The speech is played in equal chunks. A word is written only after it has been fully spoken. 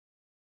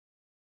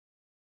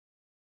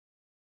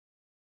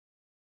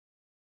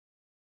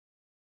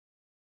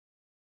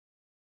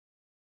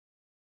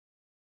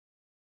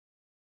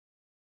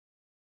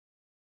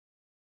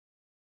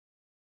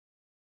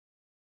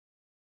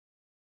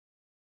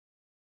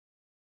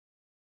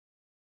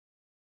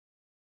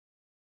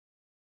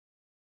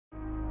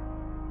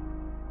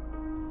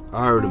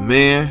I heard a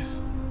man,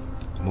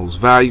 the most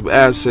valuable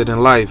asset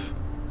in life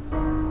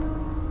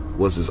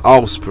was his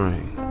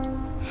offspring.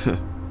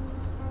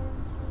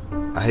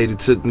 I hate it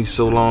took me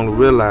so long to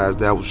realize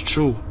that was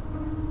true.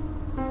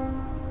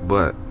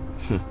 But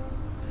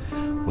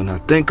when I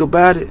think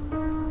about it,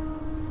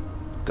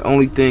 the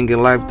only thing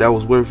in life that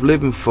was worth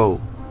living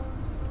for,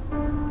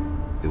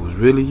 it was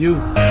really you.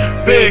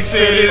 Big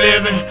city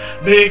living,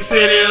 big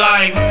city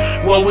life.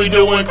 What we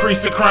do increase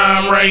the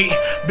crime rate.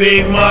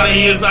 Big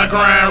money is our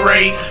grind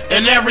rate.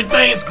 And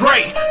everything's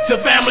great till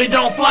family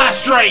don't fly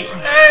straight.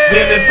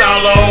 Then it's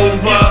all over.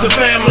 It's the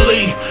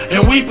family,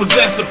 and we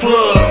possess the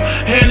plug.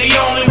 And the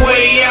only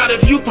way out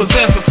if you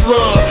possess a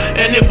slug.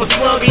 And if a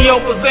slug in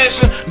your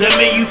possession, that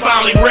mean you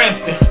finally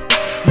resting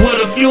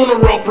with a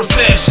funeral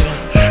procession.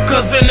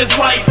 Cause in this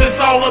life it's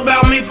all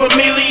about me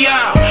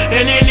familia.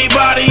 And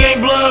anybody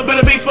ain't blood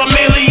better be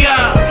familiar.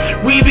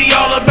 We be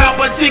all about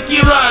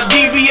particular.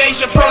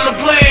 Deviation from the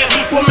plan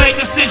will make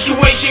the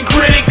situation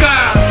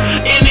critical.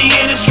 In the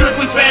end it's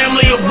strictly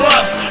family or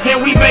bust.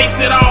 And we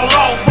base it all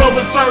off of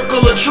a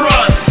circle of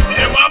trust.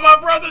 And why my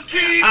brothers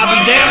keep I'll be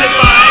damned if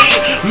I ain't.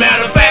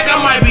 Matter of fact I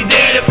might be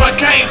dead if I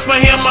can't. For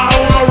him I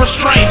hold no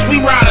restraints. We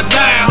ride or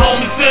die,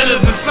 homie,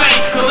 sinners and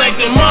saints.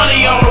 Collecting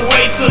money all the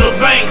way to the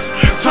banks.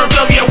 Turned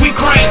up, yeah, we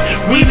crank.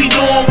 We be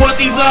doing what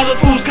these other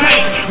fools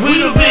can't. We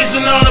the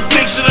vision on the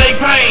picture they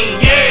paint,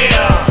 yeah.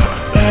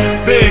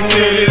 Big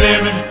city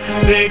living,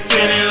 big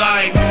city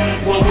life.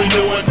 What we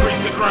do increase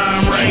the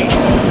crime rate.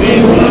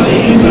 Big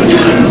money is the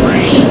crime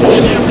rate.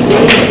 And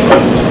everything.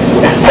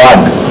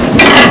 Partner,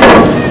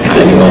 I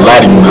ain't gonna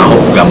lie to you, man. I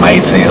hope you got my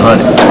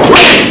 1800.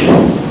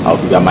 I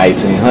hope you got my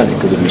 1800,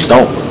 because if you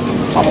don't,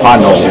 my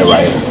partner over here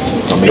right here.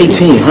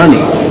 1800?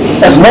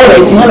 That's more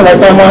than 1800 right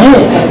there in my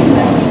hand.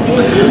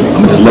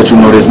 I'm gonna just let you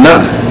know this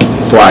now,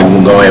 before I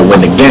can go ahead and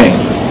win the game.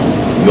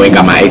 You ain't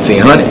got my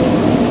 1800.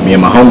 Me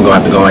and my homie gonna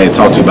have to go ahead and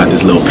talk to you about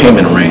this little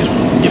payment arrangement.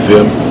 You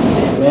feel me?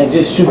 Man,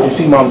 just shoot. You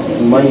see my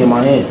money in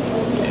my hand.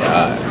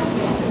 Yeah.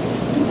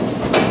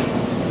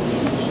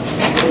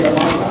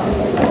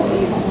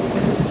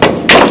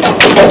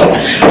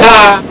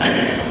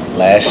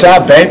 Last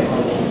shot, baby.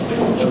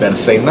 You better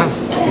say now.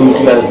 Do what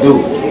you gotta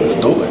do.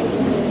 Do it.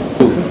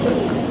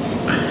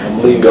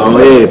 Let's go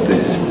ahead with this.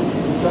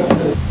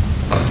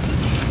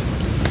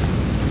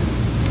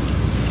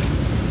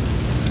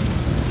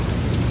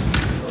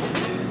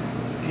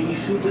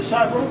 Shoot the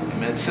shot, bro?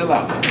 Man, chill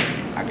out.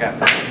 I got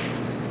this.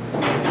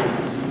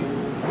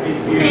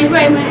 Hey,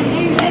 Ray, man.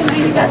 Hey, man,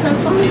 you got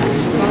something for me?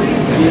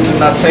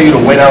 Didn't I tell you to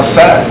wait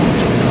outside?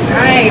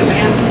 Alright,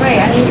 man. Ray,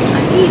 I need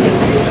it.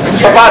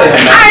 Stop out of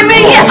here, man. Alright,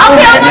 man. Yeah,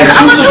 okay,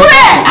 I'm gonna do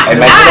that. Hey,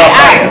 man, get up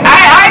out of here.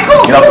 Alright,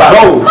 cool. Get up out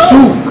of here. Go,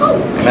 shoot.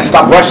 Hey, man,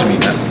 stop rushing me,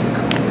 man.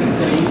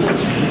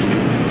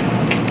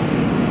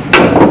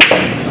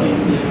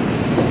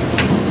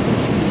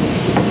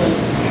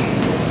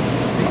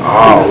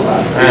 Oh,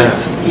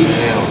 man.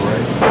 Damn,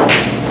 right.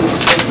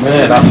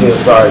 Man, I feel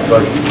sorry for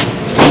you.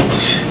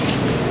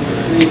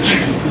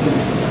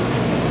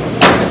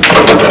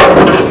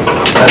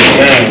 That's the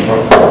game, bro.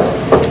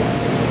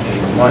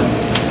 Money.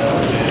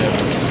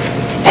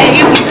 Hey,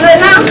 you be good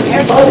now?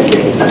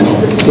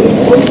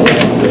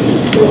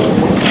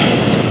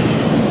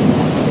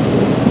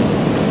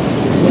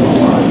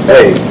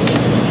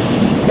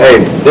 Hey,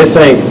 this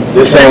ain't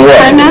what?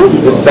 Right now?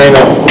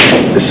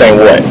 This ain't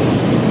what?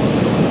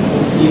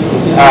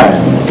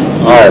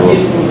 Alright, bro.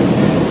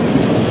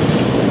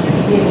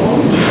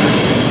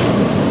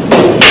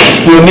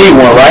 Still need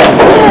one, right?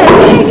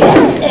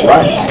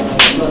 Right?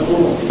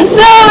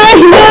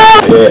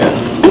 Yeah.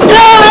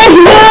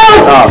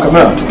 Oh, come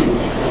here.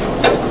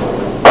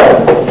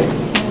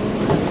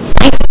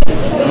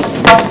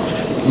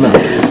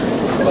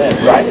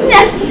 Right.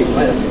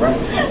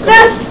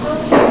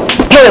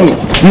 Hit me,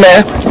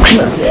 man.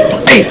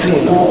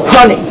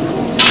 1800.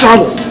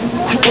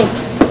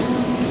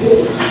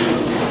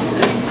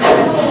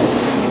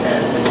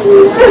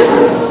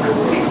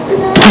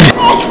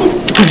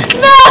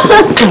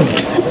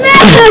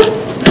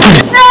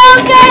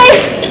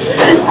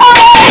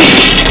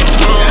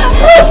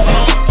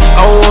 I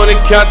wanna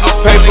count this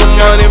paper,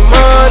 money.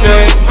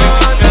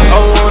 I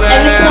wanna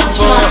have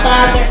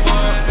fun.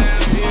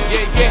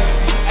 Yeah.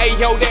 Hey,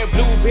 yo, that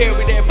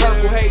blueberry, that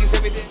purple haze,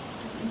 everything.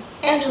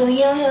 Angela, you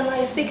don't hear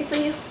nobody speaking to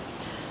you?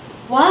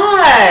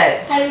 What?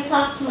 Have you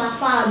talked to my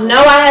father?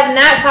 No, I have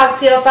not talked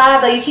to your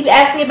father. You keep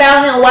asking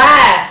about him.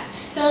 Why?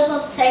 He was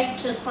supposed to take you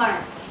to the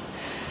park.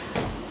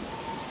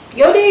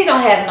 Your daddy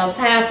don't have no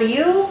time for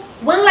you.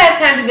 When the last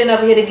time you been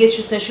over here to get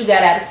you since you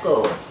got out of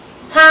school?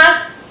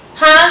 Huh?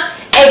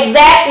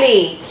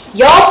 Exactly.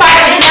 Your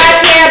father does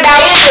not care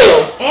about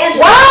you.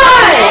 Angela,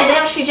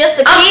 why? She's just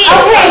a kid.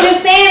 Okay,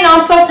 just saying,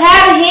 I'm so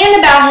tired of hearing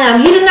about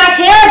him. He do not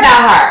care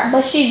about her.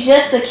 But she's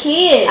just a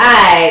kid.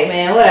 Alright,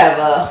 man,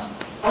 whatever.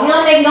 You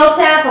don't make no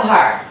time for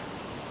her.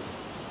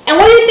 And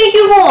where do you think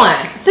you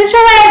going? Sit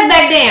your ass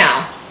back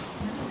down.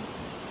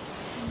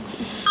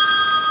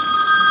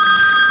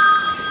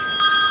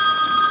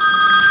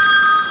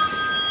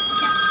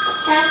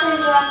 Can I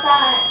please go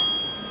outside?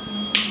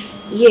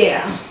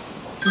 Yeah.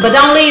 But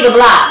don't leave the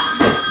block.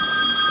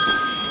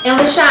 And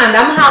LaShonda,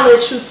 I'm gonna holler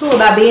at you too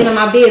about being in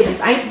my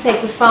business. I need to take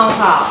this phone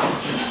call.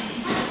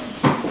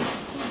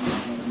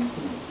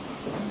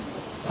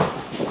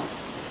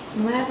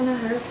 Why haven't I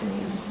heard from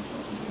you?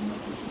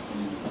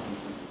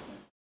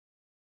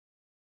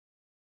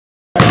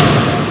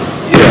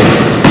 Yeah.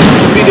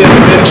 Be there in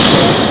a minute.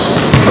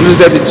 I'm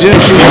just at the gym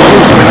shooting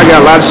hoops, man. I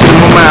got a lot of shit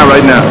in my mind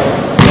right now.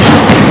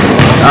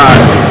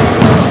 Alright.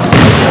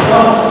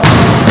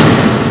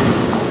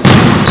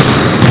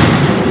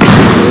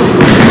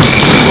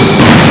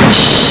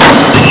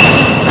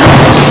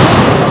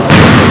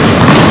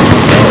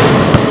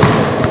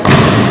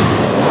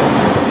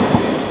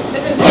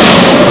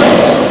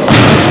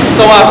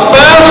 So I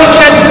finally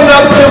catches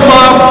up to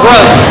my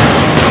brother.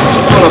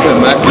 What up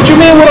here, man? What you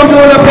mean what I'm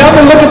doing up here? I've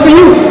been looking for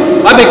you.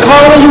 I've been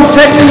calling you,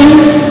 texting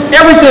you,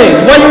 everything.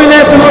 Why you ain't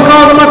answering my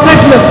calls and my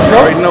text messages,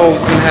 bro? I already know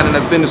we've been having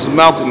that business with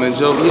Malcolm and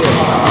Joliet.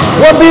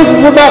 What business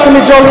with Malcolm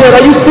and Joliet?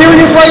 Are you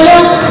serious right now?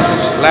 I'm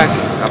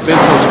slacking. I've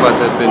been told you about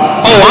that business.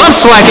 Oh, I'm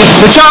slacking,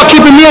 but y'all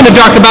keeping me in the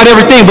dark about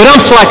everything, but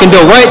I'm slacking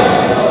though, right?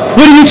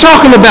 What are you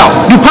talking about?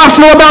 Do Pops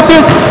know about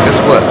this?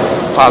 Guess what?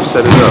 Pop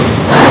set it up.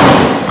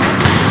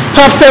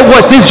 Pops said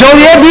what? This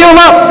Joliet deal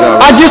up? Yeah,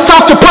 right. I just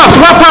talked to Pops.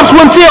 Why Pops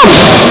wouldn't tell me?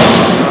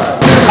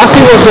 I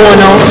see what's going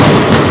on.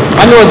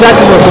 I know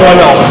exactly what's going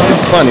on.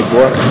 It's funny,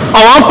 boy.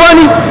 Oh, I'm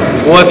funny?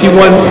 Well, if you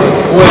want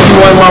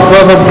my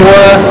brother,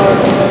 boy,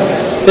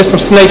 there's some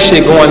snake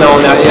shit going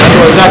on out here. I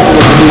know exactly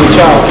what to do with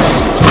y'all.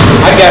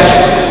 I got you.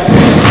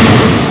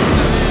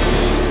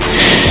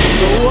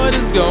 So what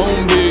is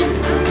gonna be?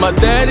 My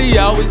daddy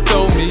always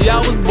told me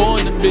I was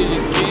born to be a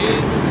kid.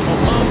 My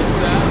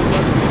mama's out.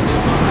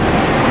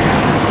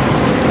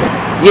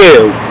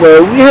 Yeah,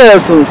 well, we have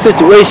some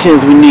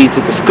situations we need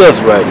to discuss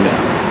right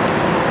now.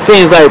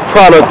 Seems like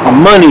product and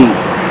money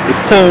is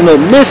turning up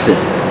missing.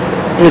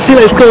 And it seems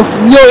like it's coming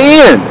from your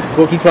end.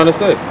 So what you trying to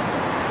say?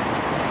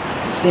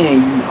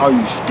 Saying, are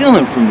you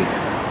stealing from me?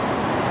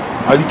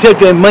 Are you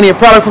taking money and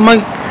product from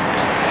me?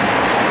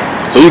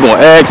 So you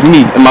gonna ask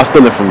me, am I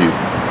stealing from you?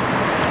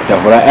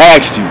 That's what I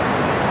asked you.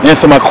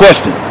 Answer my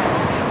question.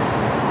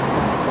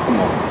 Come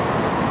on.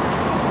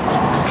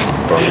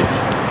 Bro.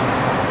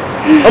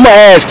 I'm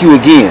gonna ask you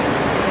again.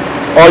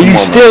 Are you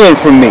stealing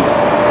from me?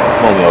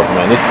 Come on,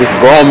 man. This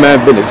grown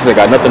man business. This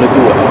ain't got nothing to do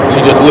with her.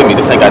 She just with me.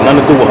 This ain't got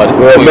nothing to do with her.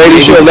 Well, maybe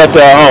you should have left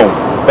her at home.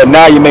 But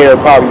now you made her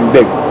problem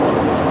even bigger.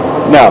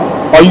 Now,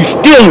 are you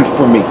stealing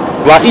from me?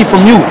 Well, I eat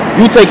from you.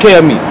 You take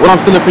care of me. What I'm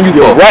stealing from you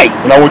You're for? right,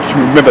 and I want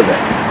you to remember that.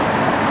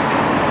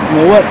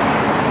 You know what?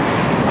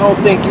 I don't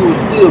think you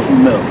would steal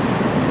from Melvin.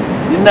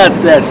 You're not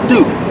that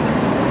stupid.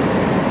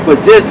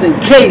 But just in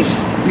case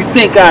you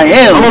think I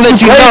am, I'm gonna let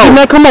you know.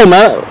 Man, come on,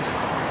 man.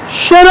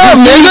 Shut up,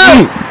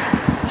 nigga!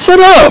 Shut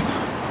up!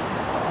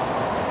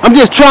 I'm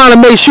just trying to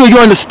make sure you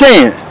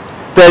understand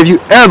that if you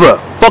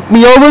ever fuck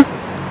me over,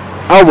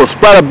 I will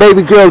sprout a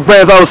baby girl's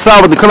brains out of the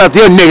sour to come after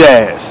your nigga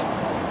ass.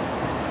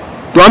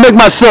 Do I make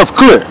myself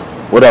clear?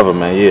 Whatever,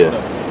 man, yeah.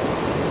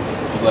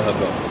 Let her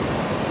go.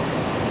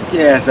 Get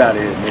your ass out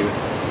of here, nigga.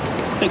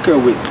 Take her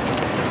with you.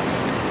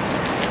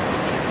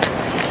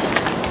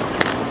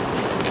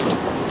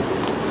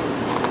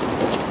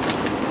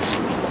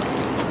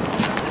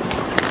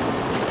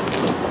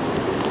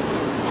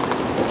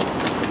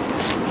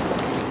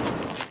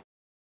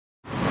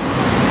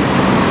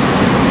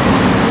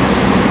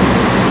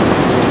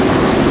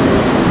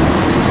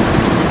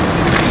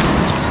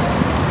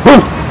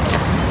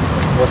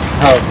 What's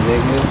up,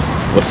 nigga?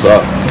 What's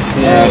up?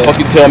 Yeah. Fuck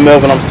you tell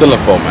Melvin I'm stealing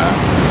for, man.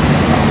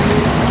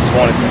 Just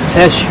wanted to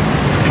test you.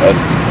 Test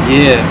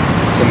me. Yeah.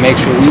 To make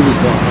sure we was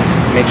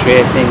gonna make sure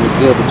everything was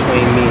good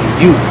between me and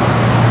you.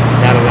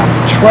 Now that I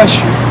can trust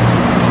you,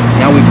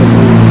 now we can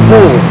move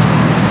forward.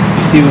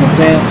 You see what I'm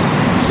saying?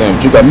 Sam,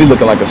 you got me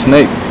looking like a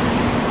snake.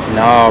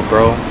 Nah,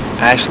 bro.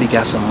 I actually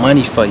got some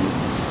money for you.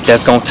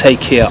 That's gonna take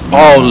care of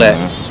all that.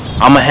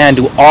 I'ma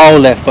handle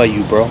all that for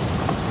you, bro.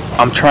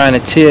 I'm trying to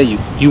tell you,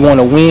 you want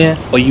to win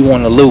or you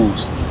want to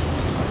lose.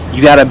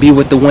 You got to be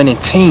with the winning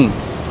team.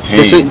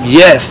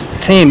 Yes,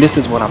 team. This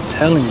is what I'm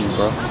telling you,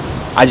 bro.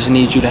 I just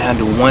need you to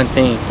handle one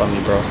thing for me,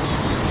 bro.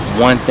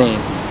 One thing.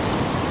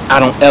 I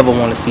don't ever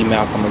want to see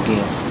Malcolm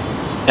again.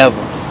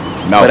 Ever.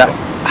 Malcolm.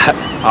 But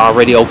I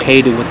already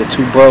okayed it with the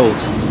two bros.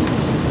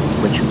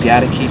 But you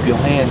got to keep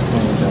your hands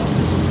clean,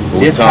 though.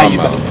 This how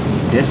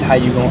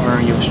you gonna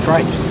earn your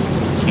stripes.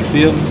 You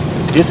feel me?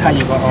 This how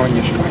you gonna earn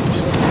your stripes.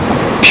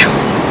 Pew.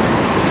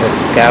 To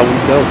the sky we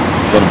go.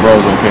 So the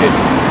bros okay?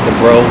 The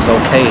bros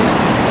okay.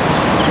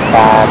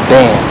 5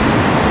 bands.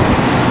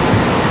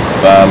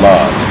 5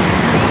 large.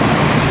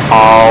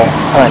 All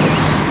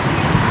hundreds.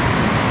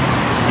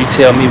 You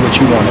tell me what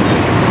you want to do.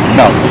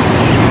 No.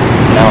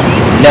 No.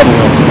 Never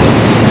want to see.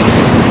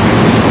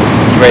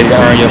 You ready to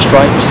earn your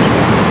stripes?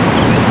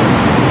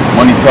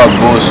 Money talk,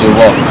 bullshit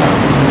walk, man.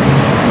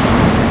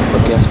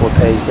 But guess what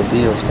pays the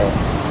bills, though?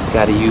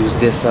 Gotta use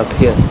this up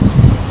here.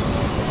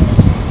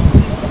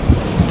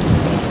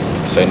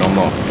 Say no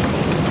more.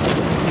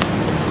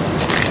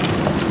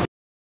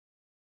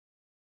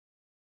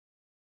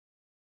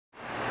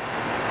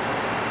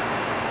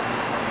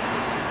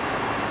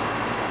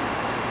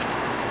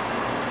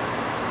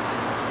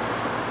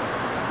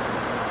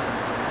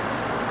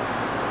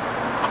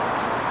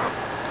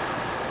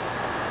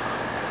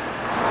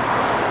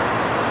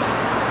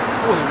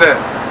 was that?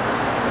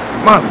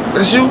 Malik,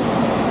 that's you?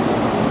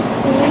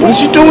 What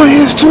is you doing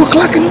here? It's 2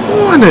 o'clock in the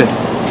morning.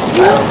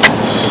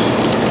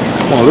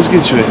 Come on, let's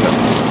get you in here.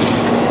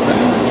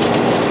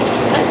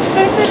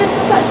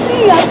 Since I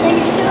see you, I think,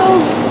 you know,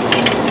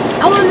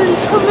 I want to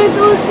just come in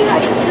and see how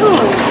you're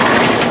doing.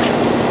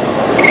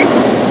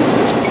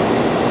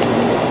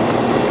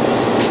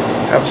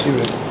 Have a seat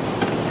with me.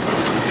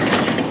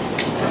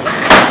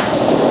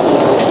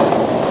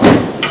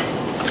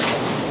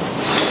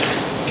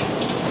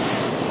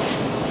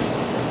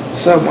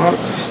 What's up, Monica?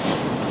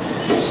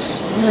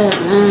 Yeah,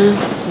 man.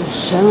 Just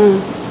chilling.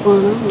 What's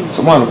going on?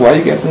 So, Monica, why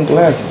you got them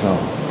glasses on?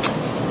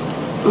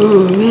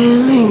 Oh,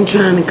 man, I ain't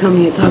trying to come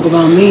here and talk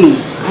about me.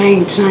 I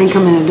ain't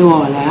coming to do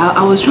all that.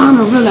 I was trying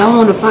to I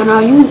want to find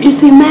out. You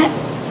see Matt?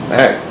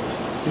 Matt?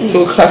 It's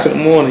 2 o'clock in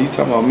the morning. You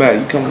talking about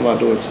Matt. You come to my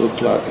door at 2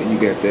 o'clock and you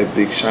got that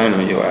big shine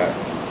on your eye.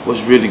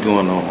 What's really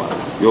going on,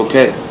 Monica? You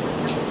okay?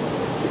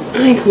 I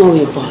ain't come over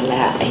here for all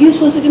that. He was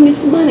supposed to give me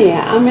some money.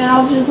 I mean,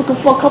 I was just looking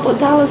for a couple of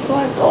dollars, so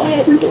I go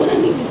ahead and do what I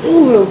need to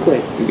do real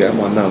quick. You got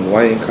my number.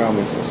 Why you ain't call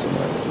me for some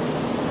money?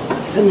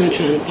 I'm not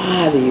trying to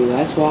bother you.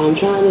 That's why I'm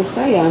trying to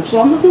say. I'm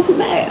looking for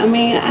Matt. I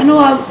mean, I know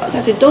I was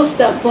at your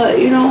doorstep, but,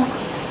 you know,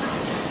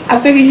 I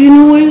figured you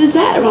knew where he was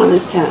at around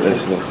this time.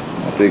 Listen,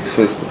 my big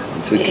sister.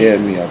 You took care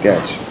of me. I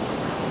got you.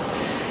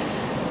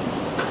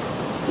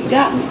 You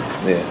got me.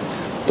 Yeah.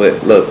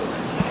 But, look,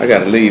 I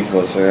got to leave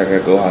for a second. I got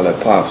to go holler at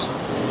Pops.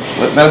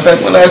 Matter of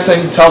fact, when last time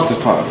you talked to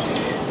Pops?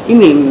 You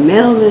mean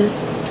Melvin?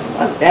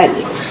 Fuck that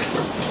nigga.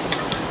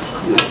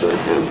 I'm not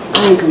with him.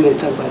 I ain't coming to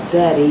talk about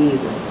that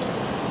either.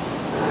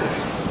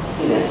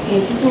 Hey,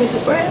 you give me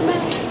some bread, man?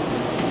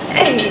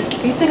 Hey,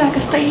 you think I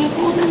can stay here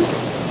for a minute?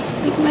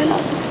 Leave me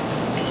alone.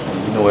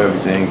 You know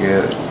everything,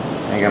 good.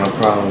 I ain't got no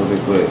problem with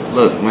it, but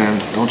look,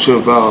 man, don't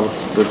trip out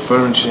the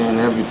furniture and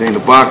everything, the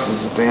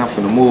boxes and thing. I'm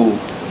finna move.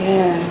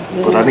 Yeah.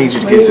 But I need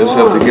you to get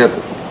yourself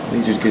together. I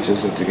need you to get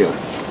yourself together.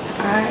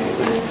 Alright,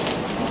 man.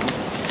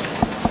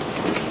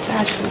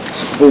 Gotcha.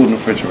 Some food in the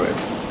refrigerator.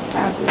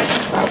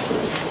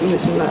 Fabulous. Give me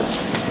some lunch.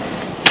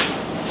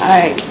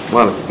 Alright.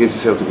 Monica, get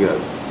yourself together.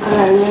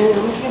 Alright, man.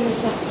 I'm gonna get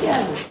myself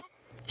together.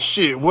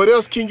 Shit, what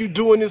else can you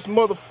do in this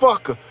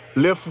motherfucker?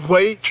 Lift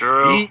weights,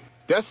 True. eat.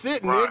 That's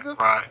it, nigga.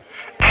 Right.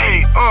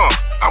 Hey,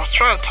 I was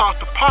trying to talk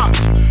to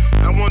Pops.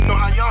 I want to know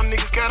how y'all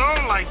niggas got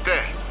on like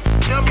that.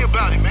 Tell me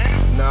about it,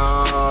 man.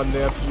 Nah,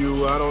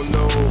 nephew, I don't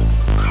know.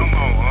 Come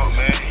on,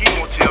 man. He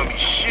won't tell me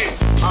shit.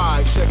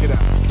 Alright, check it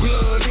out.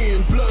 Blood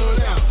in, blood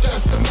out,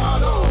 that's the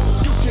motto.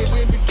 You can't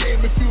win the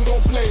game if you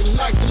don't play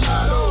like the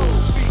lotto.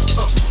 Feet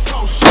up,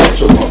 oh shit.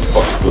 Shut my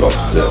fucking foot off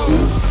the desk,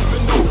 man.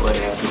 Cool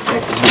ass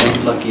detective, man.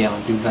 You lucky I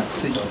don't do nothing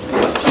to you.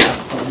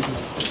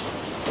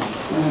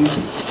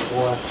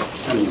 Boy,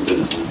 I need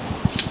business, man.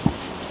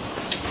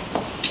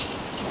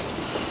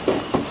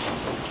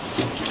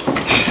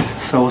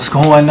 So what's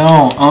going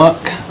on,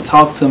 Unc?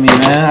 Talk to me,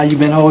 man. How you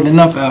been holding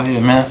up out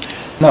here, man?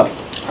 No.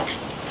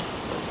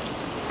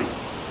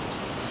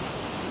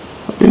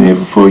 I've been here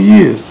for 4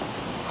 years.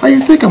 How you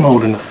think I'm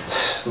holding up?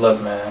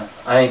 Look, man,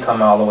 I ain't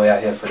come all the way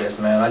out here for this,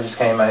 man. I just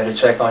came out here to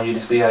check on you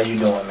to see how you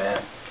doing,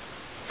 man.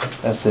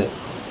 That's it.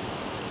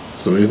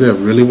 So is that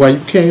really why you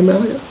came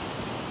out here?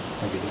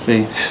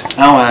 See,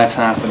 I don't have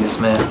time for this,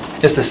 man.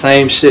 It's the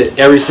same shit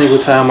every single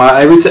time.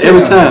 Every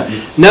time.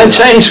 Nothing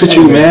changed with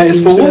you, man.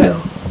 It's for what?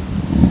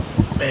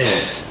 Man,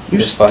 you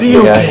This still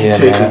fucking guy can't here,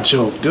 take man. a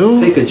joke,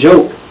 dude. Take a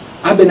joke.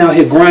 I've been out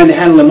here grinding,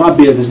 handling my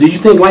business. Do you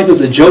think life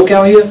is a joke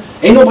out here?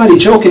 Ain't nobody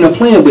joking or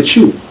playing but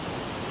you.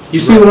 You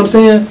see what I'm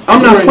saying?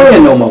 I'm not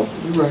playing no more.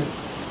 You're right.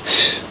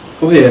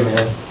 Go ahead,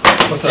 man.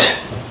 What's up?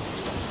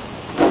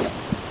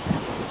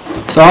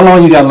 So how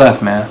long you got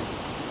left, man?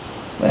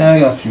 Man, I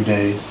got a few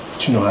days.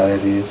 But you know how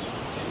that is.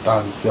 It's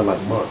starting to feel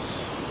like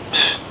months.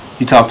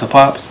 You talk to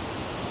Pops?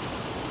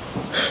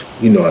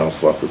 You know I don't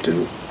fuck with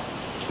dude.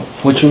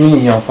 What you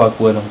mean you don't fuck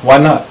with him? Why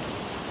not?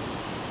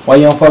 Why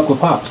you don't fuck with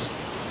Pops?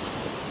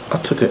 I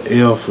took an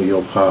L for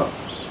your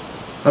pops.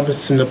 I've been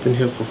sitting up in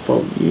here for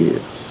 4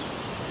 years.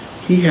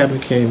 He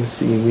haven't came to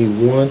see me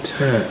one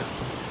time.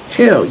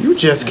 Hell, you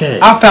just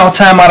came. I found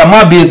time out of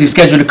my busy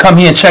schedule to come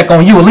here and check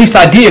on you. At least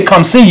I did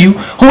come see you.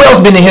 Who else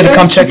been in here to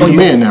come check on you?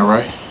 You're the man now,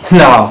 right?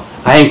 No,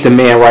 I ain't the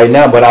man right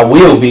now, but I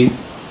will be.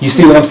 You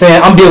see what I'm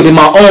saying? I'm building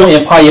my own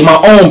empire, my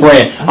own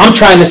brand. I'm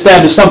trying to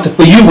establish something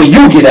for you when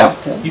you get out.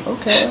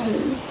 Okay.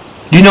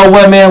 You know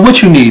what, man?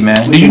 What you need,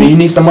 man? Do you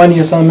need some money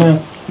or something, man?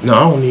 No, I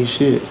don't need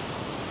shit.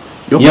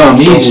 Your You don't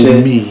pops need owe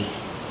shit. me.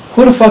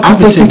 Who the fuck I've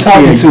you been think you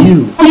taking care talking to? of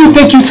you. Who you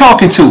think you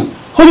talking to?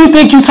 Who you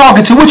think you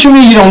talking to? What you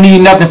mean you don't need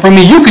nothing from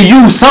me? You could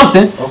use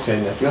something. Okay,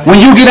 nephew. When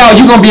you get out,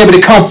 you're going to be able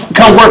to come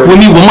work with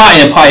me with my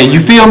empire. You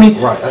feel me?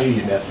 Right, I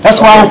hear you, nephew. That's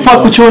why I don't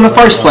fuck with you in the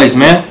first place,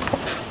 man.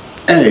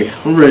 Hey,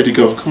 I'm ready to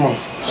go. Come on,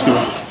 let's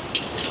go.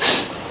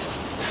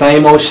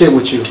 Same old shit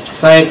with you.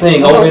 Same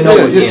thing over and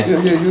over again.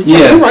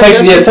 You're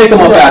right, Take him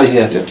up out of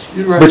here. Yeah,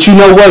 you're right. But you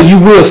know what? You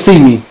will see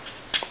me.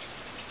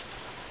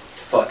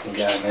 Fucking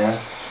guy, man.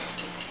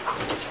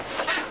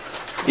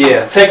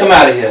 Yeah, take him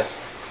out of here.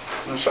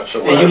 And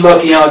you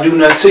lucky I don't do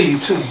nothing to you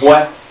too,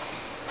 boy.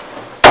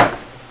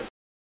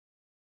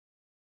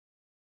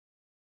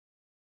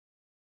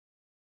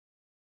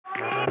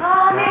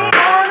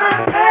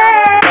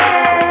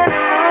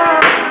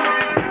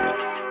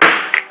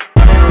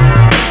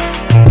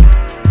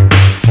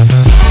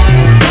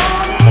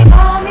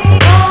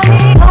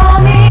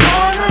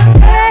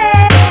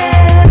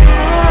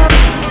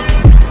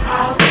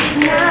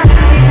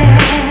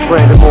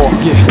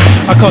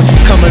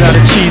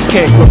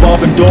 cake,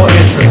 revolving door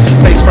entrance.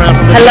 Face frown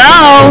from the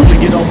hello?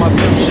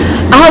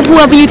 I hope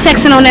whoever you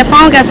texting on that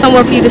phone got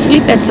somewhere for you to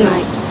sleep at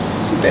tonight.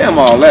 Damn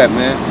all that,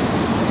 man.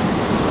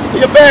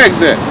 Where your bags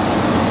at?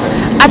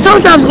 I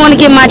told you I was going to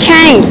get my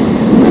chains.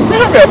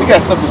 Man, we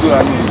got stuff to do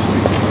out here.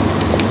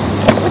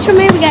 What you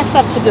mean we got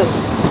stuff to do?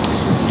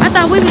 I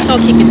thought we was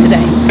going to kick it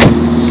today.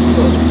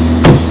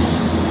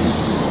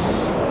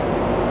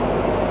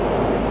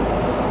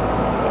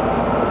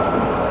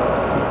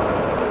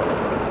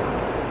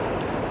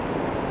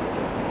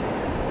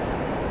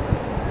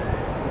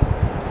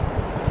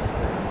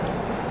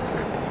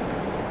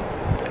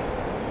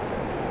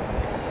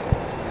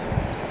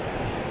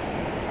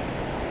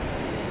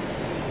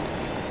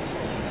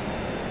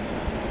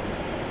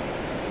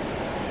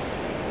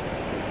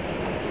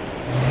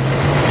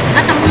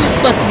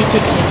 Supposed to be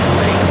kicking it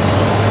tonight.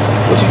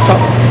 What you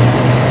talking?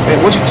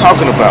 Man, what you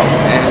talking about,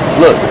 man?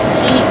 Look.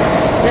 See,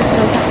 that's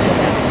what I'm talking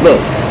about.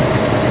 Look,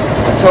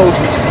 I told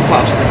you,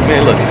 Pops,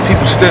 man. Look,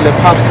 people stealing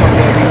Pops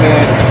coming at me,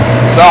 man.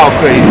 It's all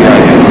crazy out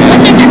here, man.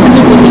 What that got to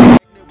do with me?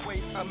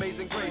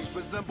 Amazing grace,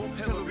 resemble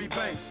Hillary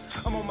Banks.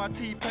 I'm on my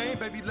T-Payne,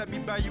 baby, let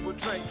me buy you a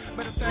drink.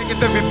 Matter of fact, if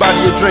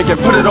everybody a drink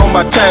and put it on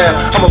my tab,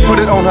 I'ma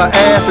put it on her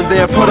ass and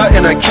then put her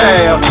in a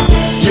cab.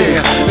 Yeah,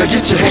 now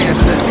get your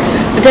hands in it.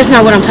 But that's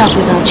not what I'm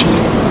talking about,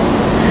 Chance.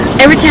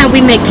 Every time we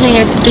make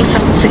plans to do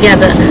something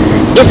together,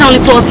 it's only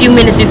for a few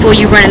minutes before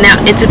you running out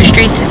into the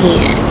streets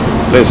again.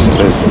 Listen.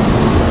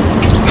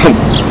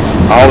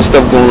 All the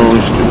stuff going on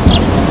in the street.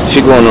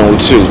 Shit going on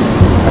with you.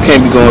 I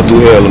can't be going through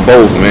hell in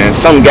both, man.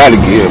 Something gotta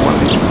give, man.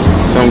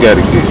 Something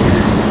gotta give.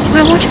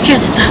 Well, won't you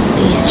just stop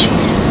being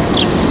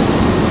Chance?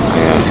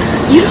 Yeah.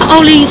 You don't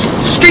owe these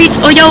streets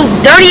or your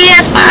dirty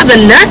ass father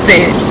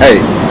nothing.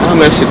 Hey, calm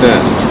that shit down.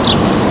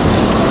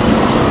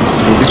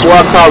 And before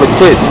I call it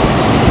quits,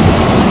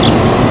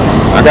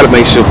 I gotta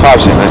make sure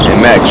Pops and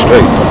Mac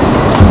straight.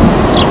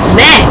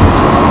 Mac?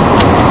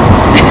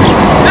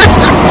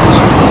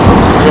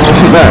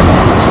 Mac,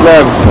 what's you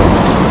laughing for?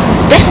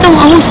 That's the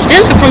one who's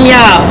stealing from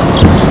y'all.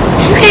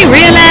 You can't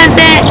realize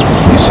that?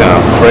 You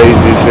sound crazy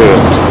as hell.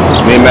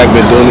 Me and Mac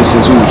been doing this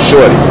since we was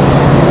shorty.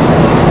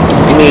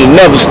 And he ain't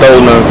never stole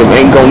nothing from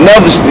me. Ain't gonna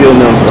never steal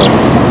nothing from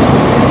me.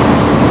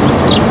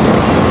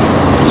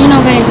 You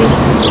know, baby,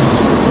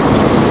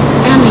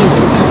 I mean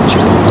some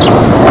control.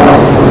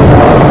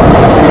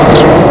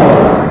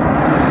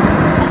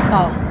 Let's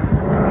go.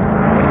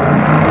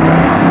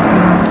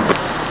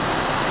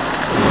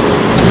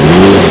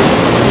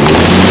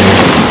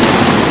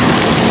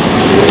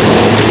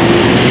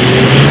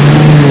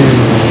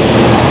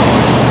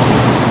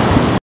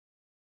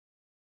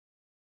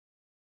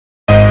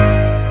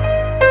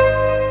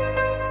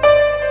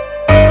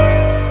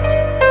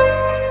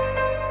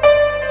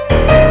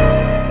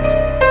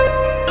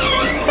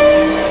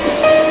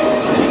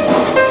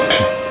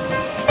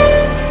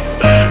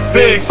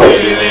 Big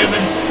city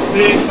living,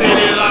 big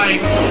city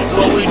life.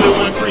 What we do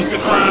increase the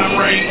crime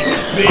rate.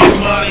 Big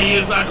money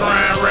is our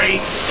grind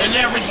rate, and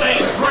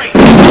everything's great.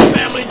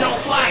 Family don't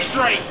fly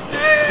straight.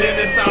 Then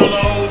it's all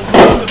over,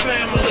 it's the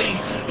family,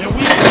 and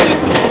we possess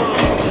the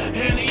world.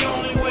 And the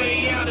only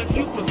way out if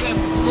you possess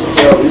a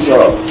Tell me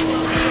something.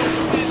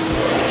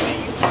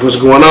 What's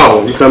going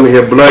on? You coming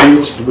here bloody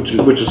with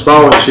your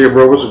saw and shit,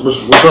 bro? What's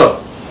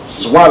up?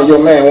 So why did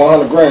your man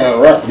 100 grand,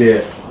 right?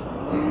 Yeah.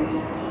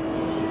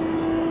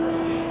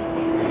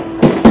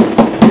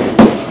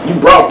 You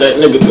brought that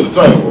nigga to the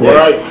table,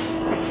 right?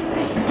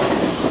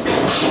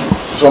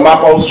 So am I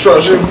supposed to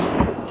trust you?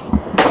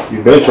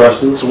 You better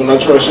trust him. So when I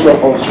trust you, I'm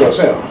supposed to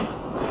trust him.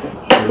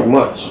 Pretty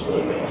much.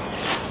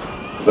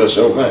 That's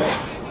your man.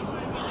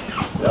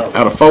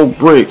 Out of 4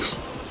 bricks,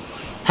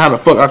 how the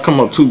fuck I come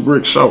up 2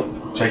 bricks short?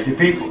 Check your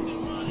people.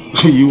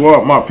 You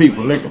are my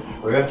people, nigga.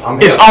 Well,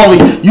 it's only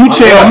you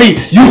tell me,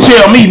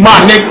 my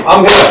nigga.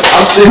 I'm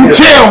sitting You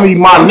tell me,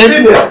 my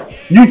nigga.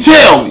 You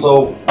tell me.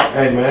 So,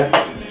 hey man.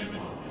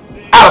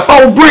 Out of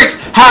 4 bricks,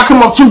 how I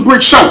come up 2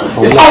 bricks short?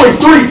 It's only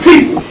 3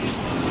 people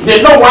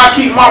that know where I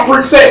keep my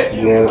bricks at.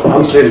 Yeah,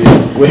 I'm sitting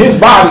here. With his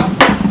body.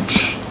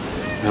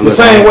 The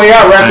same way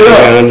I wrap it up.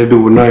 I ain't got nothing to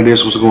do with none of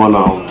this. What's going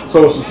on?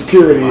 So it's a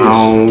security issue. I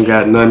don't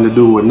got nothing to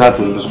do with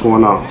nothing that's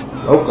going on.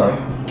 Okay.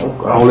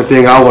 The only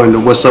thing I want to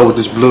know what's up with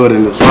this blood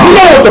in the song. You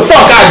know what the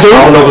fuck I do. I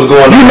don't know what's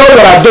going on. You know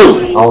what I do.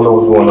 I don't know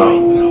what's going on.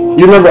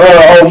 You remember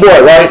old boy,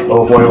 right?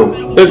 Old boy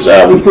who? That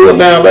job we pulled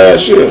down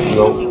last year.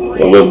 No.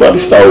 When little buddy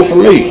stole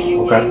from me.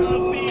 Okay.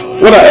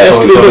 What I ask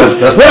you to do?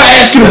 What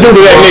I ask you to do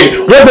to that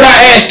nigga? What did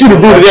I ask you to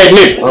do to that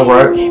nigga?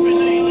 Alright.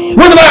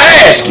 What did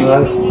I ask you?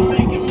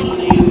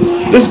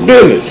 This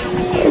business.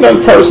 Ain't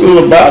nothing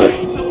personal about it.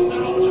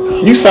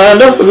 You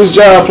signed up for this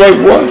job,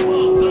 playboy.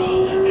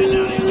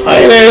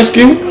 I ain't ask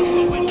you.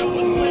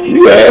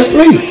 You asked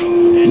me.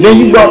 Then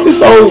you brought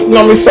this old,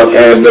 suck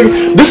ass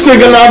nigga. This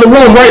nigga in the other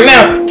room right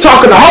now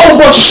talking a whole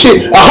bunch of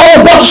shit. A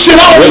whole bunch of shit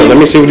on me. Let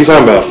me see what he's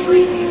talking about.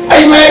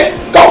 Hey man,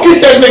 go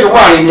get that nigga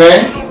Ronnie,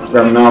 man.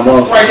 Right now.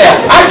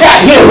 I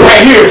got him right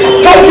here.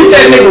 Go get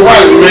that nigga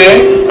Ronnie,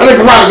 man. That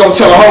nigga Ronnie gonna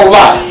tell a whole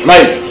lot.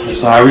 Like,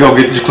 it's alright, we gonna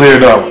get this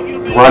cleared up.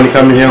 Ronnie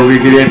come in here, we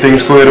get everything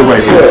squared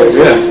away.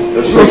 Yeah.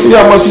 Let's see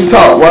how much you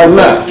talk right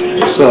now.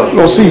 Yes, sir. You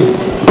gonna see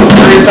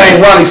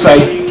everything Ronnie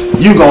say,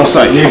 you gonna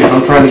say. Nigga,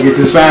 I'm trying to get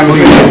this Simon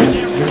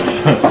clear.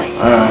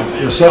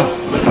 Yes, sir.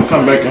 Let's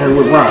come back in here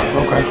with Ronnie.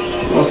 Okay.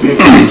 Let's see if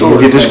We'll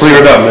get this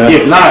cleared up, man.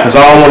 If not, that's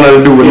all I want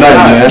to do with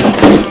nothing, man.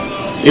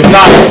 If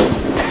not,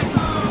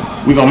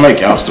 we gonna make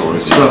y'all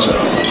stories. Sure.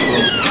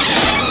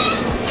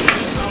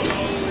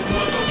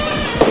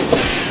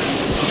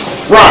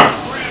 Ron.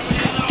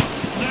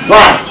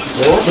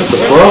 What the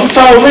fuck? You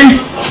told me.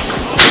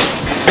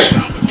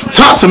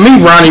 Talk to me,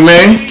 Ronnie,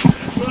 man.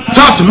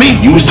 Talk to me.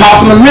 You was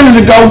talking a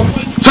minute ago.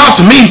 Talk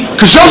to me,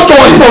 cause your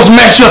story's supposed to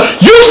match up.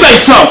 You say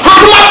something. How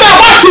come I found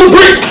my 2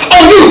 bricks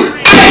on you?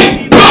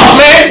 Hey, no,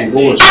 man.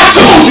 I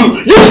told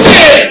you. You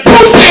said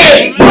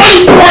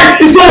Ronnie's story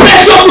is gonna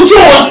match up with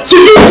yours. So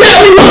you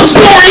tell me what the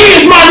story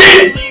is, my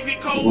nigga.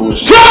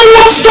 Tell me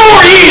what the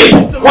story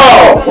is.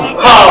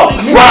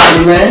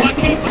 Ronnie, man.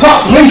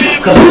 Talk to me,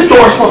 cause this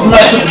story's supposed to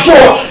match up with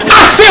yours.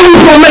 I said we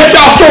was gonna make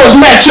y'all stories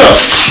match up.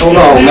 Hold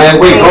on,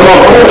 man. Wait, hold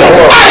on.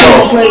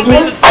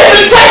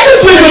 Hey, take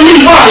this nigga to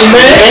me, Ronnie,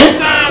 man.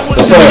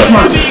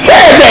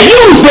 Hey,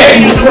 use that.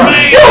 He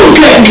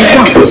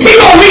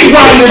gonna meet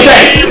Ronnie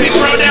today.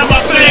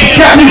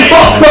 Got me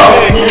fucked up.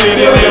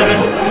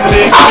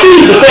 I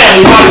feed the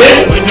family, my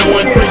nigga. We do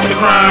increase the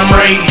crime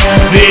rate.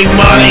 Big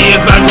money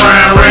is our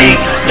grind rate,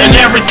 and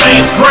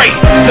everything's great.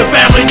 So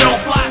family don't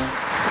fly.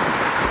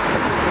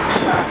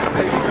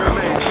 Baby girl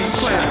ain't beat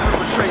class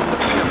perpetrating the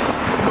pimp,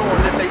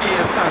 knowing that they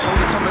inside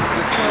only coming to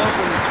the club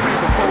when it's free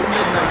before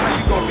midnight. How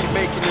you gonna be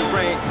making it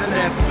rain? Then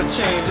asking for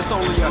change. It's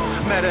only a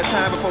matter of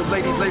time before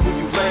ladies label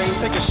you lame.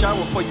 Take a shower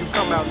before you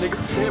come out, nigga.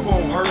 It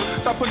won't hurt.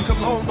 Stop putting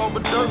cologne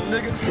over dirt,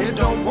 nigga. It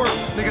don't work.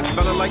 Niggas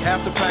smelling like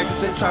after practice,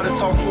 then try to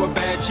talk to a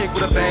bad chick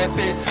with a bad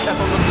fit. That's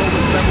on the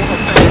lowest level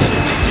of bad shit.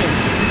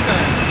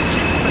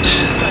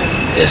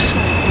 Yes.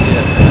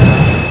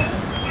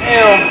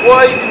 Damn,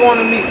 boy, you want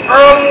to meet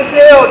early as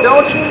hell,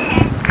 don't you?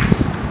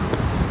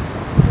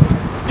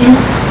 You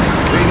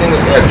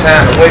niggas got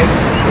time to waste?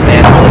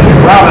 Man, I'm gonna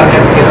figure out I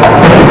have to get up.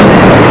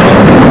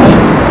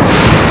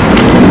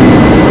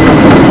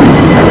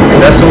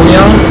 That's who we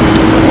on?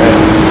 Yeah,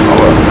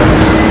 hold up, man.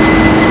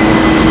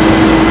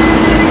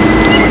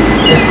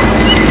 Yes.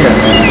 Yeah,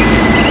 man.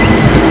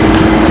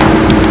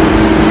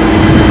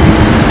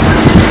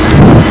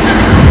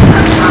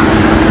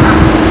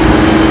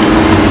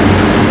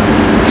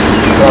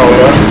 So,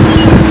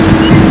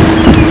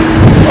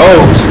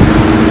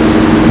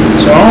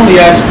 so I only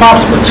asked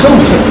Pops for 2.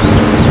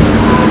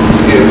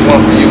 Yeah,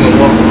 1 for you and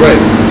 1 for Ray.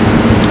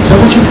 So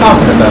what you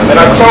talking about?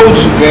 Man, I told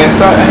you, man,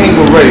 stop hanging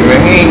with Ray,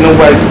 man. He ain't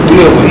nobody to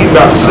deal with. He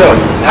about to sell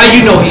us. How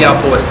you know he out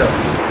for himself?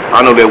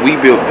 I know that we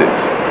built this.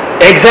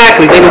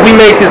 Exactly, nigga. We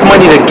made this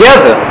money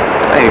together.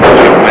 I ain't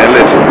tripping, man.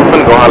 Listen, we're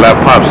finna go holler at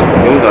Pops,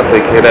 and we're gonna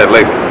take care of that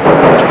later.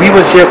 We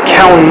was just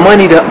counting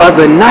money the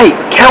other night.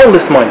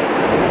 Countless money.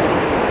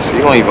 See,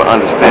 you don't even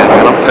understand,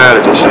 man. I'm tired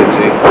of this shit,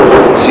 G.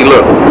 See,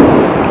 look.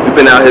 We've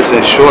been out here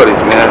since shorties,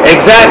 man.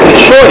 Exactly,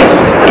 shorties.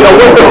 So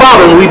what's the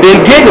problem? We've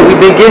been getting it. We've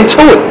been getting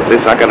to it.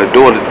 Listen, I got a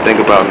daughter to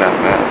think about now,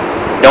 man.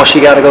 Don't she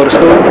gotta go to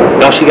school?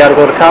 Don't she gotta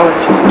go to college?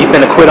 You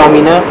finna quit on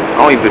me now?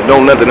 I don't even know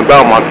nothing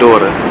about my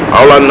daughter.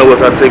 All I know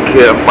is I take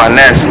care of her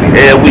financially.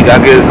 Every week I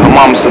give her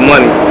mama some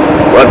money.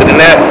 But other than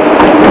that,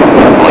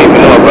 I don't even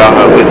know about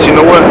her. But you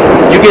know what?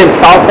 You getting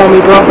soft on me,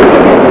 bro?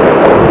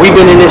 We've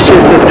been in this shit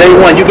since day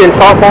one. You getting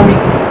soft on me?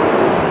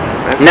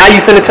 Now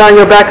you finna turn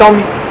your back on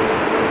me?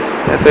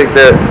 I take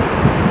that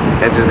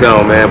and just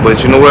go, man.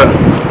 But you know what?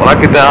 When I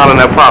get down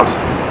hollering at Pops,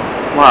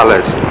 I'll holler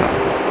at you, man.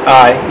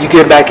 Alright, you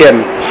get back at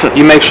me.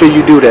 You make sure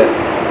you do that.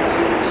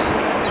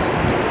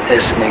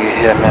 This nigga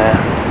here, man.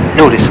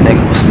 Knew this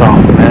nigga was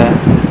soft, man.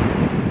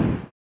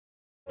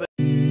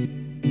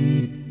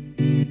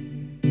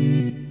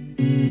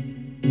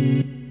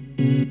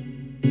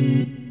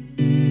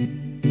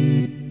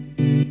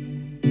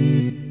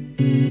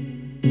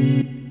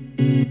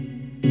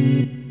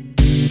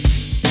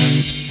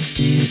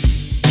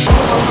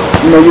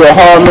 You know you're a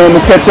hard man to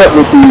catch up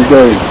with these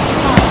days.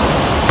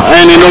 I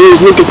ain't even know he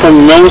was looking for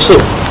me, man. What's up?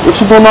 What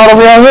you doing all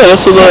around here?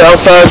 That's a little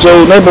outside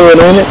your neighborhood,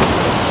 ain't it?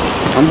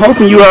 I'm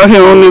hoping you out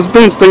here on this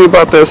bench thinking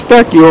about that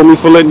stack you owe me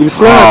for letting you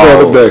slide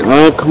the other day.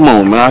 Man, come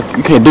on, man.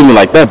 You can't do me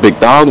like that, big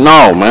dog.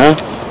 No, man.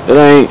 It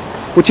ain't.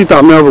 What you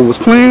thought Melvin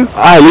was playing?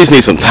 I at least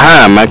need some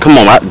time, man. Come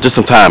on, just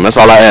some time. That's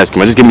all I ask,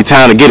 man. Just give me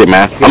time to get it,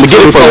 man. I'm gonna get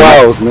it for 24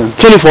 hours, man.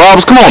 24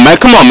 hours. Come on, man.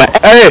 Come on, man.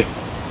 Hey,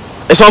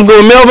 so I'm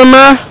good with Melvin,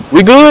 man.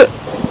 We good?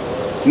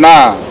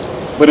 Nah,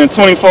 but in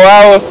 24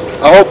 hours,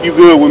 I hope you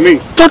good with me.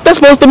 Fuck that's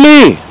supposed to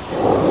mean?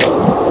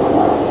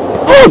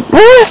 Oh,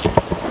 boy.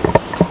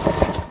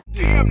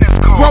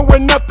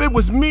 Growing up, it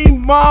was me,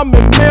 Mom,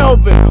 and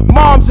Melvin.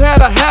 Moms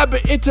had a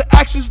habit,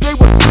 interactions, they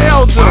were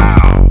seldom.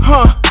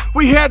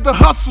 We had to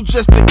hustle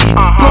just to eat.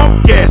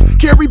 Pump gas,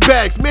 carry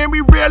bags, man,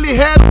 we rarely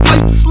had a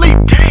place to sleep.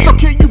 So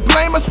can you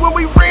blame us when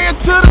we ran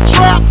to the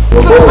trap?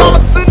 Took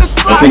solace in the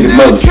stride, I think it's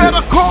Melvin's shit.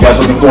 got You got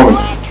something for me?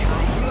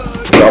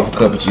 Get off a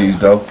cup of cheese,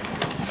 though.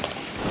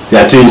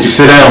 Yeah, I tell you to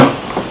sit down.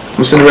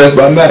 I'm sending the rest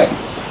by Mac.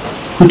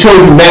 Who told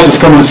you Mac was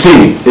coming to see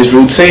me? It's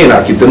routine.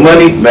 I get the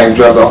money, Mac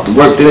drives off to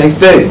work the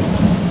next day.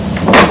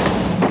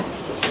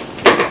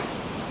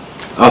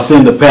 I'll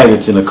send the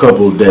package in a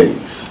couple of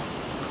days.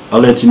 I'll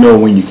let you know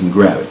when you can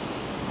grab it.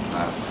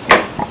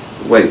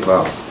 Wait,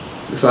 Pop.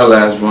 This is our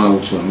last run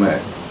with you and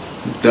Mac.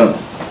 I'm done.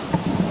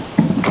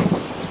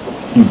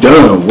 You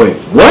done? Wait,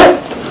 what?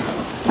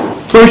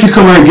 First you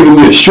come here and giving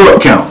me a short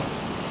count.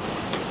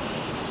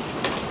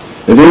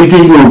 Is there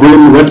anything you gonna bring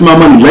me the rest of my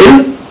money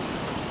later?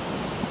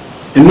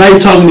 And now you're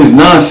talking this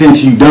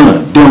nonsense you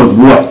done. Done with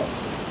what?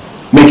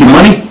 Making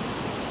money?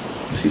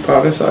 See,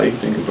 Pop, that's all you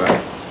think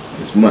about.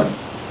 It's money.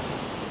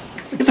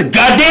 It's a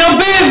goddamn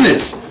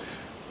business!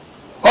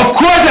 Of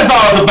course that's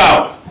all it's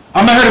about!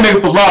 I'm not here to make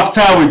it for lost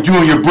time with you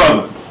and your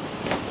brother.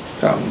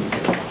 Stop me.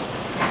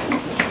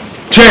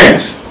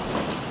 Chance!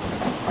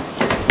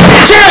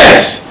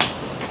 Chance!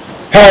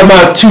 Have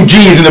my 2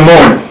 G's in the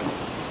morning.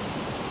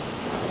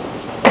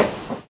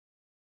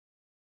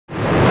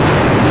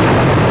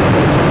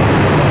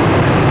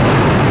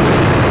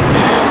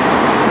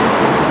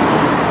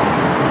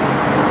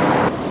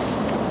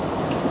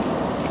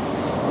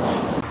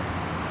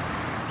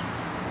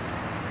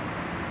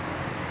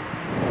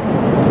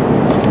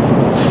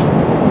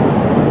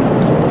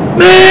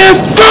 Man,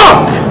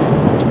 fuck!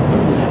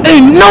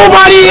 Ain't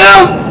nobody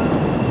here?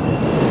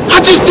 I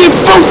just did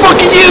 4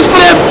 fucking years for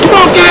that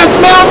punk ass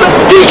Melvin.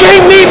 He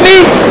can't meet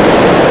me.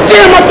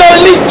 Damn, I thought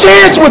at least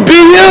Chance would be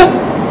here.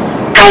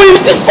 I don't even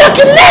see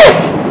fucking Nick.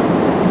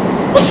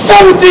 What's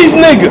up with these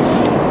niggas?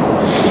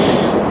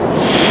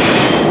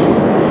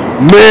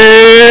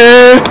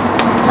 Man,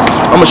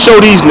 I'ma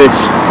show these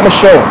niggas. I'ma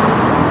show them.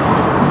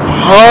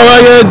 All I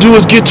gotta do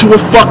is get to a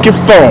fucking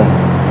phone.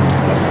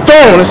 A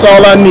phone, that's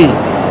all I need.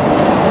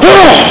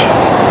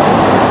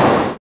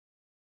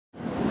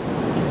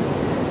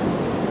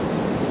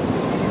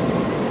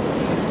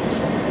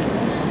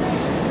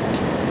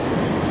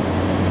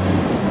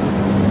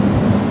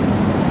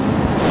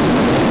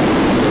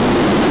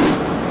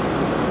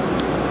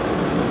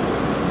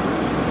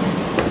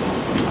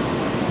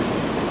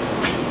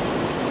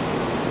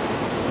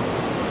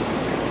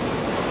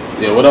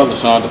 Yeah, what up,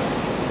 LaShonda?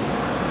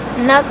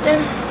 Nothing.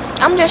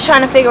 I'm just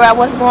trying to figure out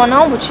what's going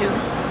on with you.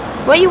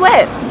 Where you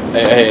at?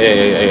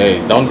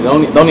 Hey, don't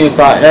even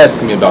start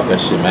asking me about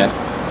that shit, man.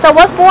 So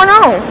what's going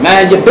on?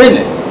 Man, your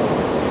business.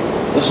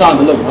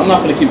 LaShonda, look, I'm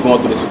not gonna keep going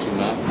through this with you,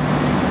 man.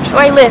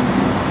 Troy, listen.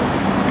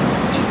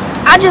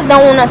 I just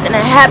don't want nothing to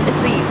happen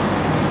to you.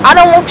 I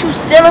don't want you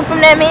stealing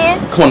from that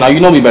man. Come on now, you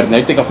know me better than that.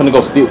 You think I'm finna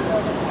go steal?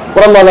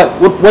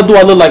 What do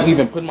I look like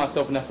even putting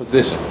myself in that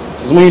position?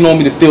 This is when you know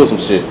me to steal some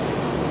shit.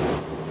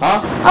 Huh?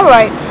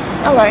 Alright.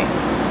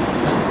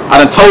 I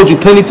done told you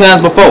plenty times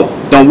before.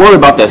 Don't worry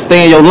about that.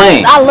 Stay in your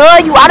lane. I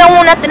love you. I don't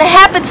want nothing to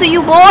happen to you,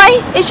 boy.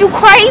 Is you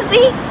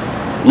crazy?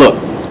 Look.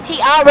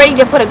 He already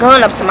just put a gun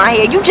up to my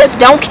head. You just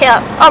don't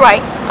care. Alright.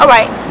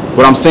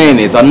 What I'm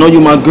saying is, I know you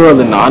my girl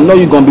and now. I know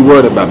you gonna be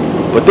worried about me.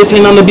 But this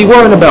ain't nothing to be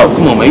worried about.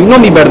 Come on, man. You know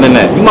me better than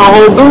that. You my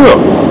whole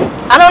girl.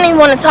 I don't even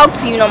want to talk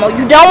to you no more.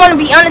 You don't want to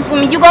be honest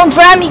with me. You gonna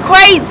drive me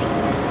crazy.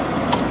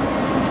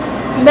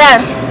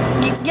 Man,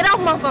 get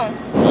off my phone.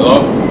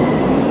 Hello?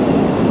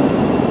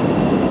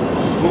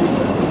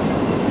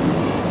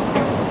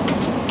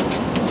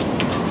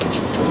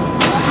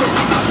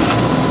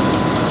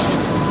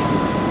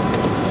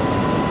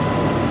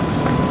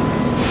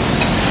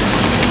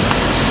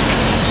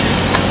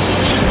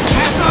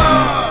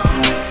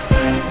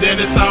 Then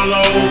it's all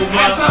over.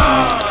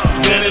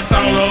 Then it's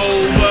all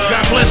over.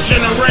 God bless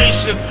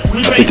generations.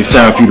 I think it's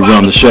time for you to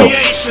run the show.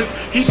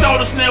 He told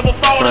us never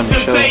fall to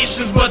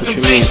temptations, but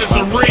temptations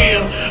are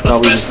real.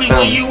 Especially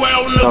when you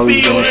out in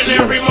the field and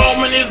every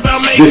moment is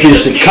about making This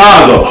is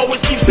Chicago.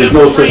 There's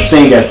no such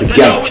thing as the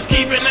ghetto.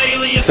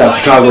 South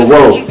Chicago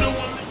Road.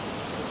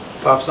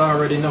 Pops, I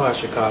already know how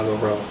Chicago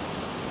roll.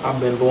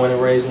 I've been born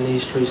and raised in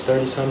these streets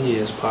 30-some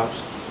years,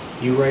 Pops.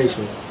 You raised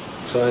me.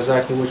 So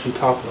exactly what you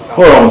talking about.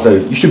 Hold on a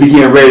second. You should be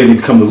getting ready to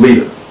become the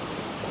leader.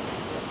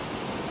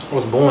 I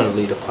was born a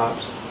leader,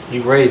 Pops.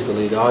 You raised a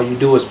leader. All you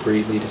do is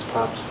breed leaders,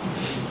 Pops.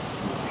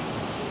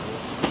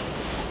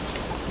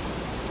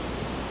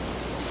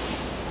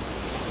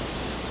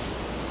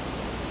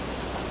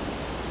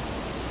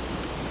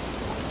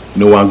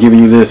 You know why I'm giving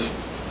you this?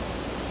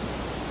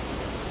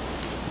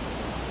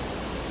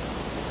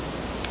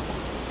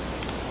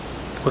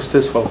 What's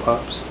this for,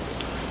 Pops?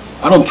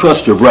 I don't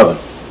trust your brother.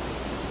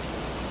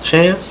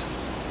 Chance?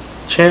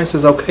 Chance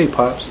is okay,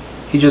 Pops.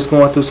 He's just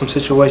going through some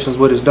situations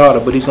with his daughter,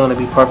 but he's going to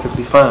be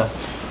perfectly fine.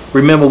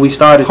 Remember, we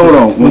started Hold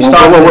on. Wait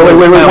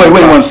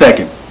 1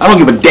 second. I don't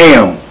give a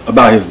damn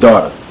about his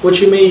daughter. What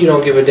you mean you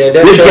don't give a damn?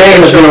 This game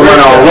has been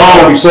around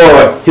long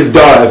before his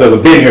daughter has ever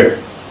been here.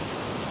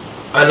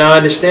 I now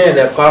understand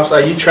that, Pops.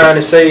 Are you trying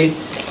to say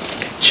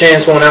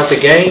Chance won't out the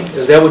game?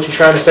 Is that what you're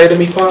trying to say to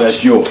me, Pops?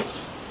 That's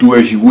yours. Do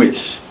as you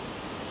wish.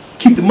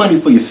 Keep the money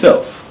for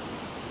yourself.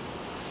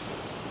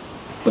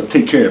 But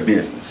take care of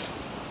business.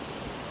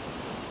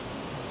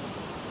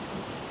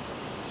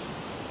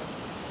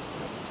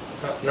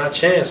 Not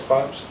Chance,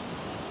 Pops.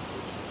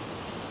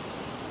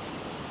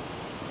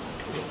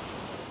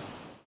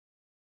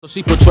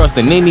 She put trust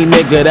in any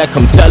nigga that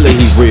come tell her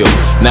he real.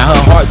 Now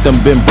her heart done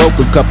been broke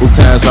a couple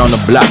times round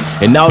the block,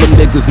 and all them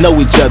niggas know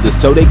each other,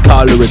 so they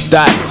call her a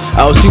thot.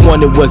 All she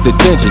wanted was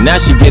attention, now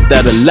she get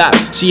that a lot.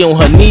 She on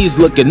her knees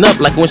looking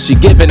up like when she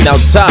giving out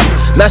top.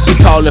 Now she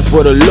calling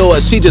for the Lord,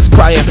 she just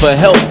crying for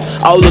help.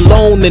 All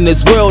alone in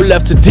this world,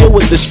 left to deal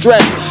with the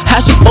stress. How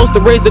she supposed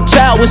to raise a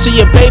child when she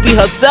a baby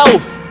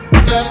herself?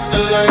 Just the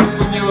life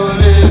when you're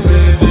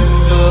living in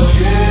the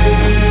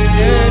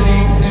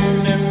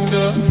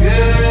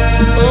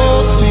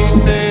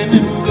sleeping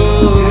in the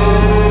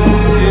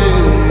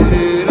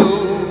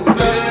ghetto.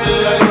 That's the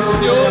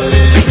life you're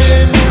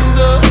living in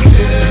the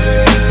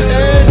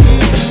ghetto.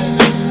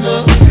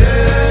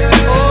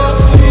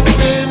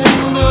 Sleeping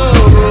in the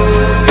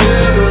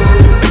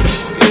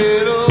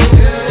ghetto.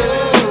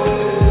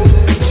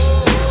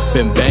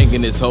 Been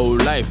banging his whole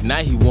life, now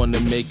he wanna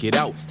make it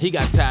out. He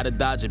got tired of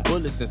dodging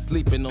bullets and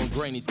sleeping on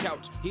Granny's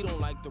couch. He don't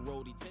like the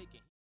road he taking.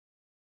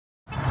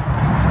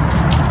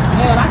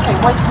 Man, I can't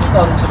wait till we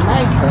go to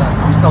Jamaica.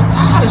 I'm so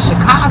tired of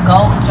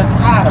Chicago. I'm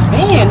just tired of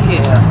being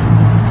here.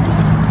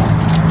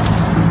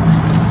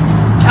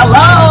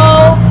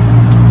 Hello?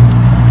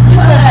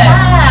 What?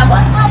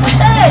 What's up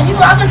with that?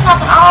 I've been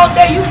talking all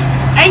day. You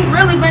ain't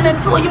really been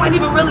into it. You ain't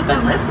even really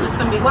been listening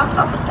to me. What's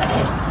up with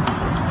that?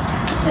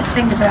 Just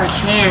think about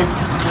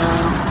Chance,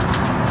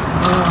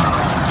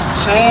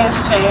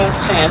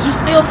 Chance. You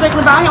still thinking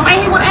about him?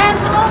 Ain't he with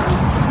Angela?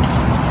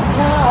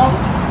 No.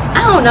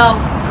 I don't know.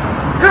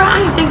 Girl,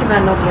 I ain't thinking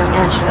about no damn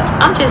Angela.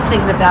 I'm just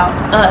thinking about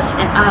us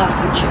and our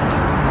future.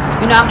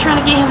 You know, I'm trying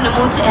to get him to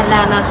move to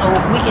Atlanta so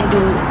we can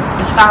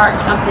start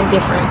something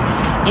different.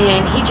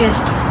 And he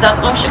just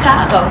stuck on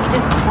Chicago. He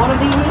just want to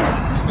be here.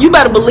 You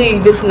better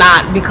believe it's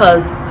not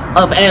because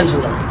of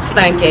Angela,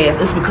 stank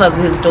ass. It's because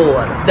of his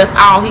daughter. That's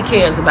all he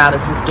cares about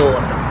is his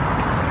daughter.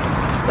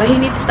 But he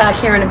needs to start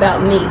caring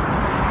about me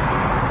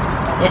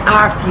and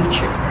our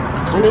future.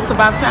 And it's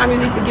about time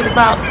you need to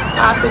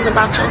start thinking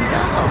about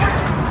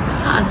yourself.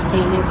 I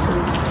understand that too.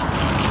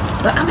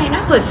 But I mean, I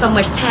put so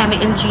much time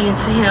and energy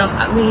into him.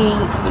 I mean,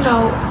 you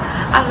know,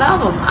 I love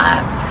him.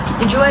 I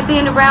enjoy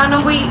being around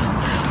him. We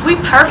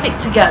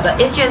perfect together.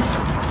 It's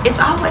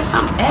always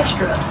something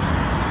extra.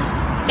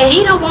 And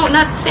he don't want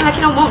nothing, seem like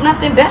he don't want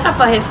nothing better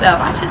for himself.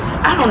 I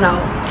don't know.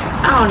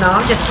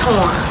 I'm just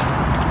torn.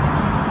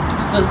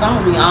 Since I'm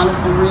gonna be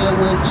honest and real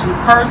with you,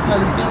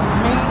 personally, if it was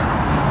me,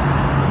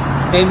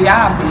 baby,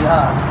 I'll be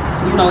up.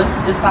 You know,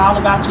 it's all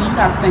about you. You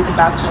gotta think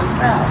about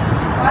yourself.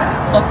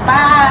 For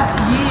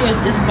 5 years,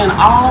 it's been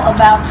all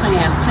about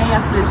Chance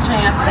this,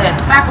 Chance that,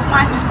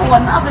 sacrificing for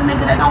another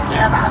nigga that don't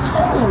care about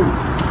you.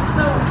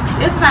 So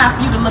it's time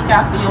for you to look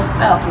out for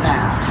yourself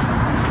now.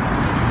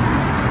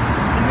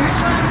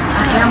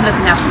 I am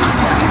looking out for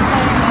myself.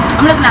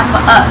 I'm looking out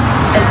for us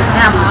as a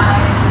family.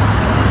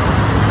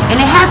 And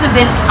it hasn't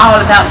been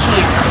all about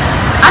Chance.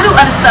 I do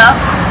other stuff.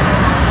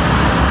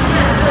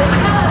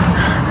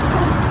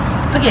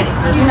 Forget it.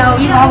 You know,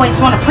 you always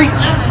want to preach.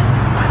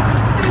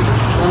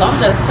 Well, I'm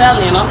just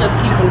telling you, I'm just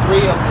keeping it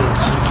real,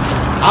 bitch.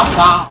 I'm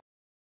gone.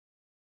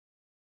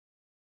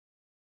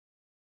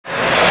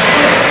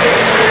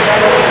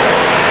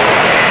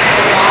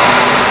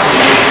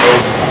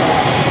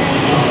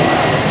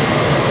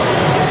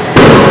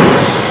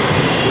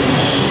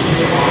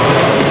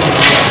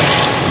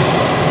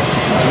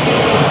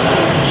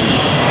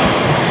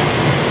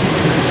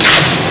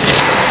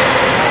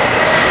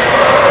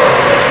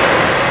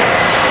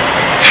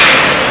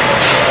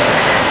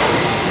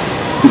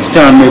 It's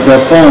time to make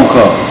that phone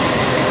call.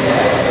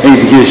 I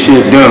need to get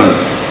shit done.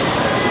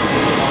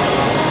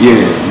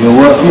 Yeah, you know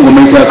what? I'm gonna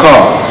make that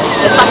call.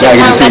 Gotta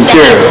get this taken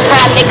care of.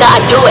 Nigga,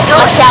 I do it.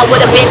 My child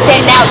would have been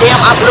 10 now,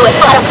 damn, I blew it.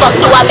 How the fuck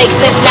do I make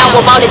sense now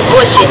with all this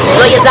bullshit?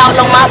 Lawyers all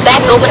on my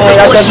back over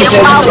some bullshit.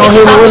 All the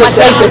bitches off my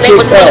stations, they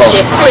was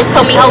bullshit. Chris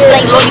told me hoes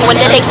ain't loyal when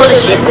they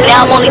bullshit.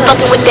 Now I'm only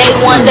fucking with day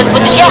ones, that's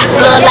with the shit.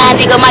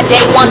 Bloodline, nigga, my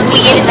day ones.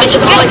 We in this bitch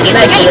of boys, he's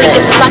like, keep it,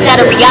 this is locked out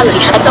of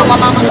reality. I told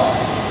my mama.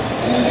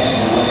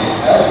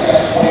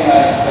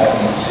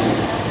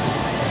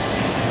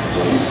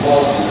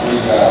 Close to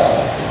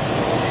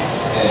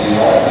 3,000. And you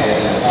know, at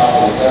the top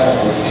of the 7th,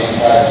 where the game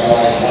tied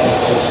July is one of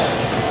those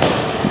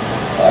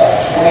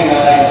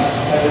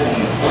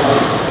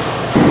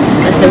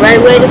 29.73. That's the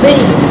right way to be.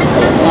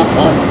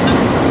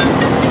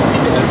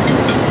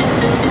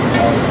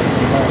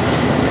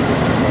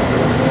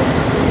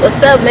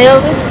 What's up,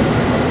 Melvin?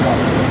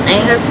 I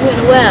ain't heard from you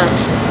in a while.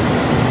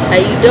 How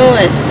you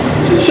doing?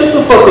 Shut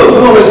the fuck up.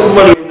 We're gonna make some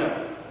money right now.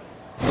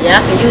 Yeah, I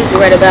can use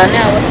you right about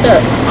now. What's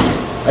up?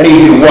 I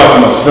need you to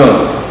watch my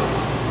son.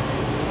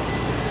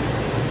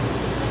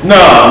 No,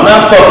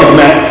 not fucking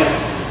Mac.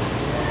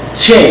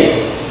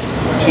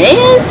 Chance.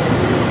 Chance?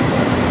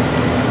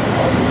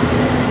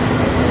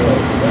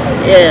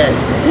 Yeah.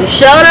 You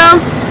showed him?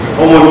 I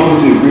want you to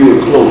get real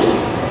close to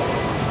him.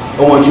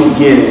 I want you to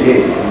get in his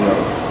head, you know.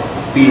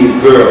 Be his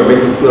girl,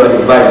 make him feel like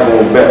his life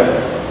going better.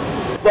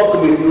 Fuck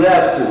him if you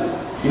have to.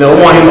 You know, I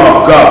want him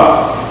off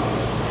guard.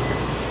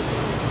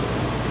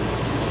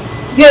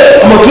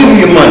 Yeah, I'm gonna give you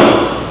your money.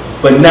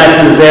 But not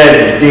till his ass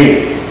is dead.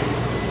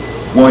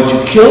 Once you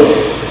kill it,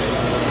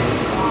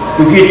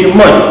 you get your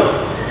money.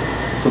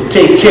 So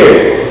take care of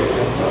it.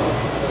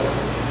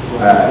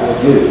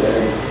 Alright, good.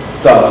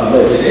 Talk to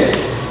you later.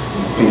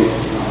 Peace.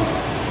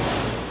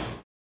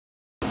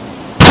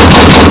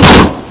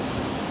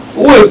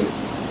 Who is it?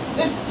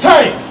 It's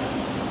Tank.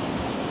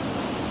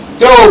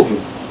 Go over.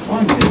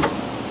 One minute.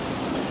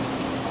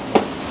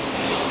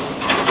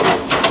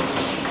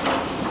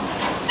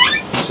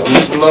 Show me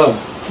some love.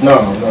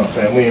 No,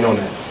 fam, we ain't on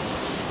that.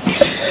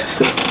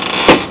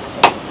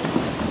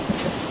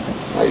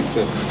 How you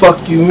feel?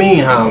 Fuck you mean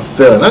how I'm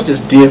feeling? I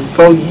just did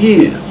 4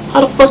 years.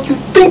 How the fuck you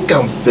think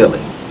I'm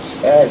feeling?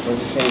 Just ask, I'm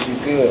just saying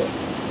you good.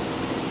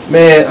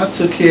 Man, I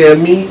took care of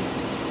me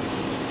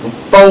for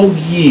 4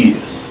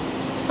 years.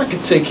 I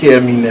can take care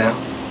of me now.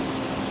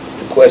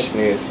 The question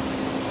is,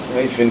 how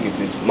you finna get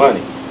this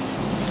money?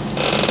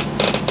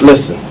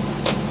 Listen,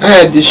 I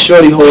had this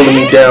shorty holding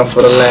me down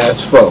for the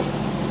last 4.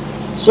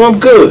 So I'm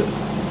good.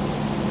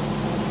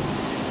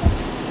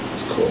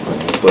 It's cool, man,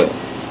 but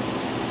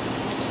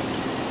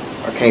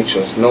I can't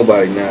trust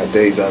nobody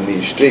nowadays out in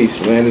these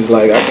streets, man. It's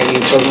like I can't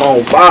even trust my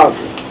own father.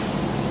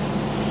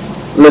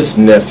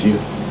 Listen, nephew.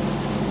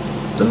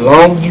 The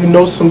longer you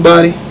know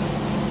somebody,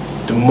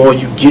 the more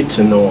you get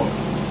to know them.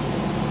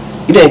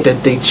 It ain't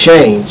that they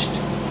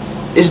changed.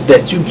 It's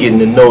that you getting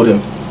to know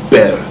them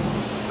better.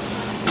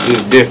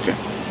 It's different.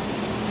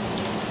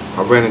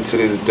 I ran into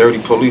this dirty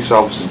police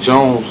officer,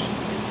 Jones.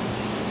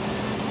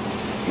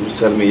 He was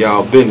telling me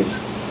y'all business.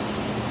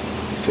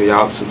 He said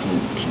y'all took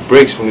some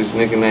bricks from this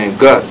nigga named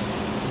Gus.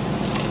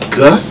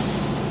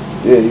 Gus?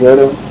 Yeah, you heard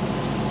of him?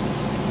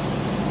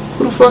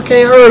 Who the fuck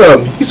ain't heard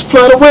of him? He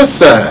supply the West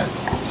Side.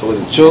 So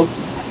is it true?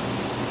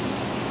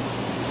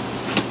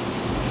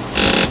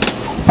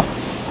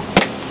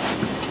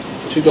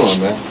 What you doing,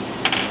 man?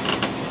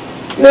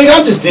 Nigga,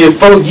 I just did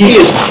 4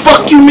 years.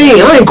 Fuck you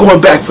mean? I ain't going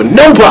back for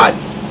nobody.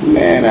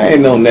 Man, I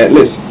ain't known that.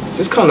 Listen,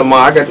 just come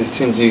tomorrow. I got this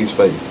 10 G's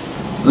for you.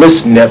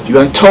 Listen, nephew,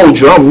 I told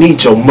you I don't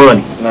need your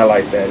money. It's not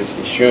like that. It's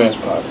insurance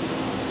policy.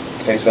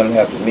 In case something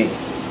happen to me.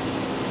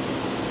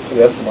 Put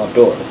that for my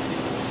daughter.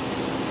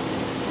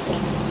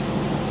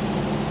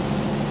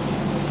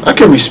 I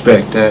can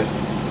respect that.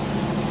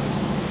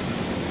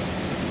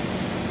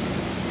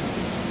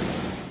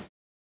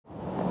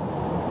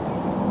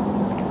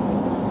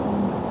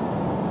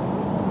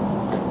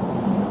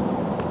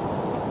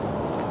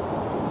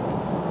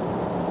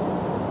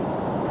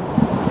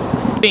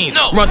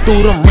 Run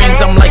through them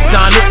rings, I'm like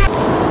Sonic.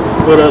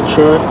 What up,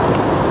 Troy?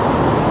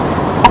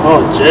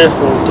 Oh, Jeff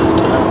wants that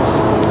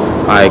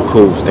house. Alright,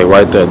 cool. Stay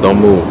right there.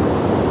 Don't move.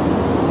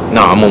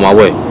 Nah, I'm on my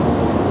way.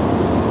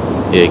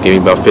 Yeah, give me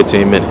about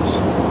 15 minutes.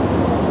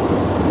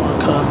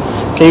 Okay.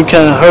 Can you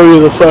kind of hurry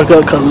the fuck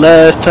up? Cause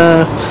last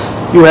time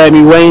you had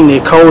me waiting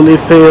at cold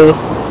as hell.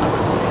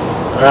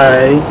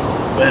 Alright,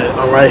 bet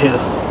I'm right here.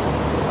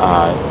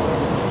 Alright.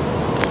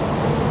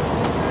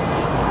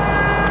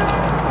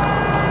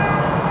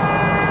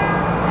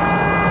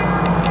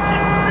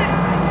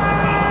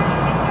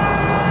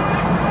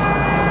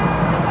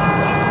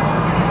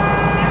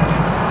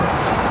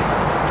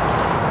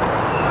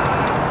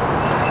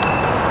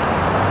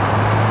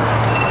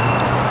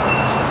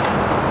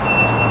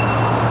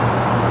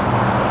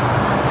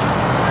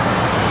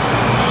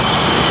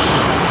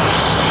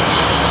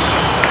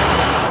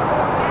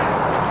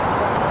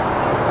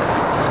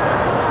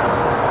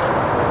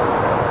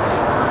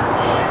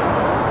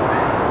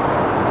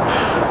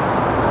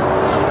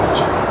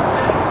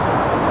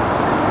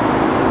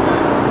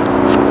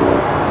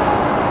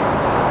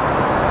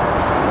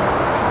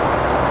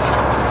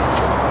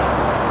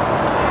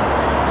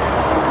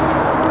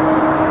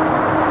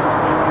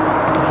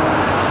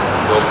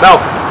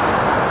 Melvin.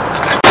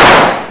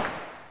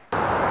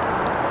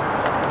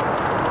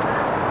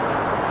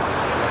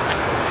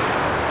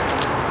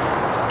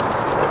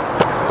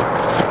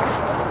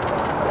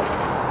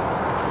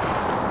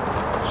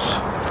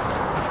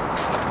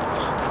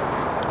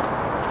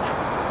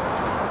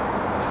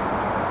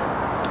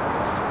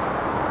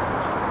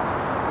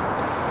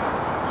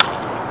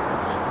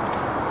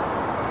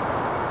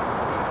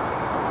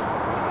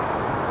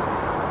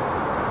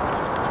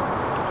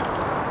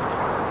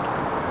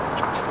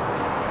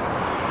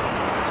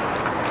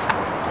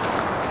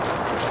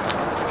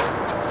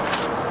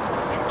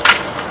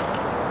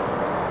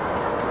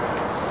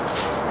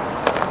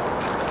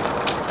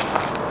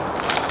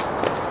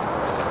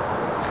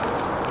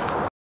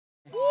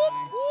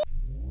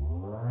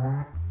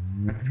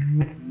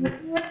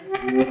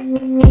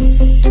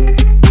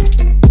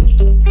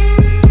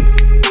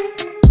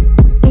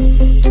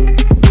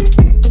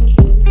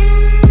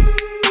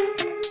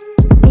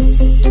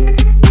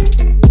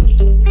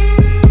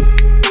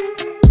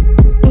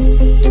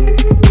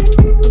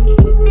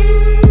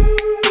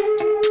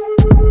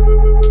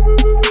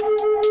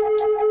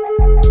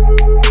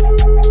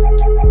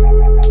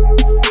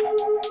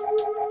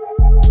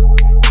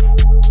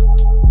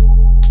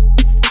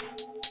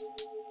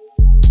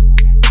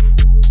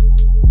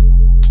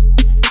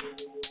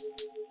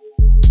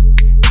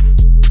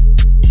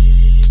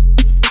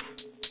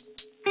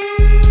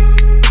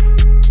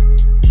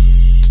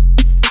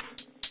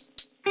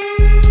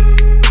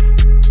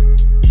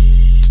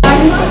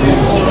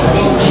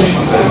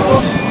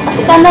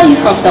 I know you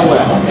from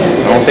somewhere.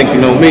 I don't think you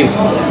know me.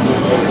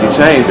 You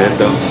changed that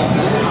though.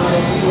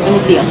 Let me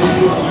see your phone.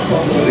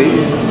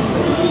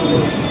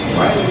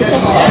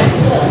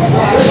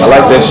 I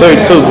like that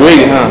shirt too,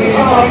 green, huh?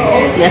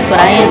 That's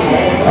what I am.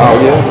 Oh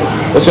yeah.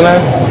 What's your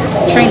name?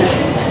 Trina.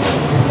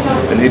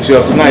 And hit you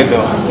up tonight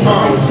though.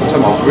 I'm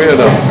talking about for real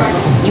though.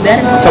 You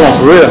better. I'm talking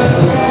about for real.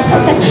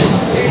 Okay.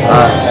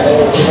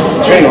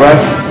 Alright. Trina,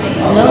 right?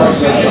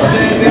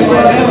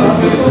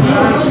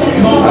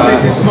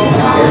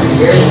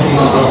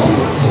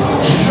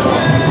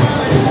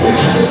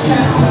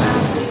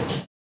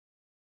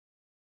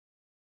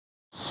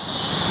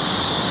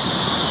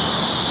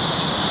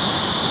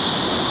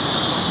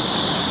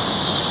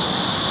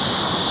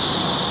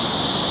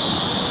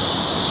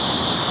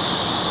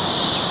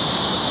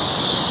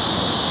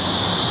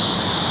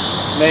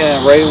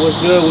 Man, Ray,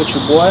 what's good with you,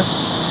 boy?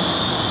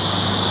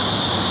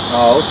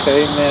 Oh,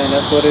 okay, man,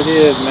 that's what it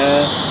is,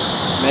 man.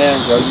 Man,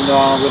 Joe, you know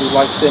I don't really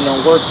like sitting on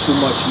work too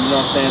much, you know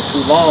what I'm saying, too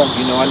long.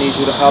 You know, I need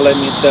you to holler at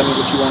me and tell me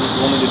what you want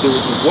me to do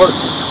with this work.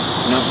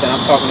 You know what I'm saying?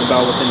 I'm talking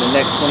about within the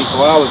next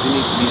 24 hours, you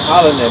need to be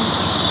hollering at me.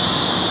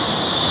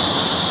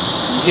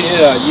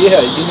 Yeah,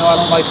 you know I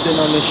don't like sitting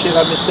on this shit.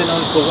 I've been sitting on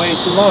it for way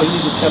too long. You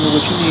need to tell me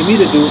what you need me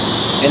to do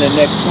in the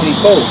next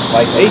 24,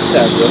 like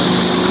ASAP, bro.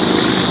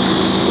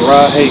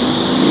 Right.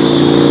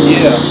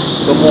 Yeah,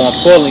 but more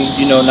importantly,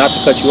 you know, not to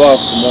cut you off,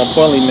 but more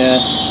importantly, man,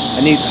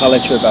 I need to holler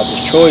at you about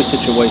this Troy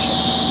situation.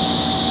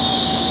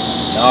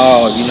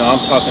 No, you know, I'm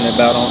talking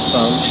about on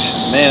some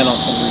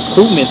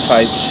recruitment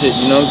type shit,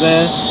 you know what I'm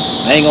saying?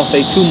 I ain't gonna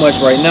say too much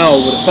right now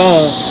over the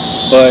phone,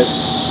 but,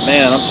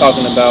 man, I'm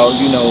talking about,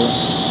 you know,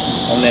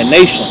 on that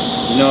nation,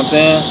 you know what I'm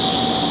saying?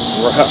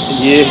 Right,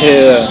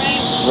 yeah,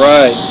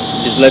 right.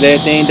 Just let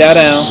everything die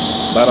down,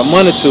 about a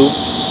month or two,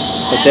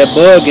 put that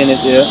bug in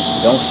his ear,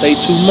 don't say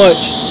too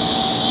much.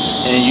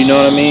 And you know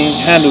what I mean?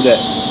 Handle that.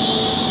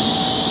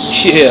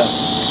 Yeah,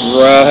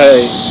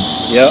 right.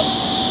 Yep.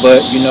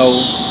 But you know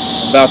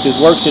about this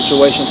work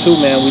situation too,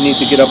 man. We need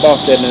to get up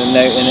off that in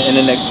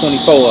the next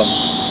 24 of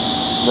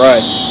them.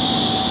 Right.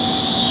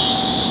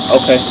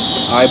 Okay.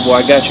 All right, boy.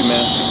 I got you,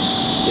 man.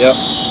 Yep.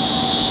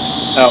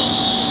 Out.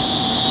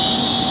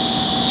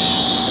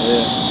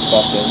 Yeah.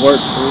 Off that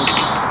work,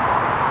 fool.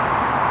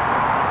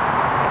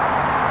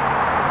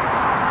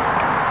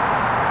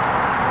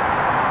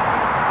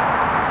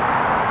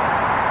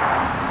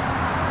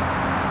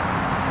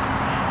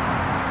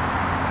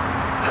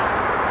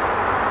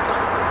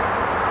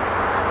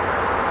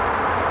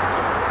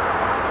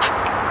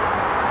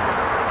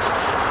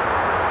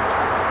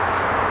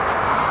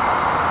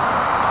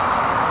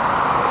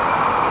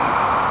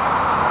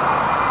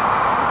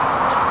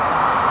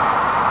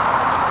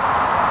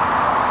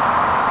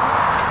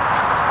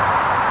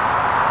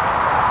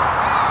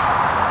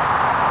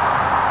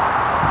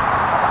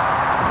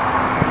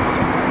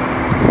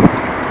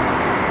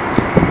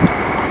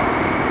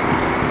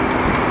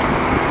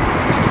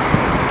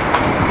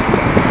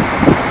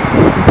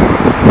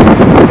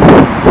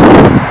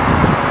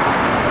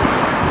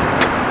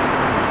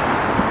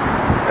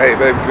 Hey,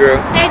 baby girl.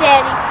 Hey,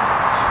 Daddy.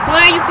 When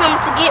are you coming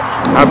to get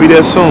me? I'll be there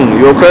soon.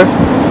 You okay?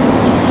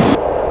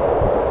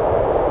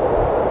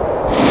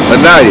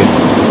 Anyah.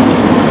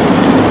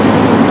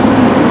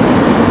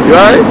 You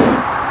alright?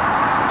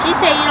 She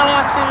said you don't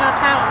want to spend no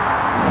time with me.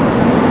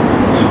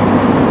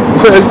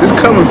 Where is this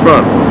coming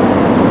from?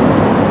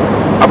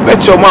 I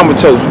bet your mama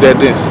told you that,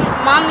 didn't she?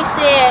 Mommy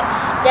said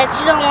that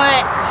you don't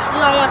want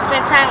to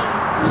spend time with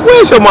me.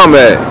 Where's your mama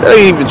at? That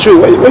ain't even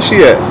true. Where's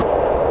she at?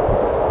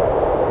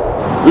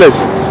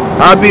 Listen,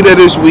 I'll be there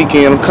this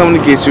weekend. I'm coming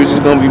to get you. It's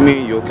just gonna be me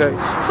and you, okay?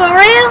 For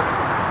real?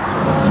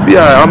 Just be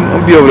alright. I'm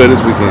gonna be over there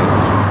this weekend.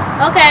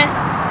 Okay.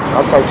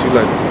 I'll talk to you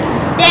later.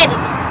 Daddy.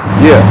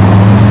 Yeah.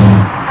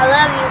 I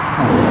love you.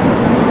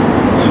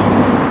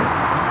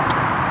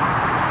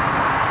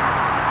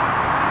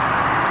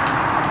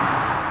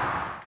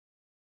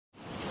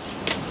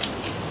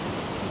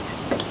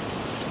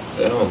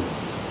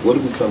 What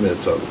did we come here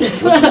to talk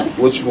about?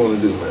 What you want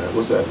to do, man?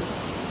 What's happening?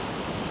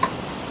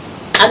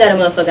 I got a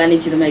motherfucker I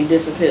need you to make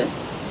disappear.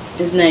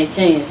 His name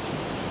Chance.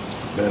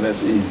 Man,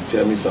 that's easy.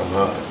 Tell me something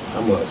hard.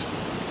 How much?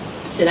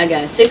 Shit, I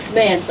got 6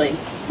 bands for you,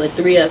 but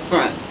 3 up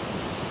front.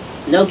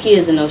 No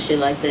kids and no shit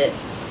like that.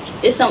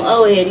 It's some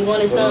old head. He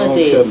want his son I don't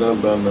dead. care nothing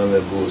about none of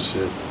that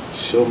bullshit.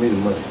 Show me the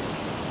money.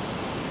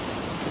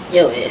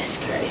 Yo ass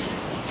crazy.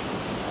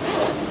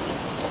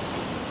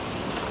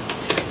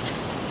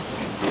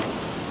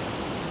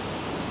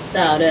 It's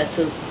all that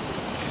too.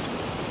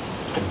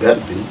 It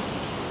better be.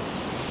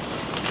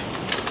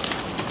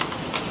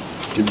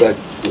 Get back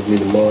with me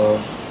tomorrow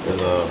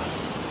and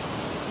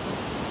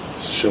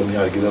show me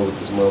how to get over with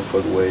this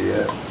motherfucker where he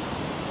at.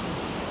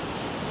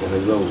 And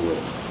it's over with.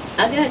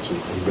 I got you.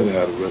 You better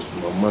have the rest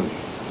of my money.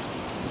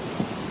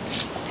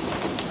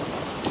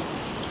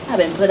 I've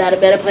been put out of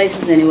better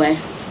places anyway.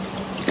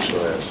 Get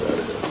your ass out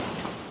of here.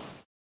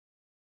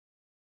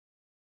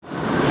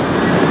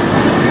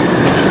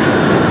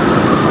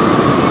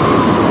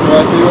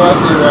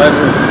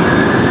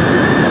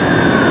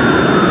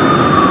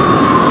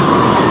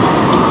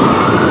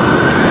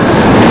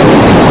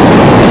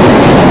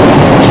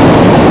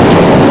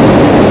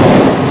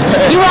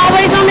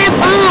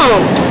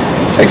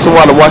 takes a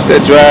while to wash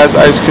that dry ass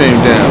ice cream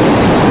down.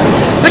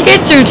 Look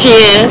at you,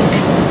 Chance.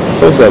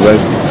 So what's up,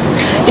 baby?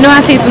 You know,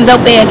 I see some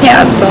dope ass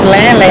houses on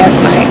land last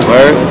night.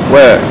 Where?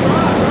 Where?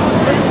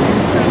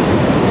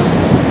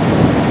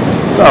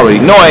 You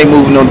already know I ain't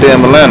moving no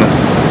damn Atlanta.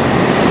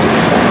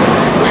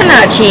 Why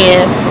not,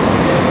 Chance?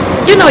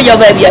 You know your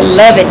baby, you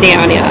love it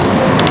down there.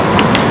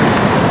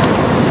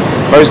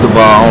 First of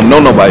all, I don't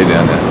know nobody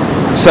down there.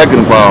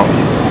 Second of all,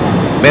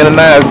 man,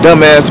 Anaias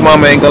dumbass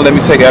mama ain't gonna let me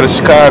take her out of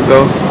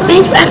Chicago.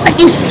 Man, you act like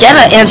you scared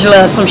of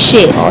Angela or some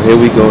shit. Oh, here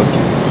we go.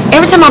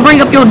 Every time I bring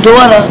up your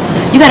daughter,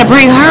 you gotta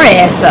bring her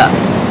ass up.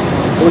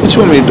 What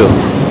you want me to do?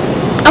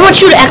 I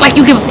want you to act like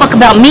you give a fuck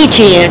about me,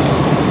 Chance.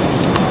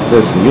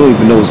 Listen, you don't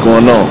even know what's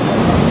going on.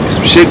 There's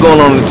some shit going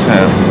on in the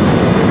town.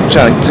 I'm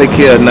trying to take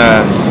care of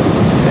Anaias.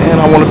 And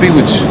I want to be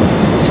with you.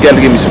 You just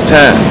gotta give me some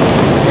time.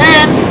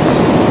 Time?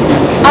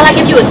 All I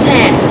give you is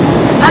time.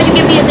 All you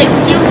give me is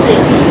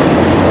excuses.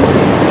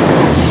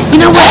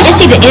 You know what? It's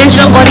either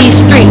Angela or these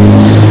streets.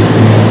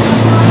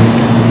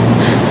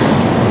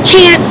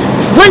 Chance,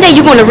 one day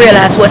you're gonna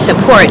realize what's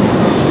important.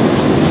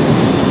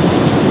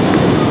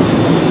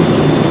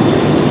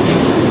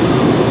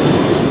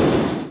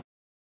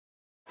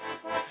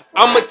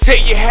 I'ma tell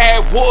you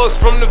how it was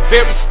from the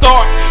very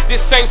start.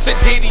 This same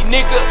Sadiddy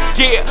nigga,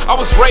 yeah, I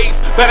was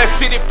raised by that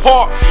city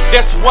park.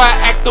 That's why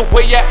I act the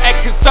way I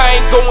act, cause I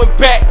ain't going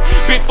back.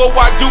 Before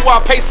I do,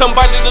 I pay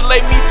somebody to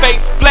lay me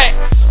face flat.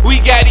 We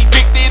got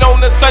evicted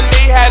on a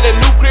Sunday, had a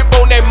new crib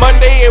on that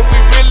Monday, and we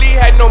really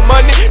had no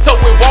money, so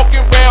we're walking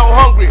around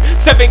hungry.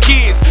 7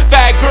 kids,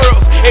 5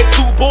 girls, and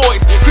 2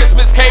 boys.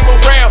 Christmas came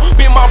around,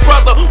 me and my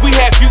brother, we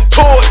had few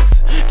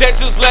toys. That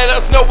just let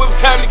us know it was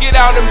time to get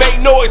out and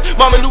make noise.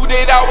 Mama knew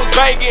that I was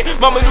banging,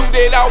 mama knew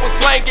that I was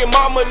slanging,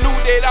 mama knew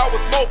that I was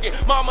smoking,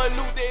 mama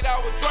knew that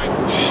I was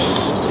drinking.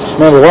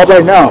 Man, but why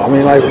right now? I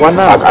mean, like, why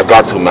now? I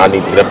got to, man. I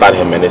need to get up out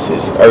of here, man. This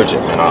is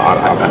urgent, man.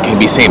 I can't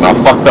be seen, man.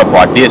 I'm fucked up,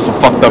 bro. I did some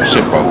fucked up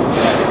shit, bro.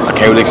 I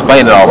can't really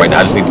explain it all right now.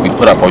 I just need to be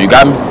put up, bro. You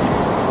got me?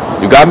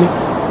 You got me?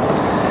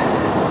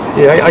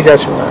 Yeah, I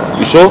got you, man.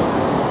 You sure?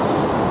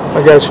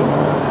 I got you,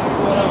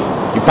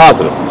 man. You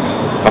positive?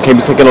 I can't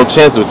be taking no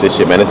chances with this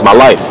shit, man. It's my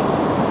life.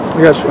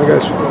 I got you,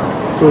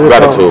 bro.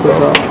 Gratitude,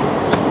 bro.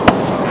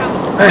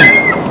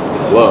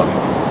 Love.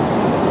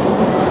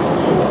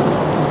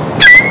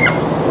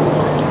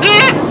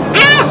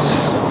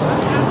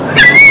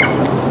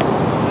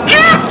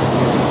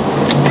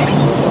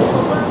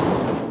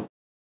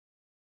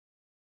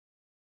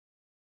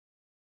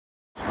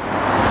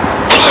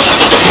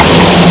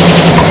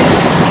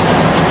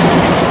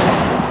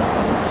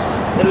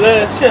 The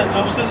last shit,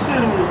 I'm still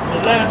sitting with it.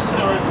 The last shit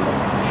right there.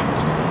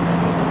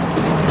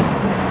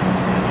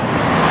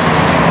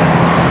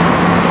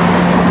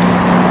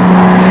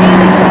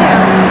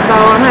 So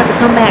I'm gonna have to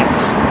come back.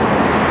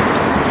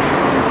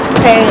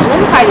 Okay, let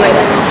me call you right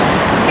back.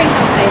 Okay,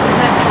 okay, so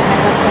I'm gonna come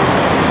back up.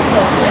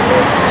 Look,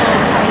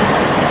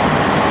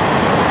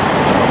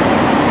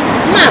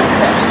 Mom.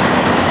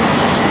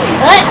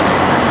 What?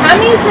 How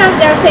many times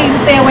did I tell you to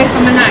stay away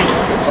from Anyah?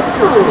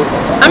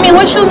 I mean,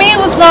 what you mean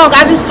was wrong?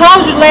 I just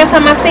told you last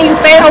time I seen you,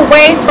 stay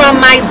away from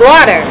my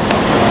daughter.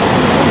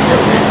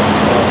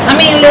 I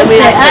mean,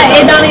 listen,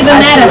 it don't even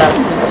matter.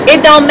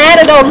 It don't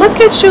matter though. Look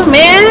at you,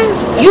 man.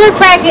 You a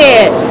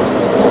crackhead.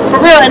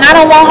 For real, and I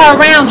don't want her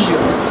around you.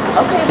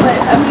 Okay, but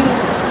I mean...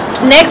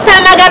 Next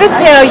time I gotta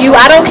tell you,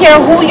 I don't care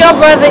who your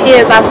brother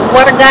is. I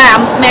swear to God,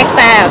 I'm smack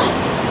fast.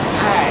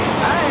 Alright.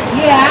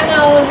 Yeah, I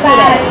know.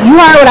 You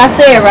heard what I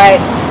said, right?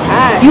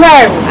 Alright. You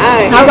heard me.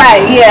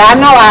 Alright, yeah, I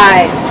know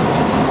alright.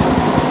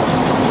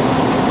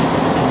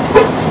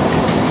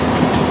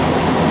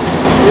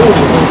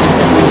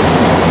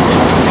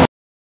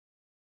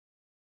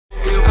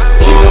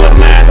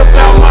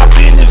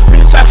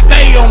 I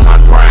stay on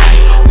my grind.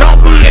 Don't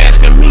be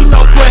asking me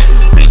no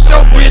questions, bitch.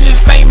 Your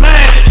business ain't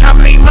mine. I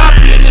mean, my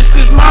business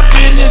is my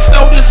business,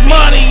 so this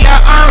money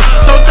I earn.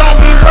 So don't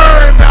be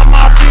worried about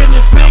my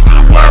business,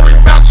 nigga. Worry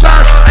about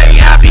your.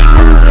 Hey, I be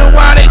moving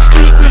while they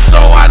sleeping,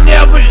 so I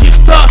never get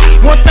stuck.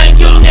 One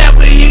thing you'll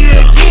never hear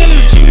again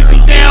is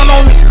Jeezy down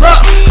on his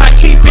luck. I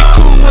keep it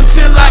cool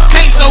until I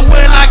can't, so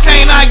when I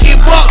can't, I get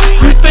bucked.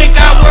 You think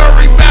I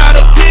worry about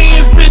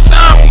opinions, bitch?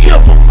 I don't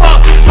give a fuck.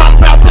 I'm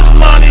about this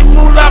money,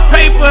 moolah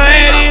paper,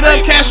 add it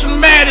up,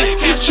 cashmatics.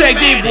 Check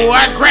it, boy,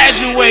 I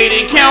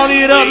graduated,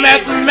 counted up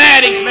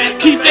mathematics.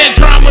 Keep that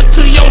drama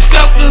to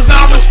yourself, cause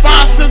I'm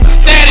responsive to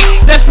static.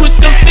 That's with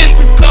them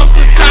fisticuffs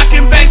and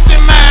cocking backs in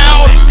my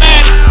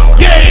automatics.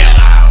 Yeah!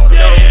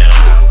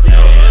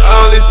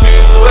 All these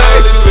people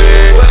asking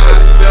me,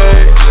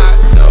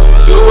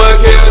 do I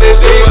care what they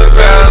think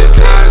about it?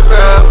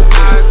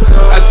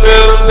 I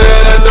tell them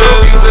that I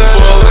know you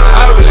before.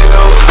 I really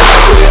don't, I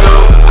really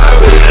don't, I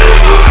really don't.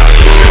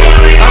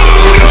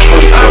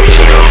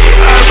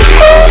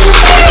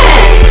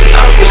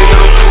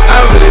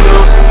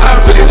 I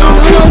really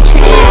don't.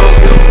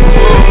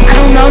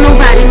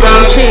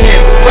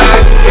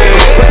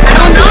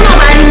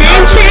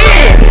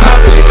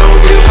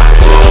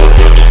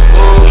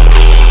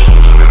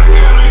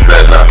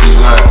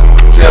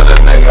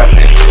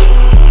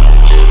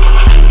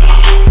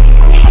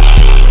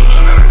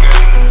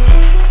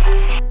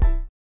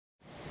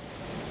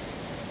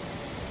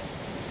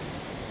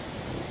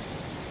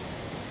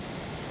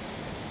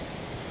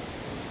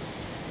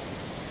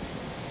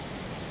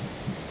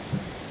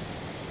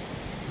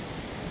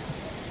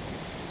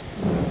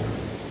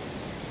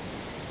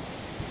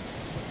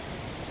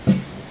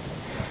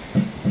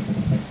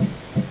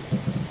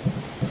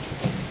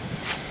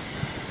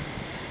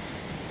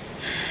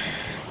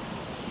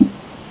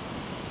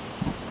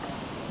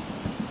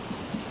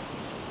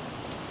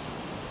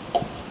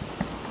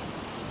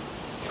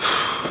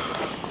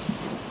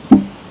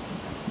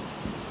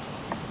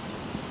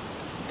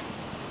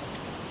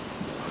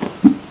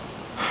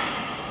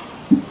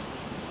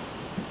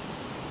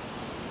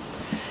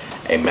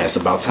 Hey man, it's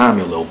about time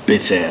your little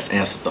bitch ass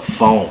answered the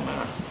phone,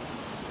 man.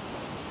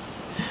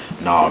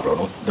 Nah,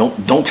 bro,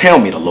 don't tell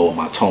me to lower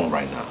my tone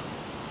right now.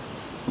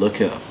 Look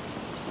here,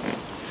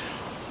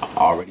 I've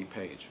already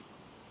paid you.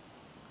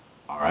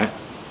 All right,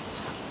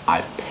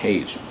 I've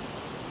paid you.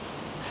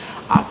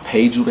 I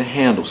paid you to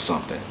handle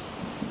something,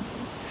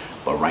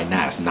 but right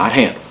now it's not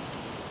handled.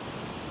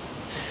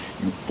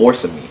 You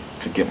forcing me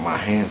to get my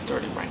hands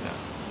dirty right now.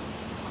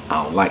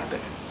 I don't like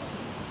that.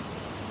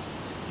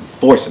 You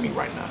forcing me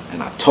right now,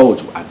 and I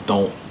told you I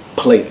don't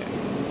play that.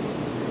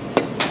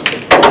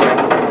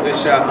 Good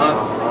shot,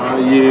 huh?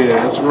 Yeah,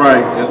 that's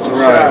right. That's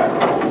right.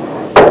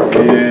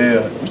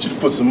 Yeah, we should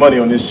put some money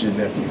on this shit,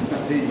 nephew.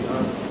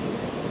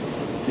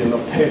 Get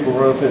enough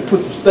paper up and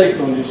put some stakes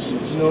on this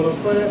shit. You know what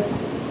I'm saying?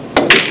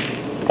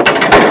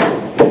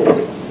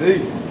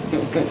 See?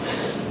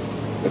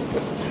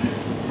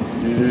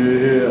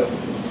 Yeah.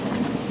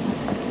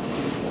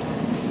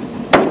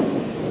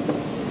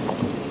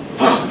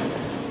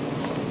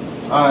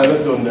 All right,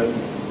 let's go, nephew.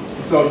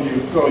 It's on you.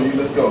 It's on you.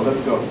 Let's go.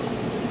 Let's go.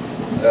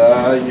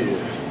 Yeah.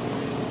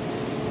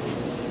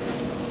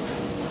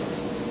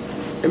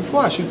 Hey,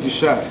 before I shoot this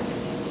shot,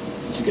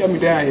 what you got me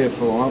down here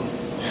for?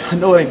 I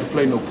know it ain't to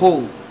play no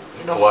pool.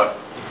 You know what?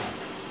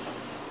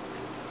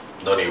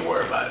 Don't even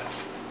worry about it.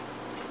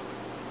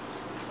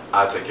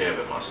 I'll take care of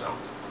it myself.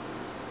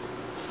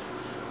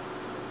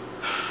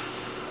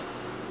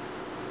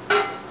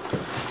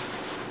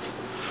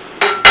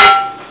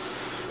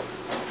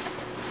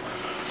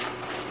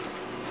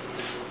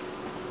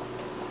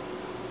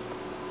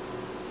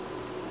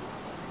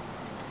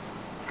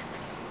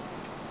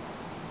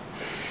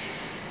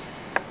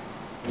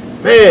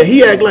 Man,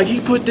 he act like he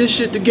put this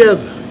shit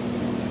together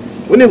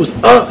when it was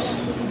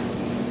us.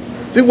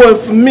 If it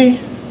wasn't for me,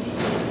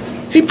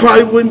 he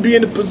probably wouldn't be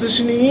in the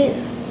position he in.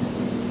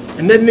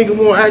 And that nigga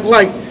won't act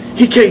like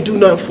he can't do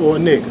nothing for a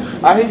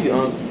nigga. I hear you,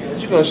 Uncle.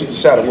 But you gonna shoot the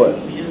shot or what?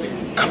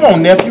 Come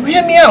on, nephew,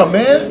 hear me out,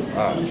 man.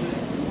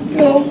 You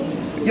know,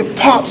 your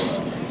pops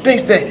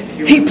thinks that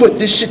he put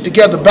this shit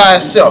together by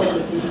himself.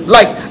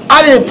 Like,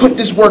 I didn't put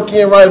this work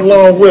in right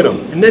along with him.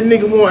 And that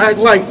nigga won't act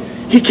like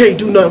he can't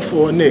do nothing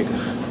for a nigga.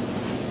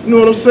 You know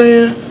what I'm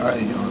saying? I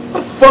hear you. Why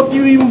the fuck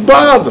you even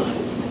bother?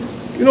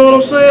 You know what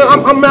I'm saying?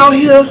 I'm out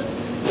here.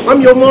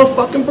 I'm your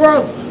motherfucking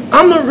brother.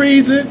 I'm the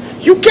reason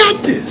you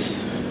got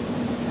this.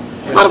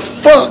 Why the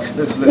fuck?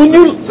 Listen, I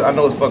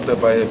know it's fucked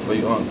up out here for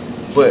you, Uncle,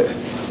 but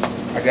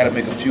I gotta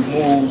make a few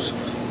moves.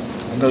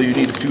 I know you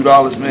need a few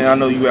dollars, man. I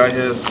know you out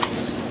here.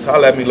 So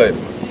holler at me later.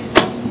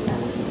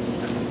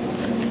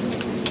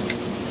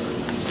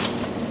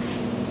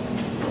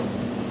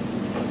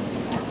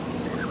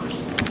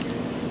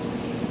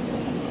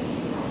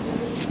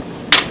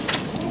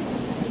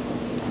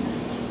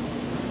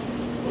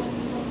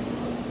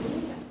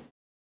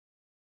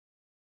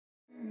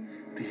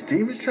 These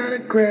demons trying to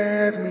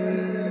grab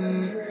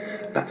me,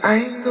 but I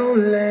ain't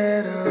gonna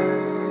let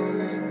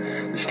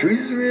them. The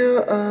streets is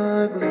real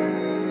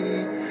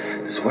ugly,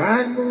 that's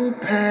why I move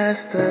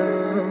past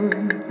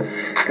them.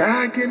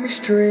 God give me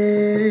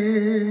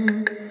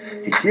strength,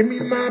 He give me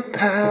my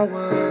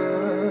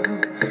power.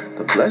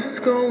 The blessings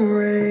gon'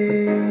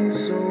 rain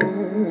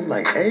soon,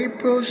 like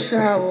April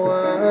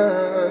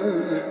shower.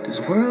 This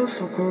world's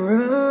so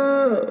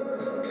corrupt,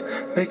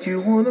 make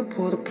you wanna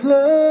pull the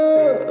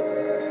plug.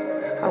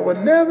 I would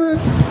never.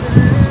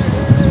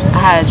 I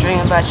had a dream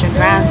about your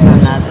grandson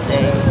the other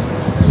day.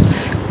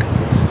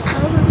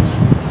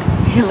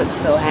 He looked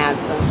so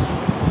handsome,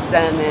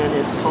 standing there in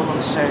his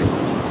polo shirt,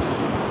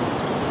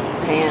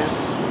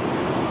 pants.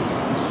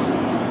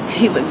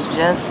 He looked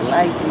just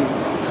like you.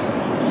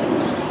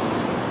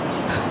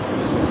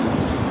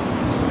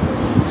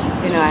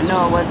 You know, I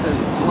know it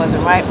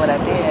wasn't right what I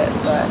did,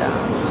 but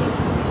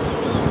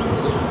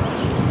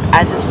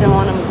I just didn't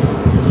want him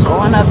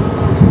going up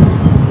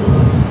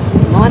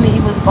knowing that he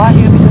was brought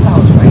here because I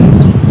was raped.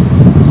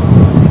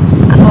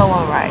 I know it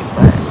wasn't right,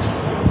 but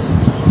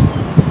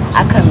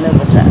I couldn't live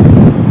with that.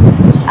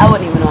 I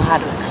wouldn't even know how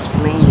to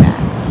explain that.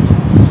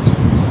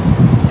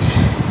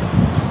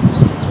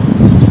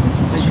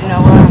 But you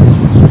know what?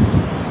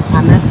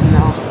 I miss him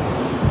though.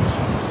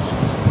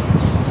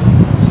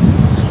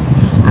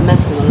 I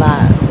miss him a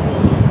lot.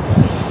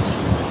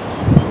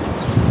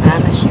 And I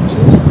miss you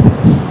too.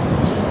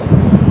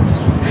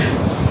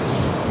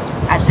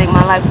 I think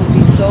my life would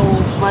be so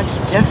much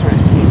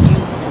different if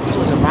you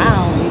was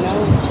around, you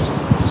know?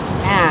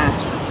 Yeah.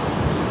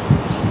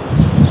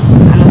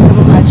 I know some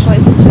of my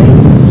choices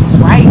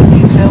ain't right,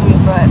 you feel me?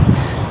 But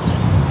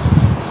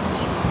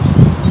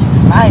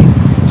it's life.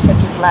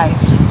 Such is life.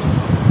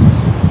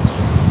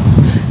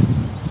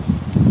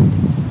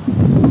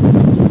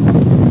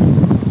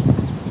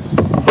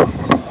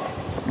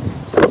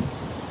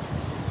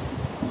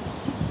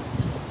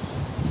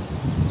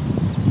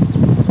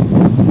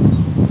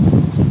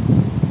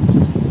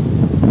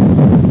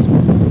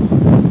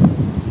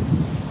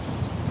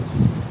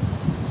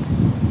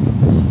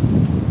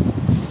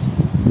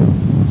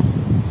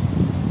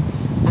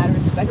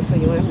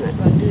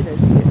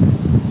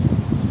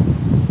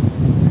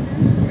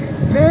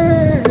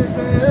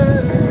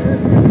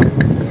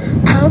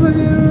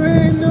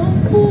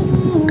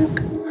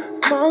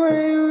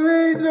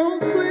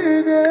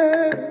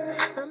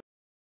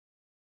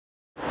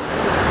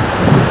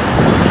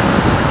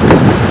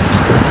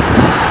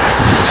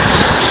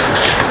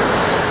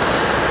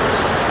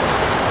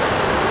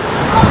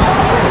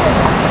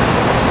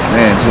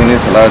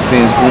 A lot of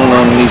things going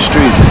on in these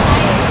streets.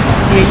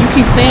 Yeah, you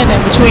keep saying that,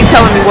 but you ain't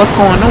telling me what's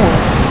going on.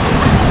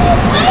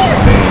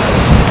 Man,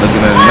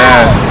 looking at her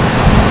now,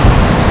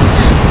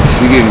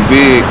 she getting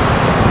big.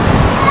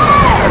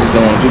 I just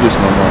don't want to do this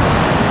no more.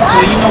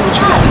 Well, you know what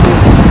you gotta do.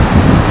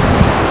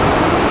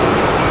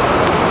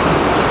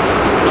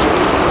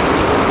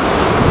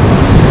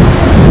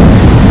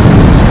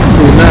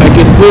 See, now I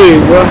get big,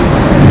 bro.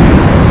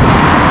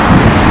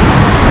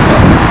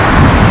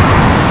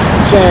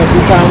 Chance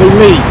we finally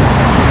meet.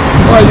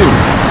 Who are you?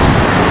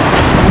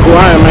 Who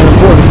I am ain't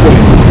important to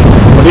you.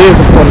 What is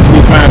important to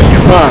me finding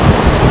your father.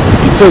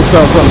 He took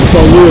something from me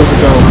 4 years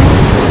ago.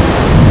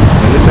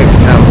 Man, this ain't the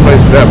time and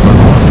place for that,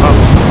 brother.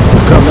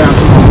 Come down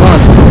to my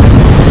money.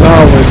 It's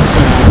always a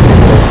time.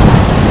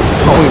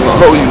 I don't even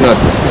owe you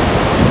nothing.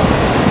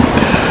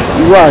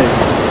 You're right.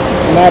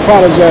 And I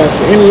apologize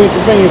for any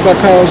inconvenience I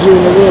caused you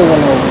in the real one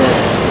over there.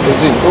 Hey,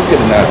 G, go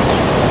get an apple.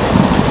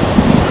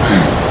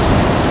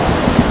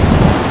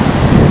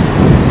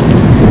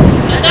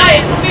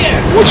 Anaias, come here.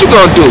 What you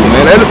gonna do,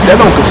 man? That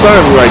don't concern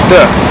me right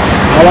there.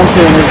 All I'm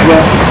saying is, bro,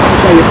 I'm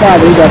saying your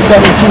father, he got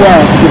 72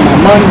 hours to get my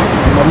money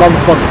and my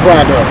motherfucking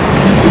pride up.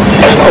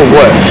 You know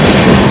what?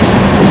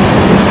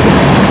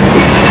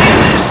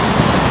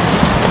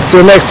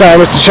 Till next time,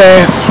 Mr.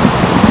 Chance.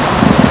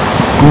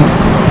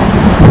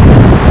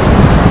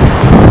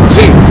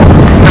 Gee,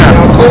 nah,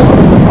 y'all cool?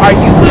 Are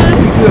you good?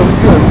 We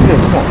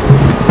good, come on.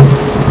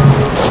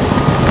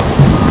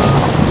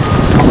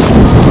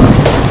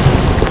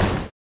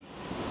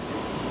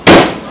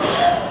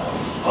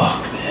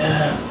 Fuck,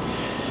 man.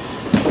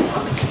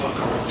 What the fuck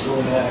am I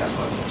doing? I got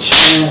fucking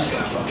Chance,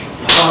 got fucking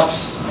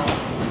Pops.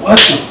 What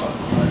the fuck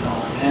going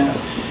on, man?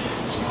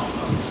 These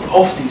motherfuckers,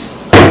 both these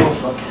little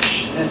fucking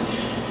shit.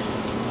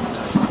 What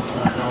the fuck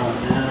going on,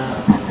 man?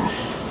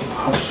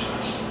 Pops,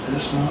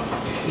 this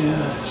motherfucker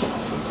here, this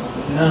motherfucker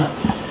over there.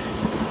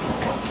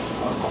 What the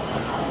fuck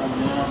going on,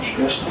 man? I'm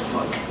stressed the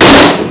fuck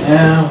out,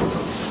 man. What the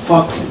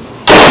fuck,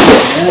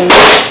 man?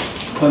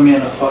 Put me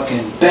in a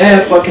fucking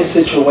bad fucking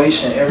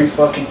situation every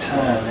fucking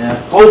time, man.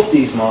 Both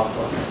these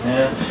motherfuckers,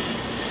 man.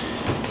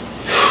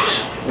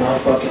 One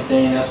fucking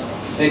thing that's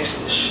gonna fix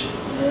this shit,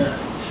 man.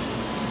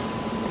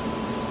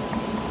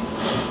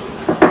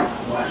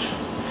 Watch.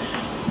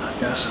 I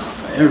got something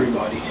for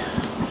everybody.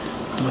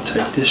 I'm gonna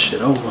take this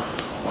shit over.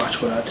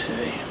 Watch what I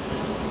tell you.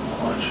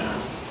 Watch.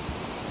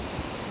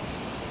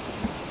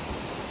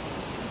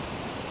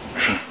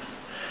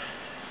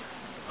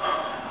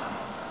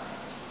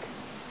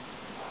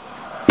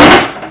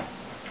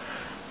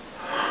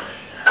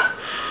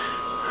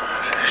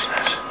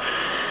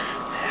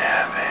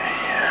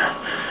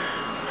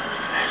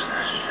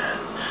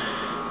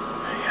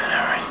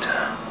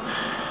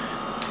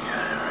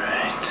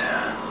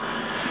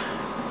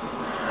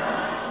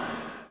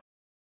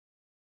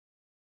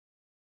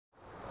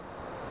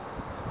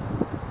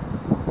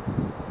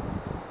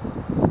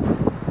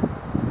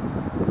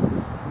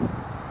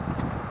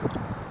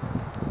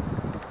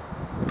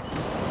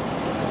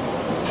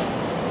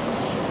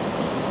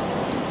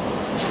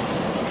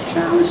 What's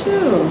wrong with you?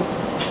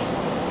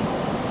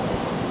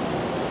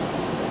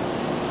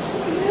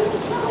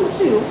 What's wrong with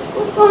you?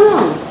 What's going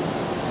on?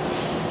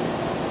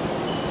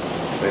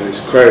 Man,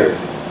 it's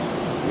crazy.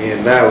 Me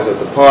and Nye was at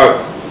the park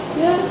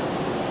Yeah?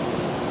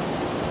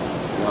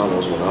 and I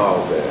almost went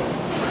all bad.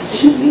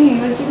 What you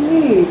mean? What you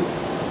mean?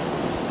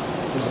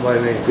 There's somebody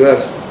named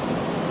Gus.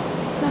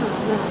 No.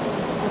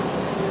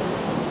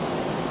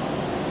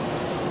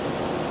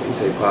 He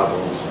say Papa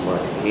owns some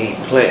money. He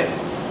ain't playing.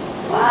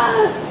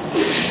 What?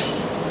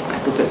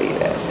 I could believe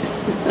that shit.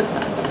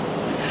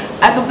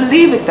 I could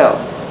believe it though.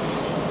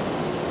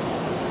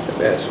 Let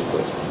me ask you a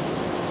question.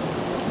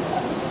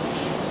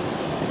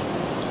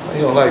 Why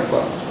you don't like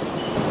Pop?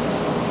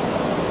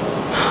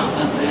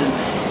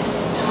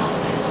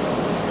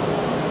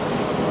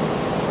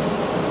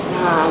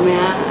 Nah, I mean, I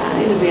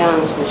need to be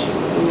honest with you. I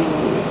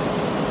mean,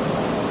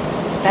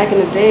 back in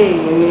the day,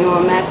 when you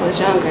and Mac was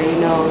younger, you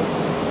know,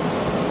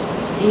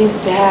 he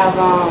used to have,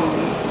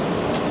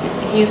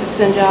 he used to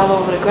send y'all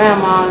over to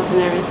grandma's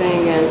and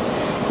everything, and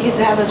he used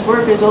to have his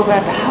workers over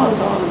at the house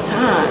all the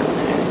time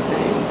and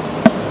everything.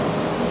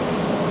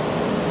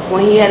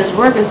 When he had his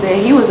workers there,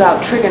 he was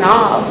out tricking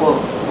off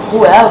with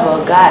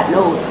whoever, God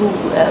knows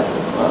whoever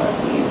the fuck,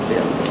 you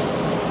feel me?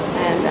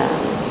 And,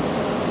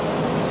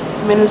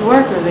 I mean, his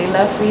workers, he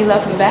left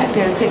him back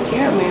there to take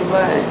care of me,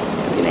 but, I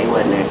mean, they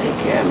wasn't there to take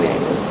care of me. They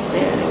was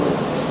there, they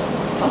was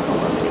fucking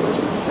with me, they was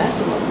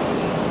messing with me,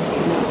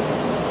 you know?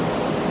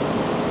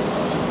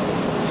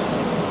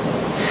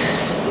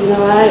 You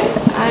know, I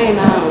ain't,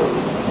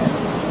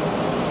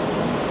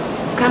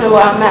 it's kind of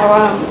where I'm at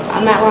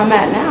where I'm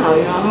at now,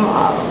 you know?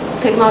 I'm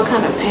taking all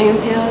kind of pain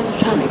pills, I'm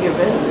trying to get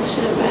rid of this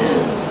shit,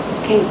 man.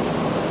 Can't,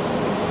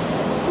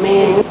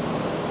 man,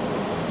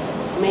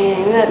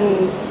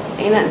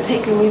 ain't nothing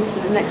taking me to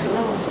the next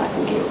level so I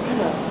can get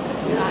rid of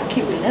it. You know, I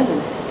keep reliving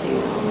it, you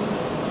know.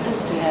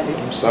 That's too heavy.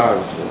 I'm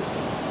sorry, sis.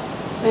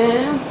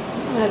 Man,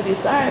 I'm gonna be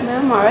sorry,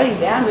 man. I'm already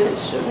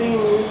damaged. I mean,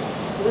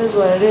 it is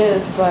what it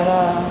is, but,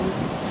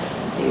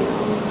 you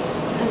know,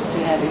 that's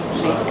still have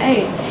information.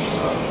 Hey,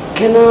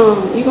 can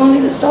you gonna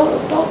need a stove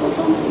or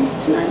something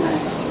tonight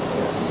night?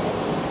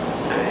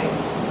 Alright.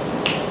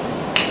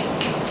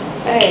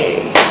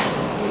 Hey,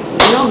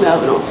 you know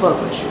Melvin don't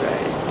fuck with you,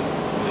 right?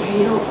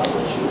 He don't fuck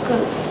with you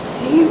because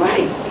he ain't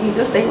right. He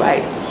just ain't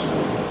right.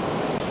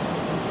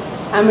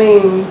 I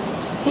mean,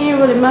 he ain't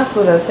really messed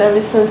with us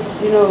ever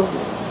since, you know,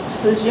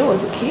 since you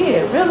was a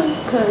kid, really,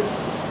 because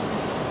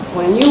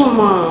when you were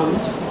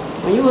moms,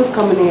 when you was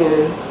coming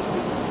in,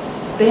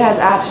 they had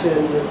the option.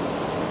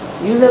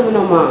 You living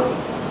on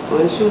mom's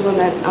when she was on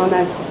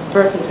that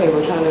birthing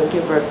table trying to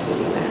give birth to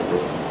you, man.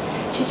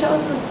 She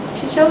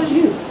chose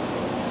you.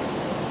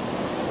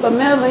 But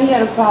Melvin, he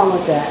had a problem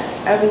with that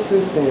ever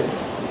since then.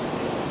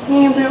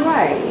 He ain't been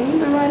right. He ain't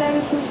been right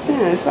ever since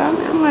then. So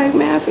I'm like,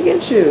 man,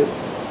 forget you.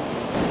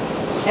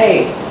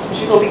 Hey,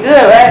 you gonna be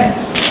good, right?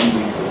 I'm be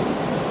good.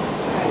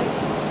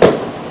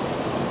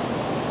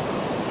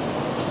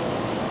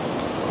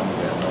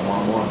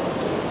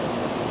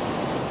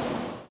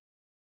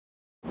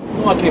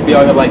 I can't be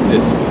out here like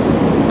this.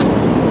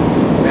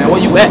 Man,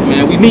 where you at,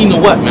 man? We mean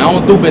or what, man? I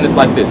don't do business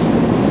like this.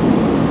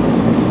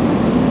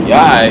 Yeah,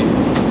 alright.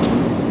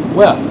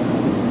 Well.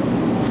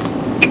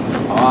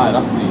 Alright,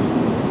 I see.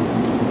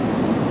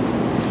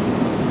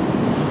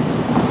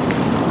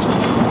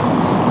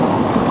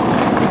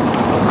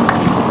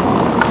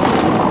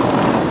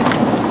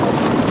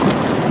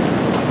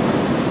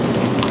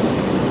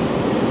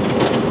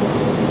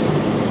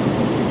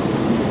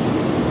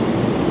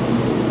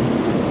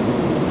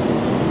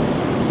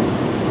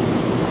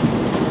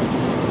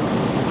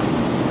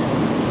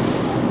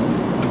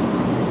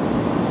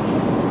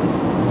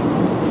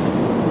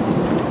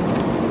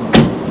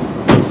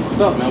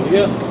 What's up, man? We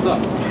here? What's up?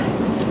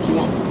 What you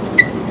want?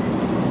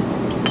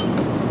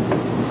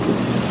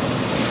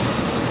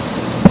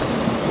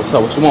 What's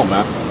up? What you want,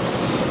 man?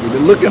 We've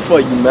been looking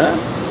for you, man.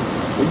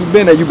 Where you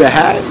been at? You been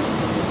hiding?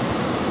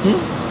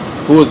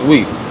 Who is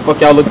we? Fuck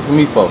y'all looking for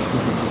me for?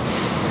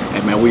 Hey,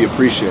 man, we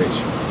appreciate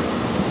you.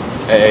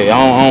 Hey, I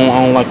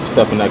don't like you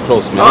stepping that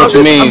close, man. No, what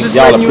you mean? I'm just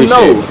Y'all letting you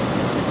appreciate know.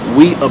 it?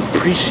 We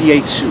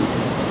appreciate you.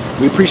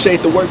 We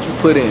appreciate the work you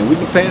put in. We've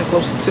been paying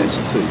close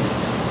attention to you.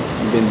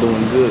 You've been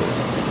doing good.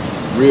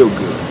 Real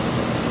good.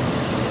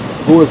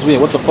 Who is we?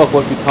 What the fuck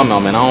you talking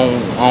about, man? I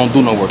don't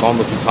do no work. I don't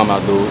know what you talking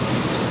about, dude.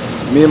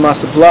 Me and my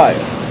supplier.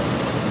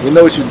 We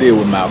know what you did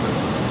with Malcolm.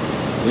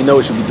 We know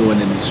what you be doing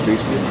in these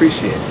streets. We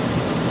appreciate it.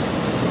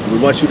 We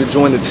want you to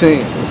join the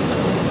team.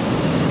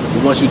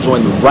 We want you to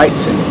join the right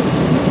team.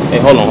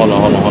 Hey, hold on.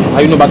 How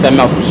you know about that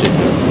Malcolm shit,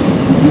 man?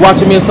 You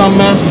watching me or something,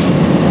 man?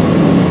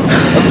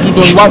 That's what you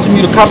doing? You watching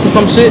me, the cops or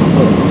some shit?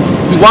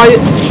 You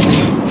Wyatt?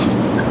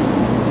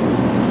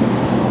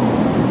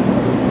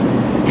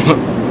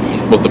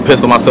 Supposed to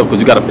pistol myself because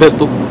you got a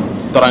pistol?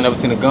 Thought I never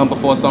seen a gun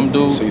before or something,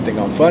 dude? So you think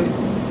I'm funny?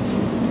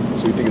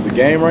 So you think it's a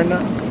game right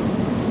now?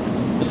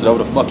 This is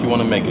whatever the fuck you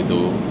want to make it,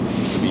 dude.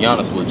 To be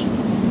honest with you.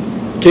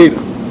 Keita.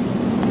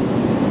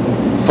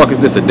 Fuck is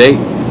this, a date?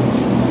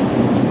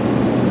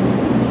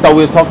 Thought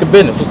we was talking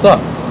business. What's up?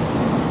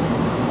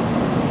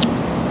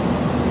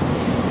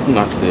 I'm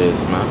not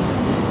serious, man.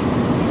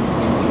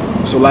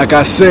 So like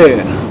I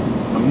said,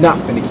 I'm not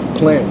finna keep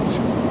playing with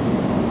you.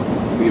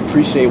 We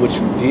appreciate what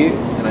you did,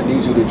 and I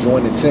need you to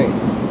join the team.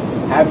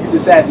 However you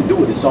decide to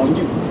do it, it's on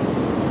you.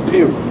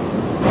 Period.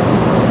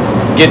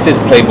 Get this,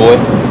 playboy.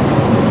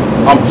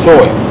 I'm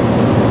Troy.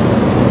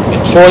 And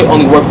Troy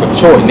only work for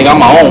Troy. Nigga,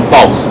 I'm my own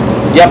boss.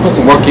 Yeah, I put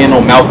some work in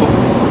on Malcolm.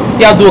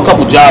 Yeah, I do a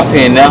couple jobs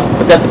here and there,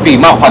 but that's to feed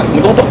my pockets.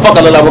 Nigga, what the fuck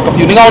I look like working for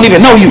you? Nigga, I don't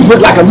even know you. You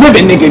look like a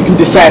living nigga if you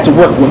decide to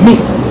work with me.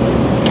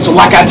 So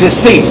like I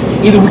just said,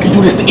 either we can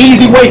do this the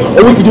easy way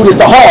or we can do this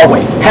the hard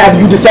way. However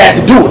you decide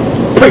to do it.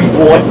 Pretty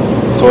boy.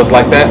 So it's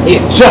like that?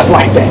 It's just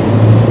like that.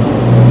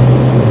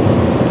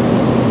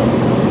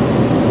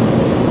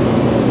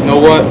 You know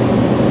what?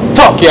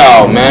 Fuck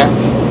y'all, man.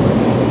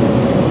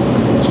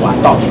 That's what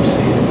I thought you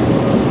said.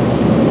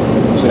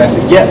 So that's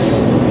a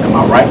yes. Am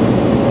I right?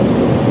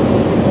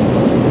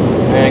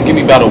 Man, give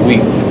me about a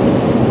week.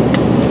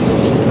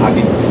 I'll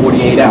give you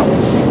 48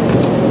 hours.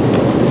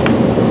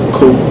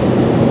 Cool.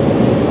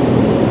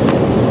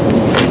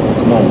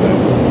 Come on, man.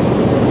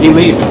 He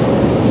leaving.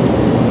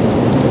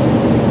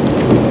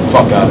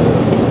 Fuck out of here.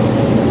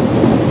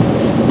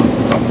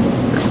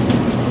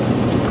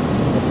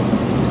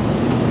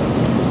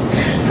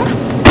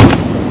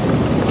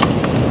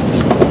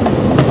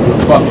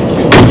 You're fucking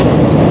cute.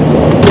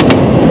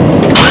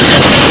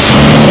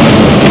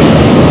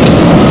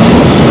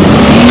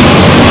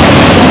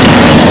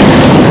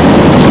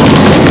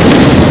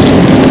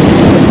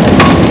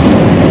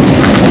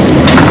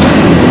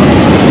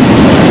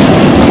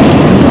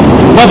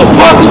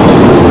 Motherfuckers!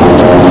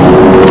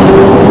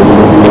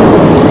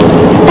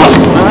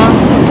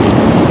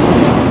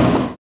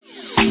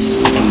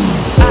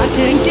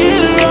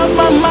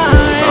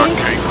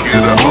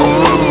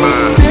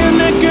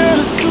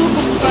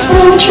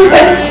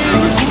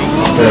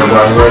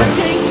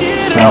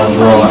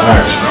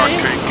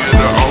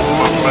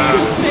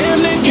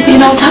 If you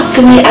don't talk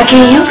to me, I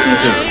can't help you.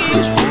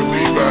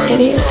 It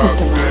is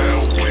something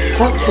wrong.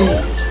 Talk to me.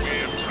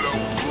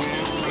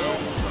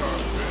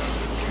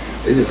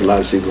 There's just a lot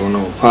of shit going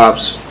on.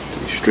 Pops,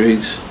 the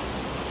streets.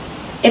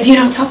 If you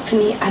don't talk to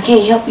me, I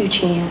can't help you,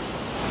 Chance.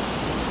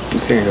 You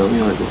can't help me,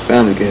 like the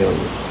family can help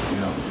me.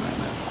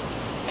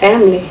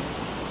 Family?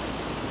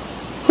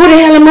 Who the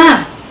hell am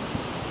I?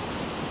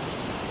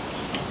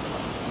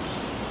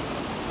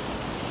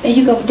 There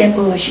you go with that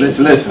bullshit.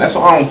 Listen, that's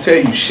why I don't tell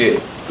you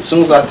shit. As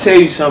soon as I tell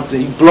you something,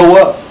 you blow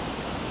up.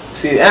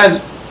 See, Angela.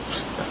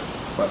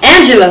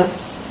 Angela?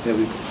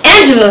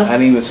 Angela? I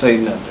didn't even say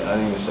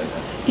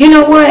nothing. You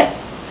know what?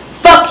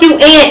 Fuck you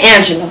and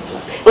Angela.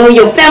 And when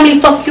your family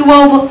fuck you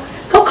over,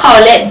 go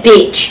call that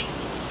bitch.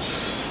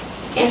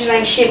 Angela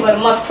ain't shit but a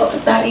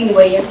motherfucking thought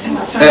anyway. Every time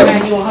I turn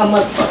around, you on her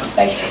motherfucking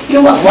face. You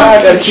know what? Why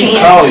I gotta keep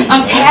calling you?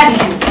 I'm tired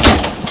of you.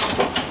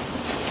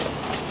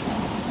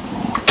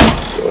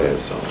 Go ahead,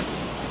 son.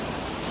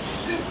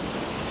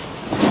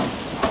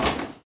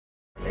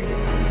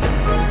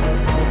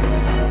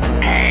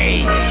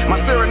 My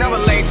spirit never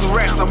laid to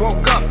rest. I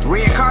woke up,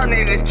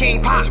 reincarnated as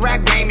King Pop's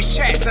rap game is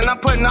chess. And I'm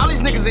putting all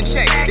these niggas in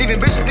check. Even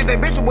Bishop think they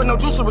Bishop with no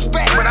juice or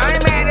respect. But I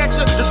ain't mad at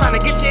you, just trying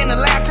to get you in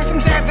the lab. Take some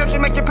jabs that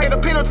should make you pay the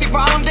penalty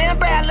for all them damn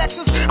bad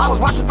lectures. I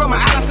was watching from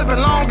an island, sipping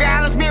Long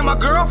Island. Me and my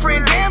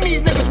girlfriend, damn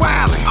these niggas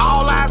wildin'.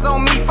 All eyes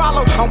on me,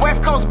 follow on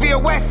West Coast via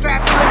West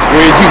Side.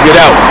 Where did you get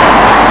out?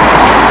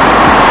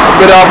 I've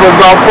been out for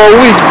about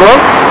 4 weeks, bro.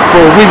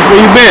 4 weeks,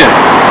 where you been?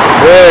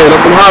 Yeah,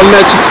 I've been hollering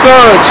at your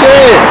son,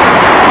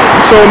 Chance. You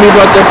told me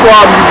about that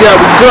problem you got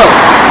with Gus.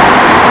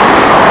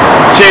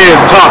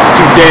 Chance talks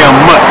too damn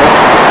much.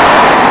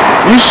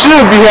 You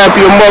should be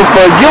happy a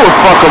motherfucker give a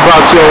fuck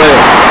about your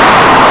ass.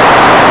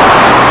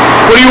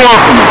 What do you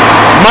want from me?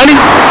 Money?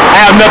 I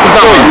have nothing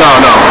for you. No.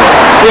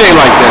 It ain't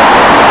like that.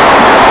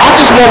 I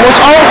just want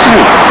what's owed to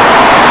you.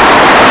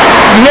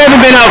 You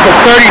haven't been out for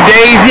 30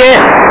 days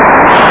yet?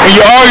 And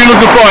you're already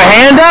looking for a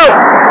handout?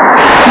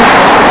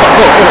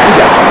 We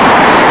got you.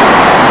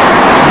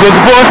 You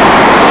looking for it?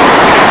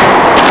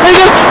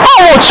 Nigga, I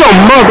want your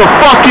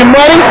motherfucking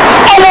money.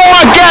 I want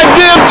my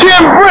goddamn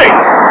 10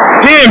 bricks.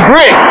 10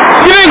 bricks?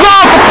 You been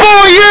gone for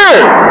 4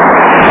 years.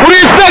 What do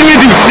you expect me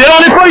to do? Sit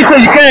on it for you till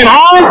you came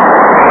home?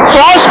 So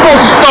I'm supposed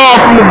to start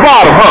from the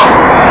bottom, huh?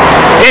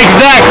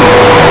 Exactly.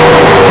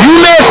 You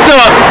messed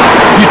up.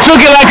 You took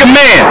it like a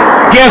man.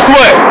 Guess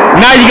what?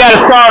 Now you gotta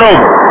start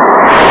over.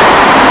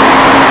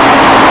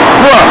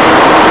 What?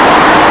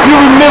 You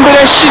remember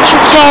that shit you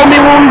told me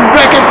when we was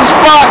back at the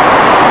spot?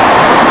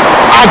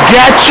 I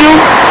got you.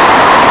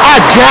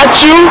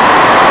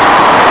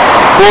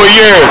 4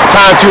 years,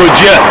 time to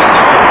adjust.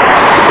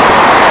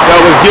 That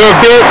was your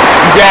bit,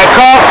 you got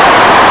caught,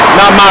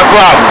 not my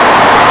problem.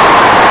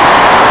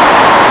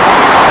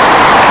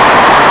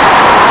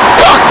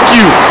 Fuck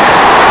you,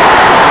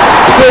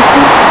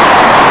 pussy.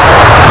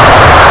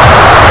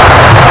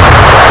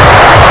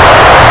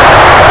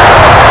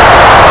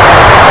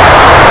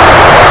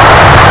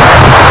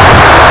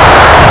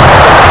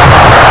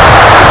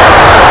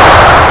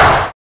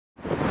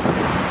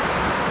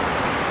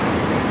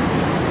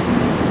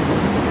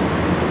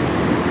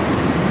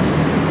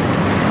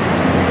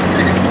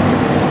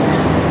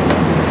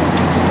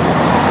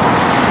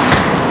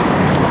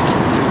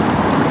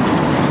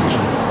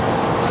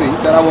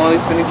 I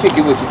wasn't finna kick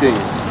it with you, did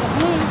you?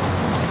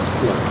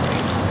 Look,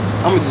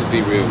 I'ma just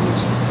be real with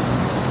you.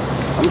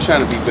 I'm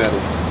trying to be better.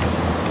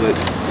 But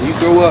when you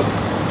grow up,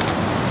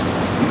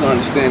 you gonna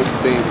understand some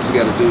things that you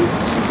gotta do,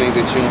 some things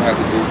that you don't have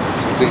to do,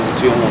 some things that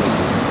you don't wanna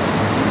do.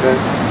 Okay?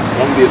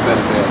 I'm gonna be a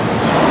better dad.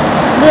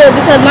 Good,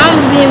 because mom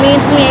was being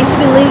mean to me and she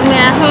be leaving me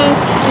at home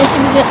and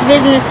she be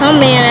visiting some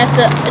man at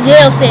the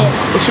jail cell.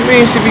 What you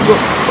mean she be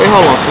going? Wait,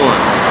 hold on, Sloan.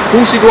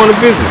 Who's she going to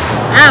visit?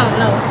 I don't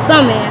know.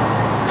 Some man.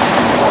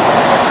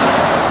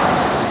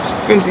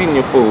 Finish eating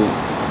your food.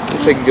 I'll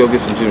take you go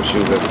get some gym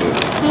shoes after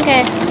this.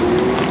 Okay.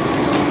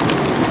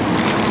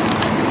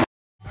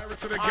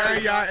 To the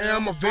gang, I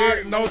am a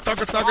vid. No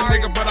thugger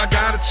nigga, but I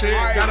got a chick.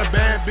 Got a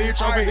bad bitch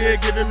over here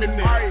giving me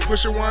neck.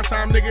 Push it one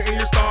time, nigga, and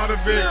you start a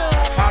vid.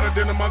 Hotter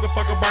than a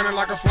motherfucker, burning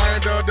like a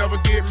flame. The devil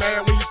get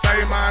mad when you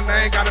say my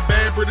name. Got a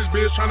bad British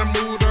bitch trying to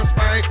move to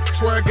Spain.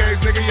 12 gauge,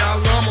 nigga, y'all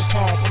love my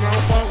pump. And I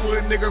don't fuck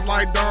with niggas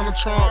like Donald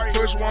Trump.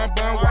 Push one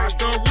button, watch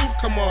the roof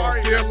come up.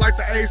 Feel like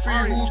the AC,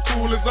 who's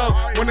cool as up.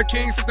 When the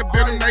kings hit the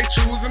building, they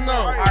choosing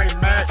up. I ain't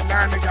Mac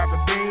 9, they got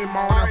the beam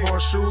on and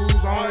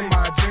horseshoes on.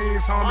 My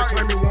jeans, homie,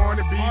 claim me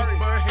wanna be.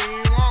 But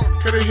he ain't want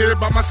it. Could've hit it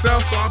by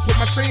myself, so I put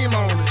my team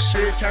on it.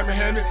 Shit came in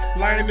handy.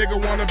 Lame nigga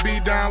wanna be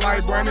down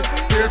like Burney.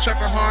 Still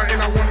trapping hard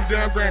and I want a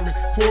damn Grammy.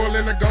 Pull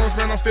in the ghost,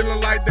 man, I'm feeling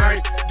like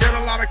that. Get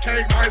a lot of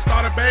cake, might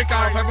start a bake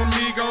off. Have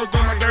amigos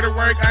doing my dirty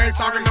work, I ain't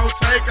talking no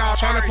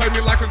takeoff. Tryna play me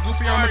like a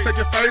goofy, I'ma take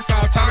your face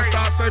off. Time to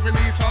stop saving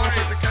these hoes,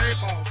 take the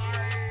cape off.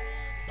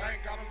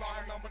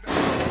 What the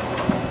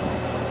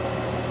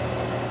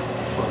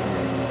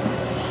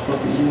fuck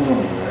is you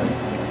on, man?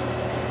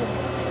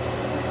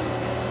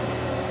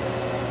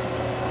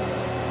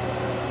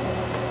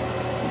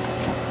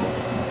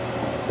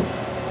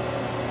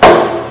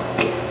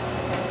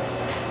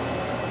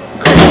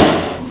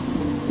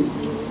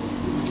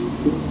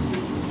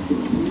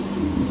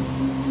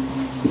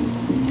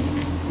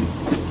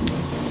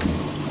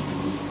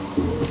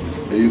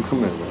 Hey, you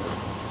come in, man.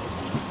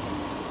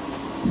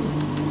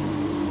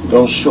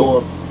 Don't show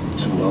up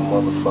to my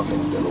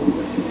motherfucking door,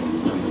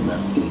 man,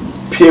 unannounced.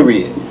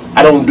 Period.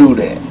 I don't do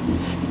that.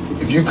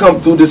 If you come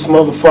through this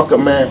motherfucker,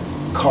 man,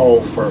 call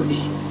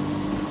first.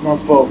 My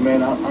fault,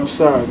 man. I'm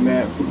sorry,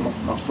 man.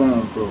 My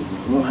phone broke.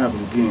 It won't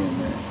happen again,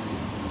 man.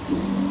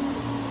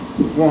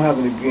 It won't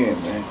happen again,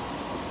 man.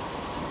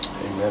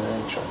 Hey, man, I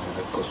ain't trying to hear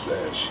that pussy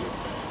ass shit,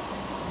 man.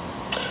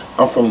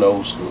 I'm from the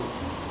old school.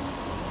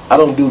 I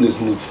don't do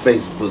this new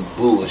Facebook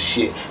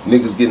bullshit.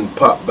 Niggas getting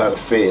popped by the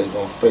feds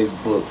on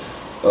Facebook,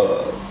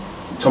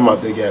 talking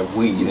about they got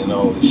weed and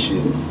all this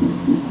shit.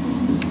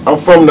 I'm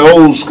from the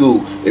old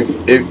school.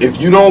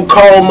 If you don't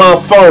call my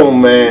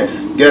phone,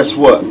 man, guess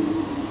what?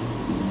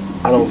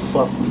 I don't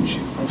fuck with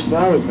you. I'm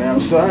sorry, man.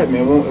 I'm sorry,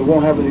 man. It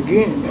won't happen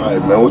again, man. All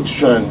right, man. What you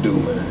trying to do,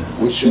 man?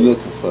 What you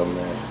looking for,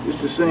 man?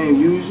 It's the same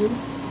usual.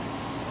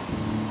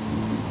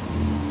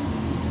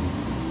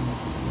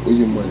 Where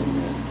your money, man?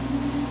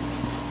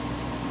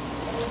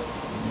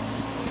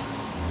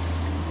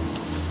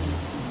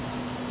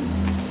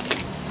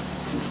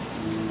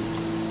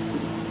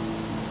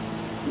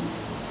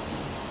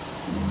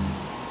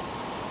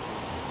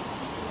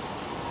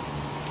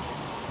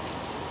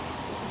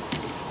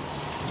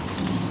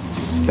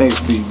 Thanks,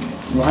 B, man.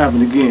 It won't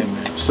happen again,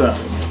 man. I'm sorry, man.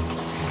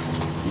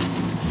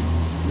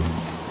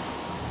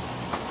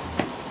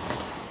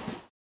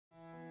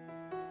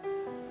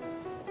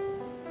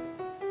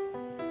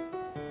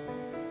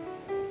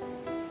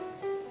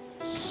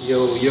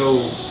 Yo,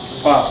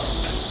 Pop.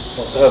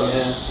 What's up,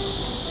 man?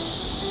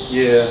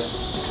 Yeah.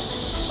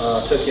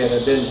 Took care of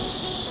that business.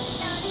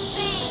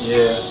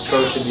 Yeah,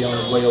 Troy should be on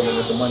his way over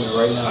with the money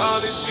right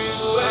now.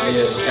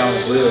 Yeah, the count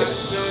is good.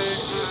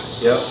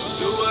 Yep.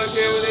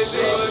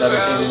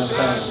 17 in the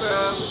pounds.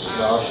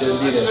 Y'all should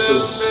be there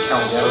too.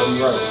 Count gotta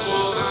be right.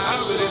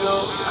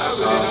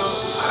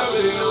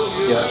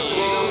 Yeah.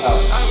 Out.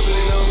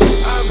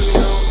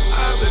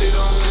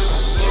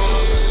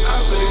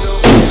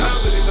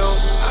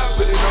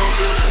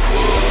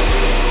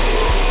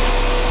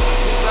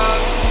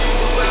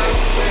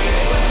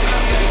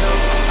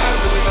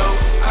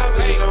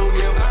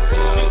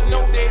 Just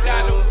know that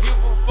I don't give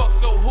a fuck.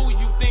 So who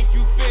you think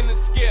you finna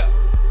scare?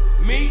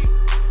 Me?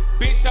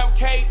 Bitch, I'm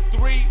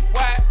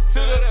K3Y to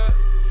the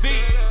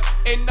Z.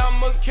 And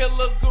I'm a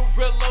killer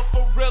gorilla,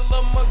 for real,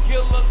 I'm a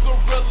killer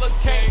gorilla.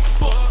 Can't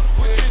fuck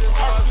with this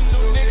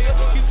arsenal, nigga.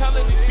 Keep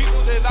telling these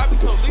people that I be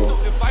so lethal.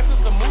 If life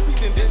is a movie,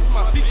 then this is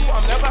my sequel.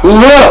 I'm never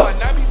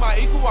I be my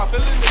equal, I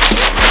feel in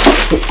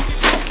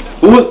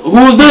Who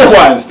is this?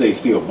 Quiet and stay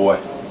still, boy.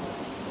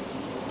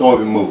 Don't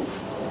even move.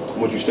 I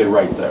want you to stay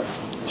right there.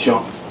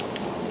 Jump.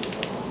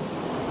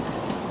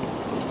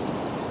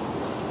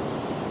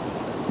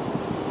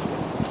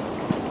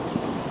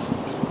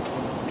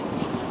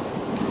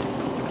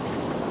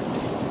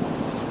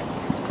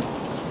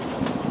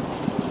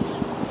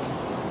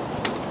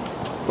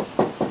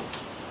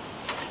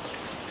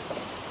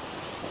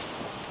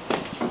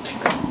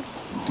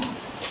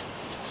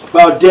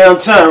 About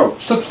downtown.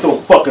 Took so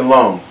fucking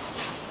long.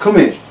 Come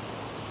in.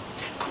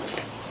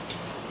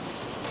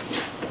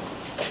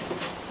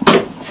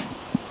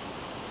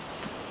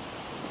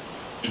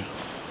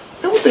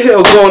 Man, what the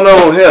hell going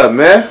on here,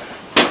 man?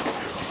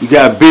 You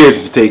got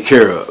business to take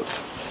care of.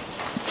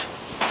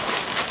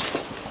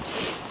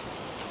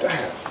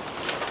 Damn.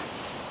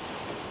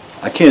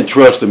 I can't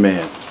trust a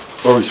man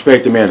or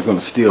respect a man that's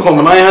gonna steal.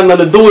 Coleman, I ain't had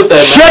nothing to do with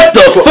that, man. Shut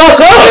the fuck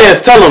up!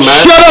 Yes, tell him,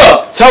 man. Shut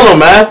up! Tell him,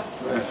 man.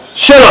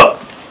 Shut up!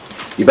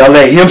 If I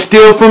let him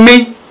steal from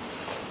me,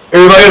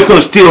 everybody else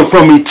gonna steal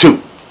from me too.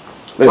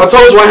 I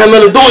told you I ain't had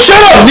nothing to do with Shut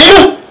up,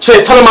 nigga!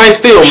 Chase, tell him I ain't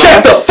steal, man.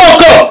 Shut the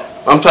fuck up!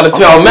 I'm trying to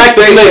tell Max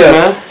the snake,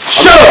 man.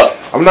 Shut up!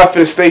 I'm not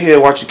finna stay here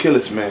and watch you kill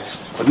us, man.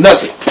 For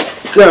nothing.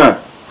 Son,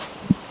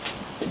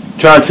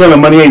 trying to tell him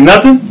money ain't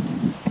nothing?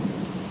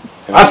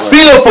 I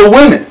feel for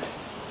women.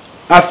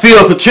 I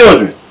feel for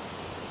children.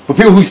 For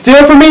people who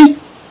steal from me,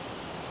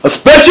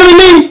 especially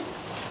me,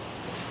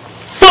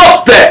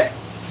 fuck that!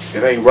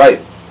 It ain't right.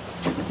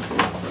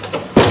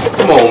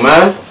 Come on,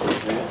 man.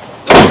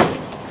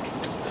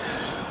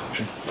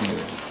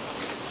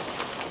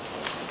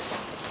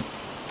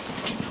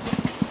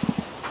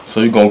 So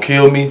you gonna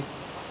kill me?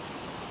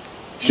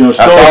 You done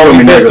stole from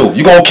me, nigga.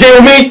 You gonna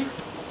kill me?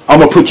 I'm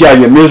gonna put you out of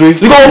your misery.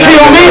 You gonna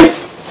kill me?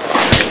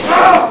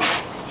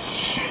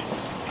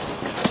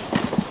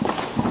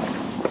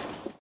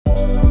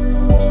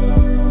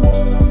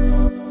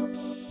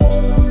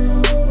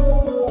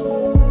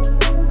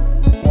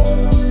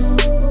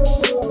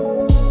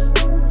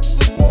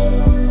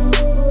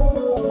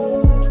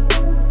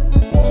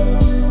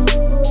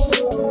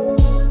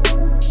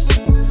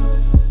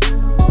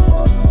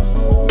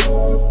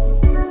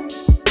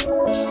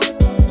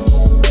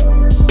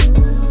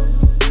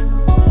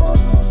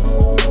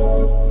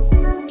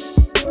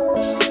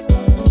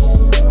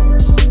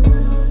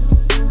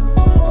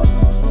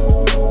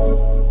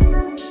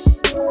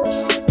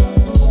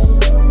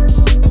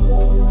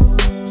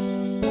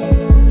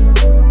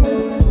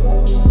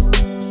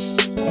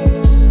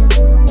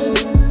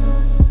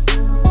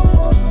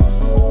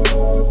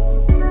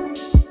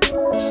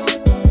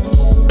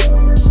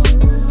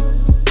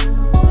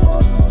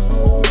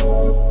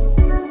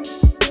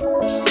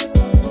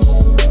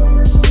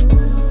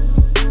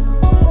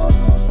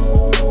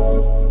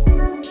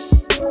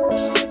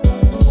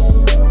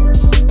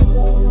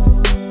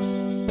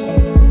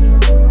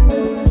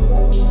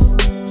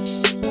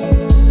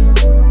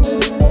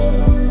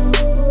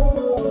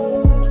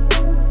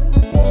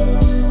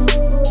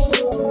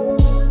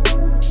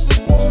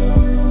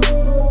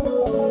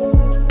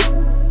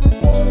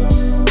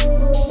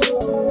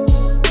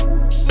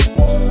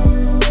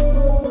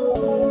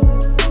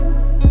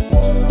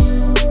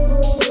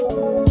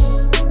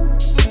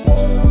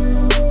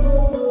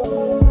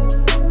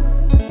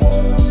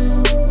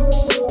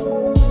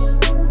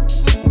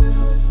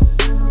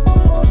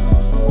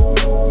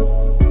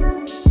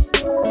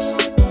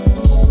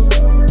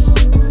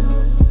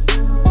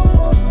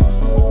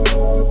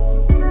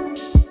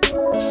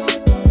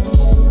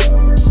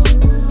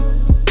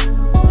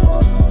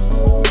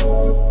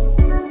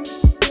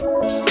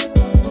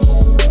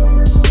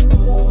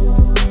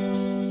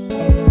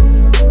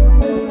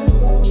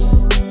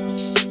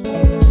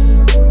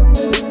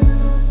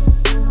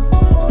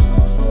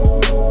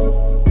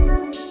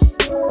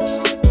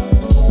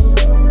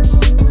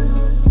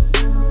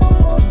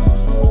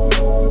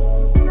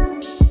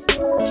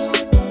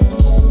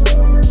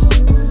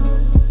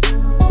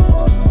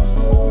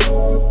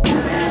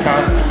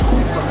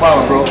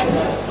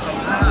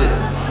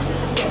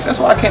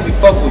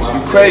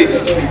 crazy.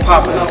 You be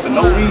popping up for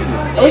no reason.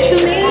 What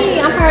you mean?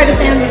 I'm part of the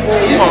family.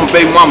 You want my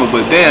baby mama,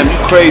 but damn, you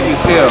crazy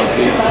as hell,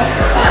 dude.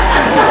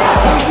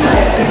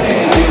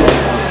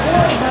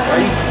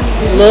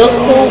 Look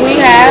who we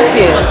have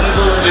here. You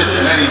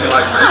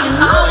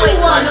always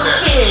want no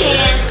shit,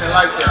 Chance.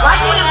 Why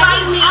you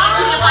invite me if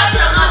you invite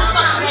your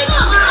motherfucking baby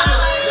mama?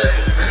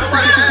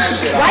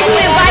 Why you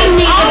invite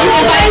me if you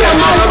invite your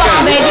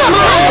motherfucking baby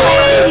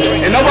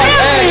mama? And nobody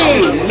asked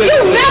you. You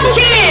never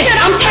Chance,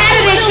 I'm tired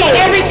of this shit.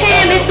 Every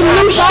time it's some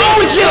new shit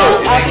with you.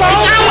 It's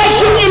always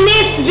you in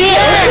this bitch.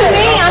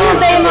 I'm the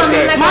baby mama.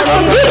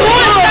 You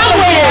going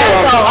somewhere.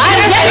 That's not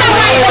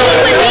right. You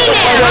with me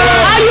now.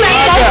 All you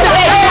ask is the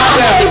baby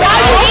mama.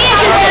 All you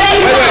ask is the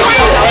baby mama.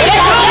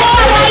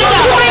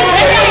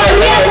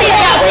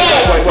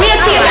 We'll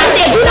see about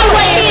that. You know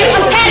what it is?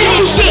 I'm tired of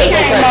this shit.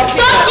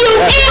 Fuck you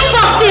and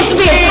fuck this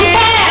bitch. I'm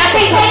tired. I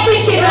can't take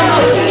this shit no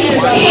more.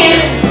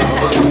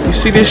 You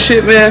see this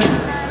shit, man?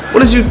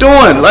 What is you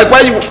doing? Like,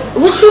 why you?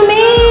 What you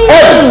mean?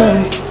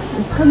 Hey!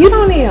 You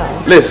don't need her.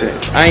 Listen,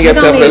 I ain't got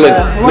time for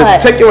that. Listen,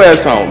 take your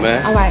ass home,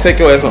 man. All right. Take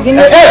your ass home. Give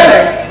me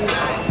hey!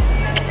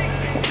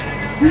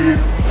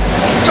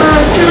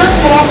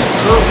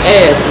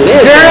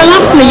 Girl,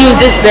 I'm gonna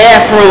use this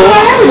bathroom.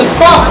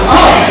 Fuck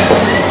up.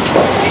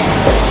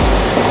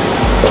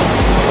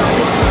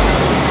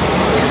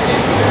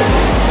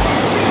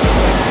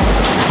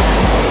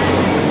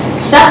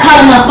 Stop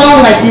calling my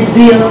phone like this,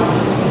 Bill.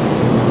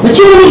 But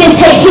you didn't even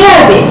take care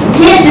of it.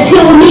 Chance is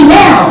here with me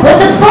now. What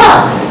the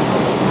fuck?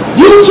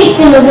 You kicked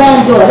in the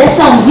wrong door. That's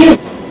on you.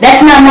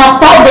 That's not my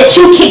fault that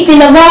you kicked in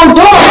the wrong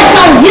door. That's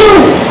on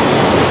you.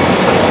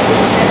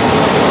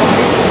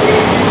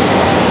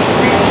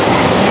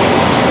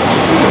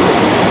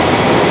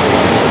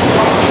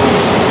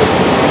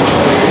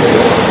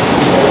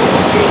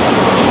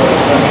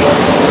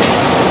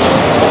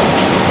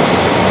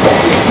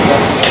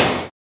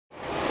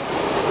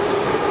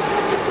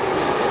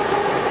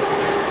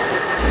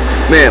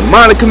 Man,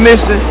 Monica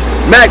missing,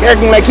 Mac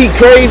acting like he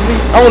crazy.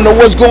 I don't know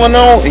what's going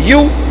on. And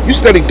you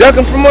steady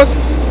ducking from us?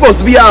 You supposed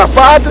to be our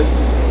father?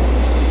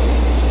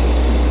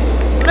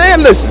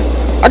 Man, listen,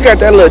 I got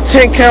that little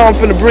 10 count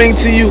I'm finna bring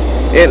to you.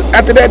 And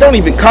after that, don't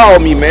even call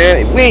me,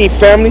 man. We ain't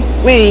family.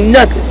 We ain't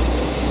nothing.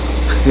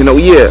 You know,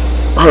 yeah,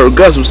 I heard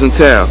Gus was in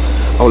town.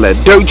 All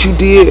that dirt you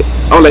did,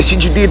 all that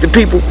shit you did to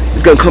people,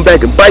 it's gonna come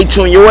back and bite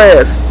you on your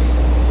ass.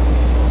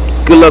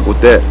 Good luck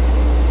with that.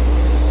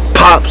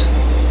 Pops.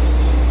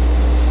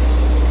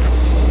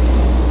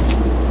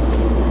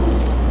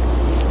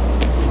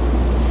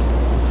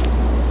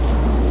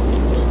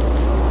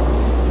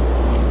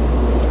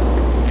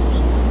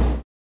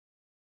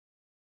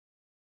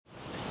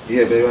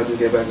 Yeah, baby, I just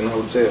get back in the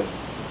hotel.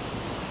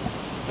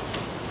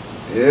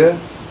 Yeah?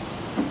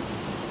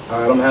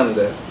 Alright, I'm handling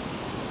that.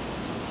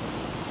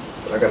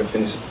 But I gotta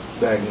finish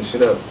bagging this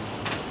shit up.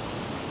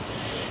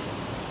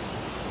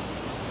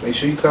 Make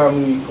sure you call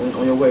me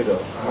on your way,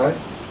 though, alright?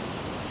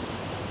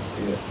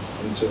 Yeah,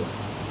 me too.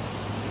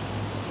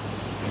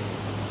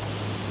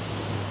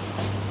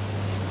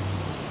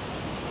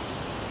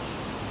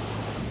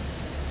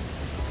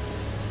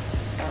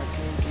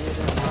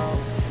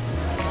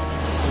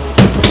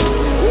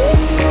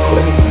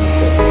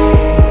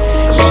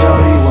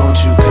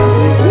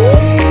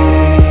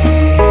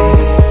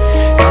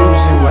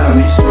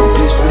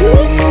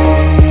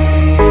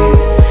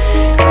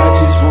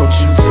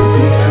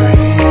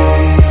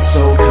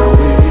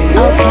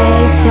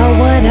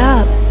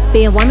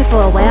 Been wanting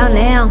for a while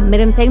now.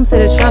 Made him take him to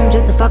the Trump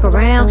just to fuck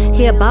around.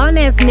 He a ballin'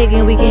 ass nigga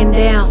and we getting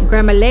down.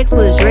 Grab my legs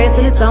with his dress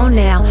and it's on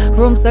now.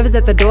 Room service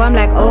at the door, I'm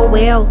like, oh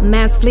well.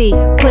 Mass fleet,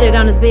 put it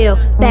on his bill.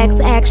 Facts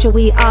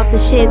actually off the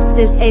shits.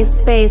 This a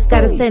space,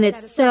 gotta send it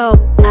so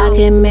I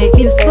can make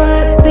you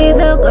sweat. Be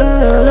the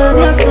girl of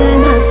your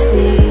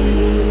fantasy.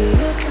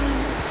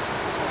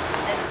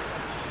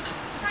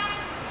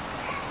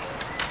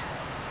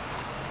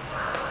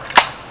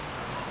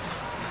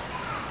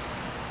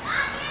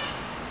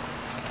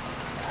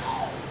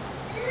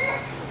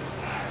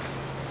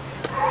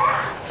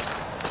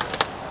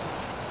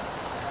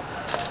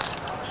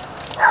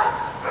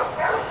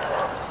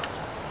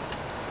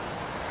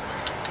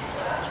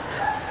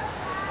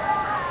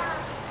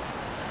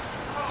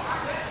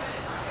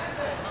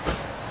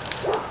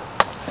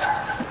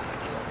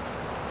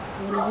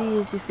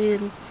 You feel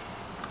me?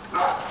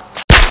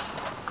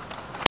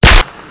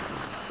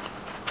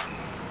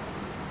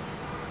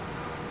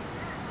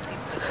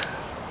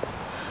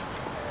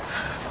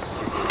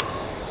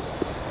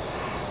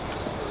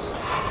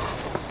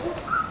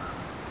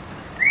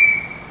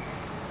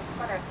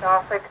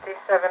 All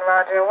 67,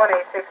 Roger,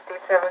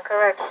 1867,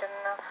 correction,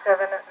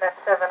 7, that's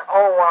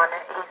 701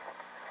 East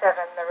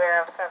 7, the rear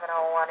of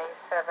 701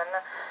 East 7,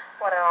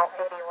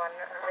 1081,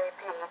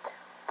 repeat.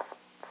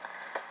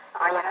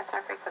 Anyah, that's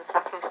our frequency 2,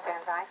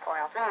 stand by,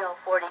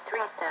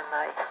 4L3043, stand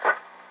by.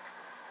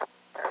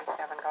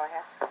 37, go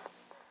ahead.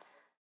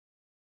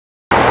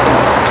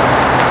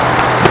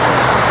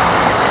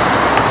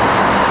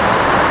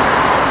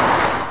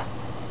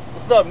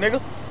 What's up, nigga?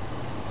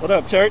 What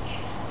up, church?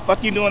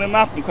 Fuck you doing in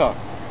my car?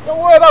 Don't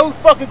worry about who's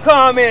fucking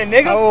car I'm in,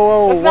 nigga.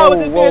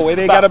 Whoa, it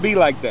ain't gotta be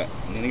like that.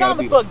 Calm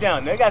the fuck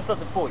down, nigga. I got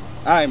something for you.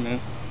 Alright, man.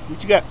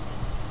 What you got?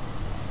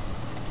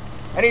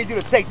 I need you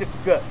to take this to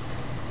Gus.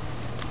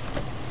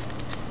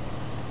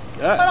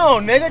 Gus?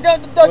 Hold on, nigga.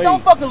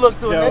 Don't fucking look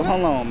through it, Joe, nigga.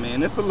 hold on,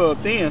 man. It's a little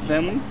thin,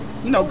 family.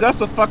 You know, Gus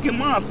a fucking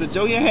monster,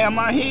 Joe. You had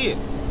my head.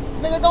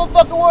 Nigga, don't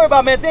fucking worry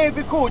about it, man. Things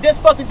be cool.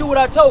 Just fucking do what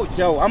I told you.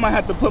 Joe, I'm gonna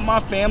have to put my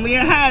family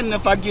in hiding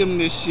if I give him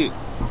this shit.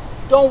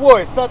 Don't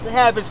worry. Something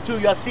happens to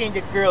you. I seen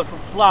your girl some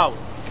flowers.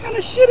 What kind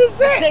of shit is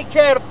that? Take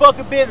care of the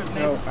fucking business,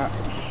 nigga. Joe,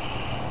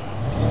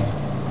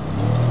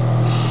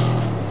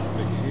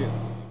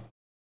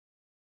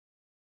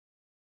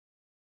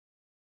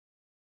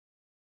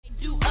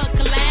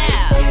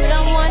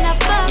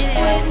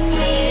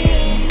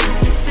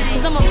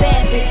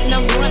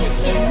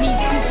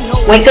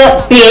 Wake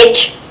up,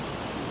 bitch.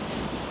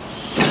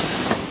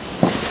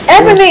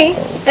 Ebony.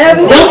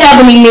 Don't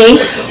Ebony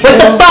me.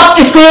 What the fuck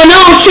is going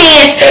on,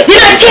 Chance?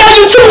 Did I tell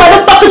you two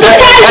motherfuckers? I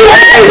told you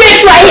this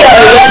bitch right here.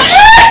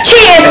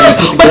 Chance,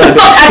 what the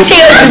fuck I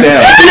tell you?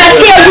 Did I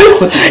tell you?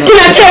 Did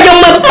I tell your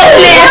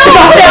motherfucking ass if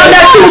I found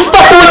out you was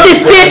fucking with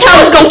this bitch, I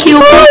was gonna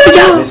kill both of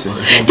y'all?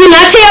 Didn't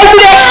I tell you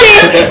that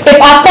shit? If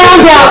I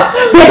found out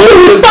that you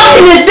was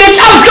fucking this bitch,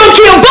 I was gonna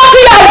kill both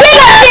of y'all. Did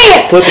I,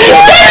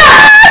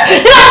 Chance?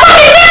 Did I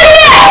fucking tell you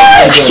that?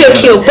 I should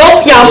kill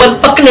both y'all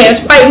motherfucking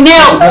ass right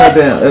now.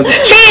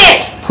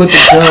 Chance! Put the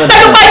gun I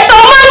sacrificed so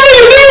much for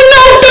you, you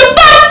know what the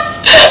fuck?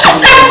 I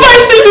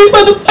sacrificed for you,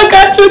 motherfucker.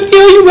 I should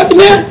kill you right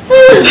now.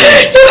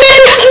 You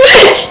made this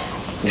bitch.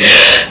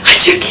 I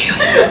should kill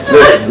you.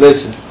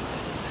 Listen.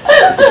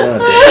 Put the gun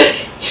down.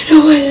 You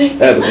know what it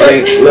ain't?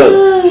 Ebony, look.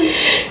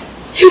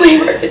 You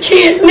ain't worth a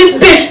chance. This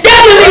bitch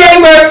definitely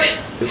ain't worth it.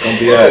 It's gonna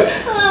be alright.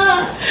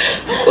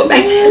 Go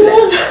back to him.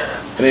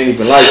 It ain't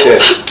even like that.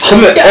 Come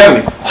here,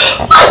 Ebony.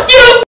 Fuck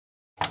you.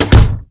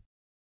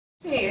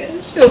 Yeah,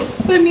 shoot.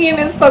 Put me in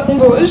this fucking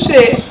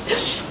bullshit.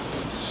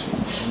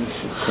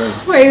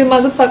 Ready to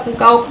motherfucking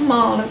go. Come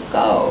on, let's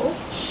go.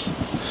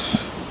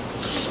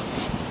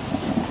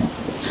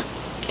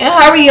 And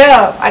hurry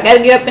up. I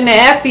gotta get up in there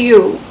after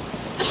you.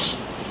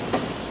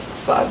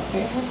 Fuck,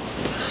 man.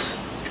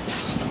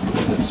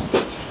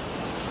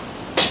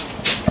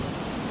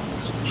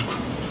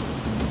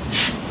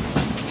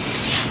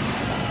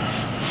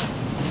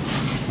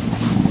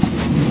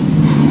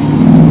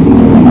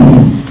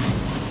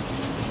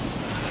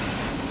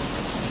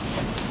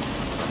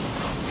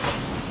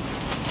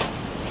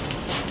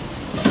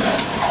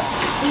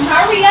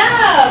 Hurry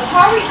up!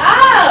 Hurry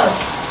up!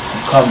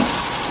 I'm coming.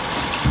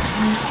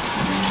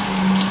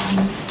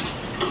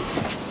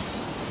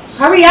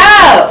 Hurry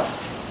up!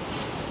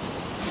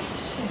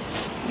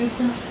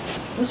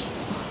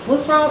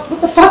 What's wrong? What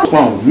the fuck? What's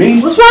wrong with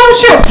me? What's wrong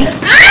with you?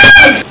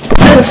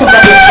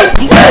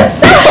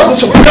 Fuck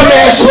with your dumb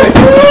ass.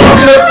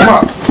 Come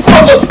on.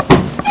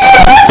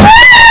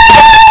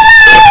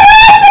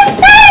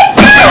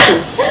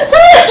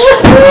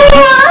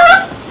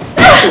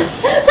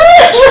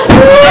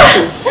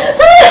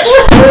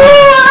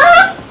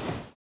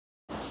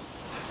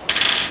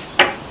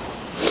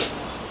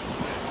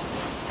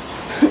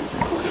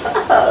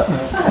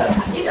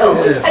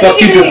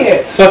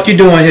 Fuck you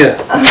doing here?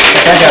 I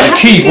got a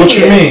key. What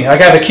you mean? I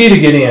got a key to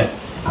get in.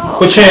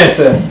 What Chance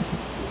said?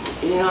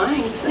 Yeah, I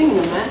ain't seen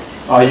him, man.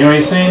 Oh, you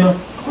ain't seen him?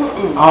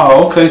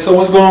 Oh, okay. So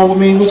what's going on with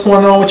me? What's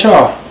going on with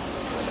y'all?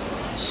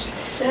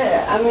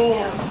 Shit, I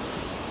mean,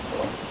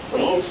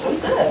 we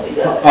good, we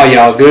good. Oh,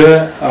 y'all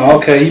good? Oh,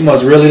 okay. You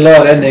must really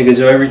love that nigga,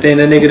 Joe. Everything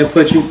that nigga done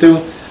put you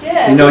through.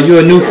 Yeah. You know, you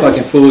a new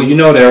fucking fool. You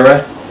know that,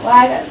 right? Well,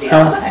 I got to be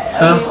all right.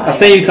 I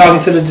seen you talking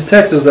to the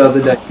detectives the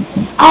other day.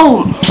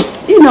 Oh,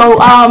 you know,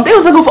 they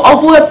was looking for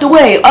old boy up the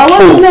way.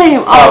 What's his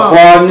name?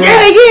 Fraud?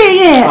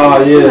 Yeah. Oh,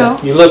 yeah. You know.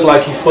 You look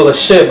like you full of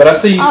shit, but I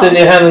see you sitting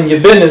there handling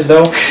your business,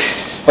 though.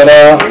 But,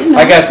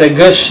 I got that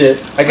good shit.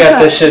 I got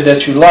that shit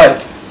that you like.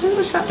 You know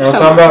what I'm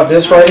talking about?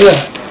 This right here.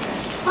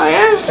 Oh,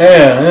 yeah?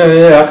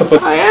 Yeah. I could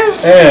put. Oh,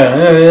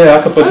 yeah? Yeah.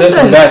 I could put this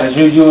in that.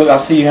 I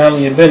see you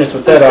handling your business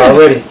with that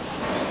already.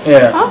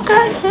 Yeah.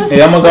 Okay.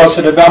 Yeah, I'm gonna go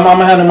to the. I'm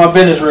gonna handle my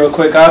business real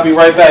quick. I'll be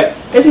right back.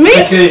 It's me?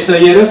 Okay, so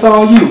yeah, that's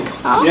all you.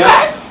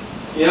 Okay.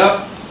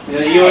 Yep. Yeah,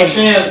 you and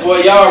Chance, boy,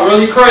 y'all are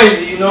really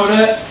crazy. You know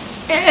that?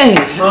 Hey.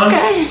 Huh?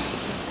 Okay.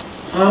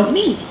 Huh?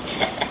 Me.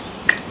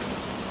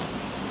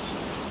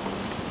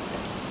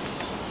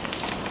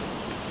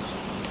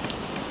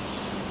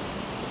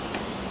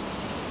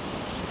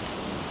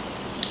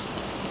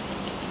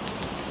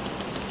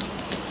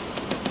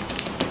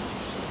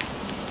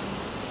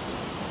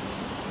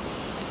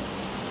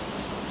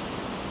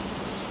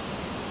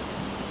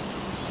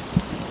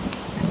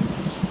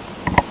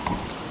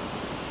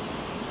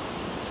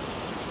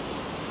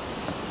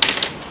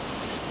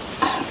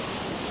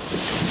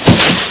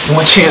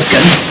 One Chance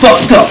got me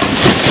fucked up.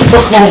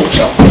 What's wrong with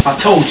y'all? I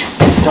told you,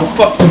 don't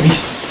fuck with me.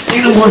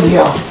 Neither one of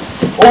y'all.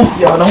 Oh,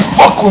 y'all don't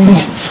fuck with me.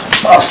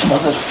 I'll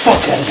smother the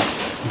fuck out of you.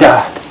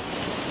 Die.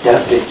 Die,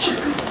 bitch.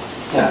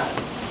 Die.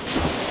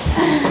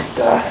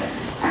 Die.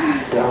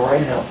 Die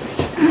right now, bitch.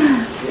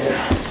 Yeah.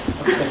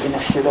 I'm taking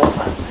that shit up.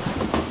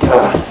 There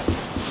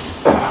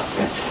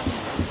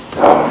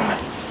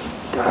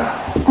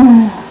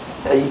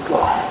you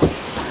go.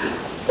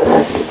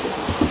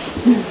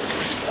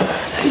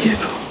 There you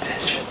go,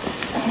 bitch.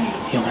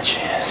 You're my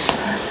chance.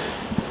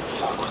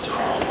 Fuck with the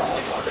wrong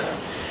motherfucker.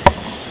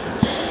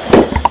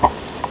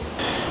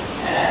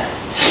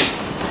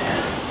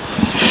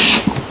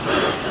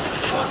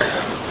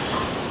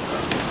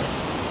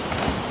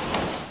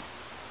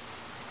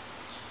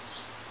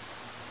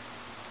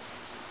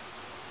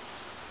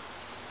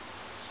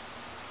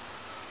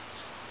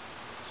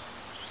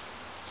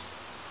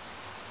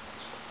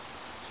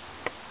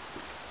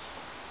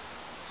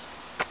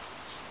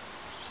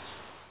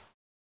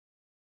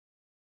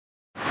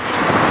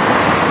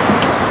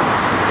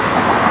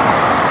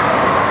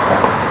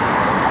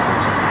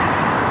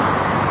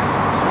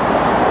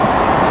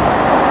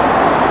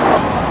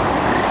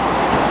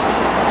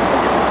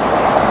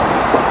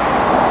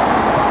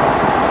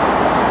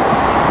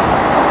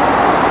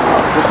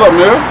 What's up,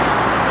 nigga?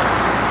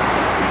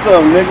 What's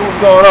up, nigga?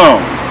 What's going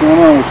on? What's going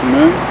on with you,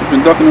 man? You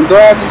been ducking and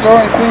dodging, Joe?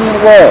 I ain't seen you in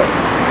a while.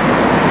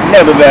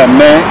 Never that,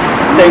 man.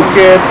 Take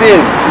care of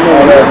business. You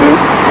know what I do.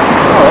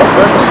 Oh,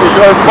 okay. So you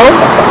heard from both?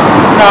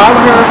 Nah, I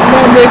haven't heard from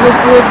that nigga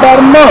for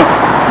about a month.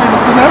 Man,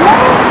 it's been that long?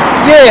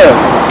 Yeah.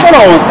 Hold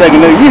on one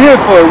second, nigga. You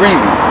here for a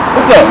reason.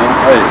 What's up?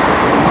 Hey,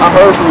 I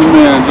heard from you,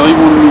 man, Joe. You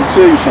wanted me to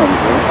tell you something,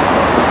 Joe.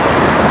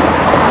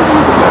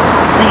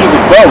 We use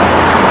a boat.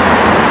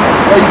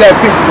 Oh, you got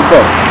pictures of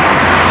boat.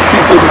 Just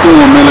keep flipping through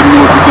them, man. Let me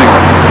know what you think.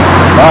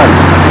 Nice.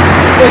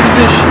 Look at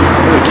this shit.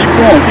 Yeah, keep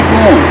going, keep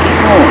going, keep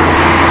going.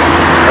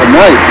 A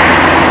knife.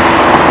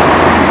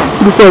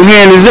 Who the fuck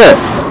hand is that?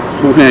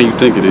 Who hand you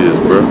think it is,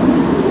 bro?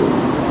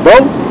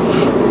 Boat?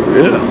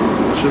 Yeah,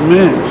 it's your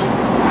man's.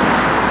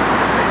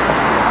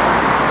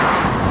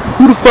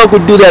 Who the fuck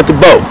would do that to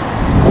Bo?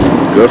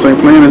 Gus ain't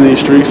playing in these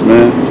streets,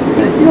 man.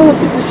 Man, you know,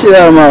 get this shit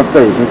out of my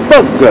face. And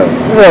fuck Gus.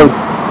 You know,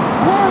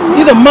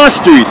 these are my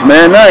streets,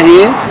 man, not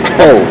his.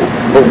 Oh,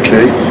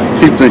 okay.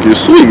 You think you're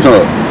sweet,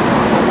 huh?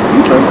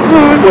 Okay.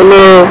 Alright,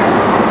 well,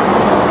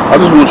 I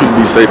just want you to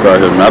be safe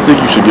out here, man. I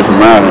think you should get from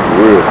around here for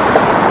real.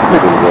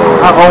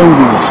 I own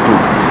these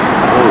streets.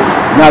 Oh.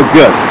 Not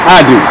Gus.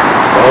 I do.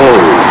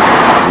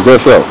 Oh. Is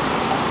that so?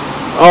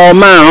 All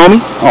mine,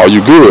 homie. Oh,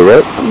 you good,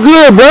 right? I'm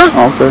good, bro.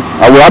 Oh, okay.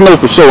 Well, I know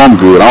for sure I'm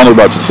good. I don't know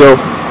about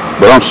yourself,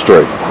 but I'm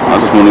straight. I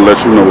just want to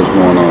let you know what's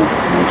going on. You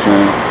know what I'm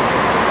saying?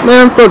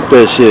 Man, fuck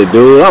that shit,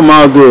 dude. I'm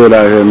all good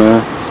out here,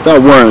 man.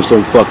 Stop worrying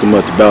so fucking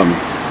much about me.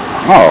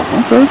 Oh,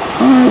 okay.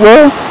 Alright,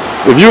 well,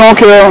 if you don't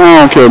care,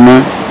 I don't care,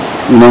 man.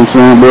 You know what I'm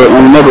saying? But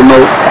on another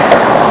note,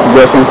 you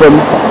got something for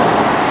me?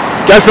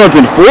 Got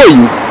something for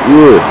you?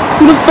 Yeah.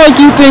 Who the fuck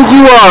you think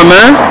you are,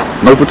 man?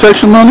 No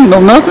protection money? No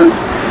nothing?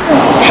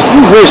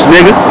 You wish,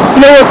 nigga.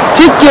 You know what?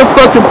 Take your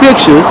fucking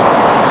pictures.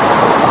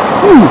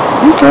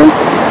 Okay.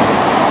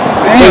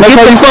 And get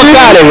the fuck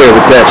out of here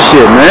with that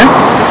shit, man.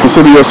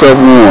 Consider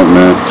yourself warned,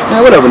 man.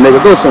 Man, whatever,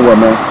 nigga. Go somewhere,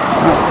 man.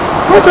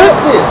 Okay.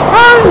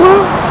 Alright,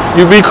 well.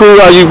 You be cool,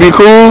 you be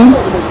cool.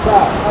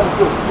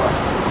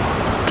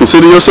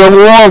 Consider yourself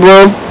warned,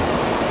 bro.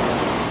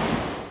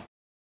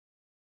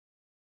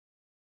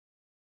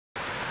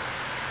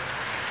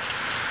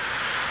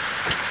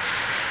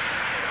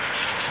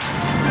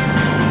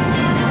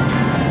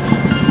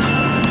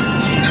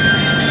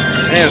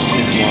 Answer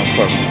this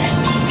motherfucker.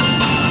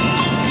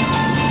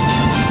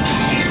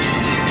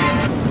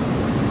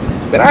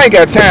 But I ain't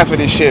got time for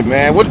this shit,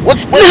 man. What?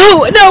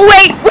 No,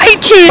 wait,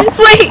 Chance,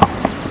 wait.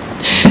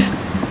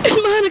 It's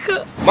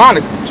Monica.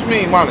 Monica? What you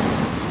mean, Monica?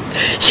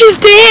 She's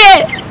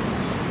dead.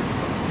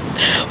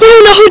 We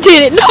don't know who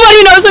did it.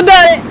 Nobody knows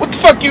about it. What the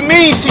fuck you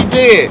mean she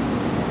did?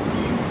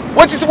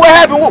 What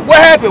happened?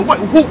 What happened?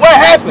 What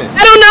happened?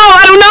 I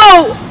don't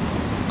know.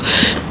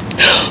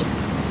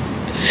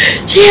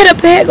 She had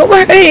a bag over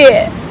her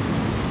head.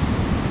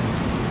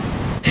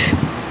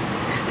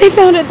 They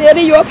found her dead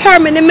in your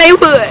apartment in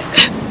Maywood.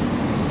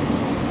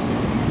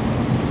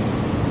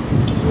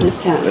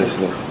 This time.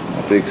 Listen,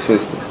 my big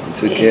sister. You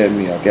took care of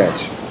me. I got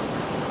you.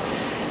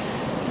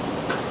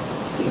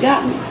 You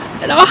got me.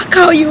 And I'll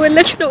call you and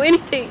let you know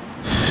anything.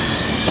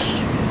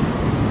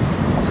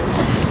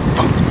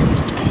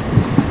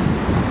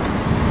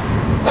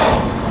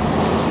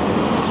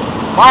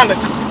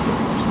 Monica.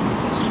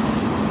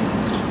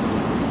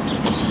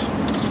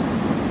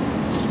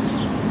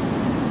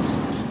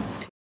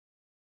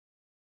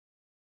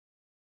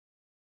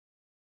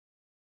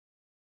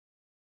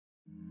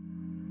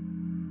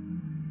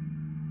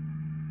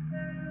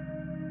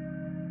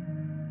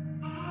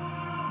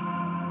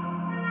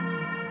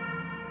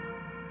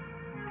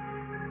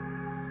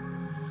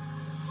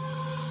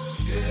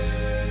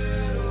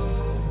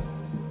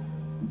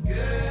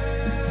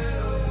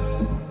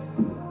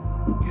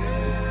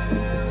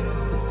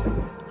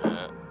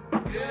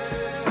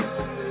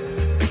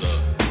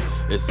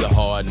 It's a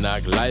hard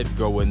knock life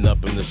growing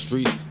up in the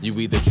streets. You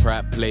either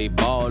trap, play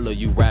ball, or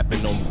you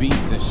rapping on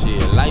beats and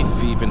shit. Life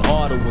even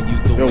harder when you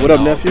do. Yo, what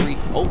up, nephew?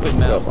 Open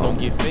mouths don't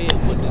get fed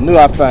with this. Knew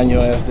I'd find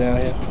your ass down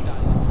here.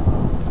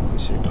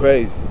 This shit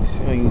crazy. She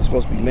ain't even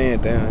supposed to be laying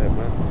down here,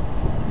 man.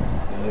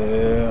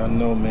 Yeah, I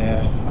know,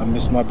 man. I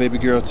miss my baby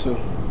girl, too.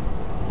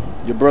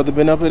 Your brother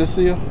been up here to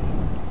see her?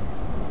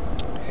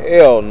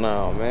 Hell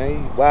no,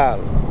 man. He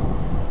wild.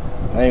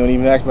 I ain't gonna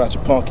even ask about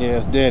your punk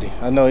ass daddy.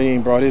 I know he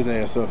ain't brought his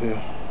ass up here.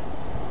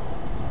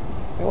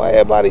 Man, why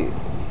everybody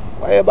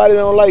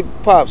don't like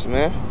Pops,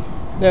 man?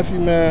 Nephew,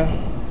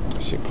 man.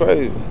 That shit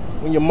crazy.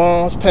 When your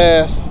mom's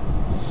passed,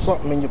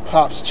 something in your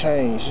pops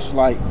changed. It's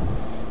like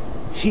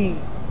he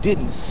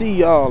didn't see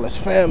y'all as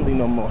family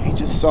no more. He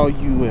just saw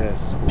you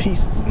as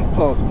pieces in the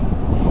puzzle.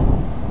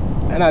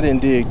 And I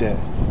didn't dig that.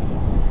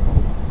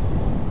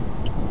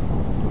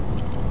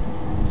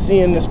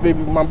 Seeing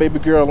my baby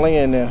girl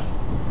laying there,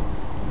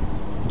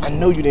 I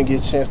know you didn't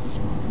get a chance to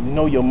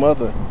know your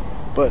mother,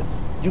 but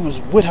you was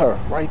with her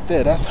right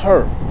there. That's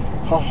her.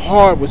 Her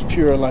heart was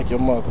pure like your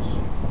mother's.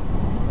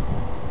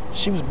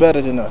 She was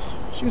better than us.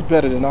 She was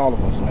better than all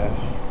of us, man.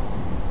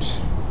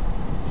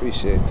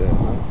 Appreciate that,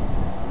 man.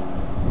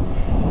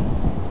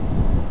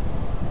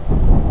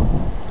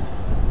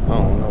 I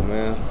don't know,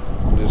 man.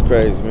 It's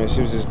crazy, man.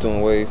 She was just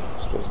doing way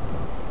supposed to.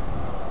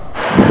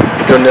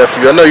 Your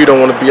nephew, I know you don't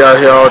want to be out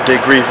here all day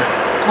grieving.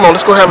 Come on,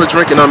 let's go have a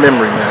drink in our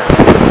memory, man.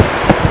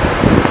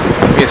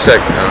 Give me a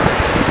second, huh?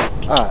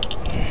 All right.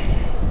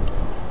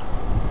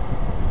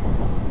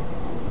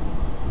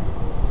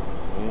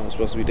 You ain't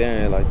supposed to be down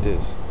here like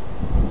this.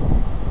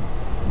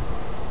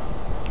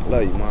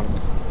 Love you, Monica.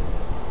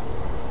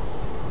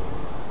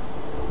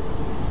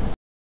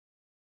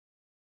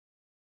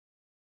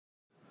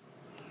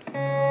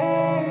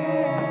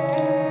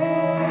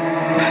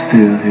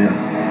 Still here.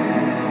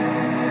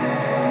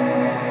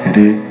 It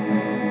is.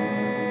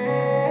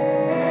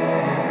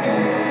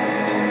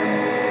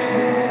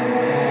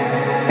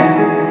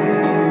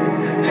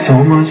 So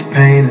much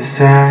pain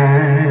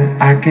inside,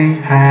 I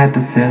can't hide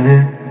the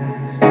feeling.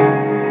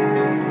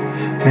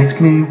 Makes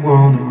me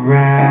wanna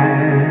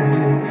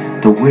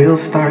ride, the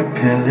wheels start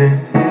peeling.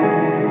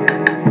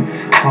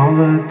 All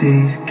of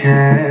these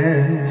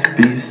cats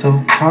be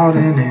so caught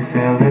in their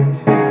feelings.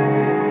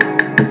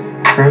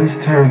 Friends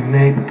turn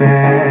their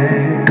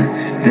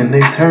backs, then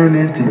they turn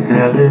into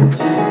villains.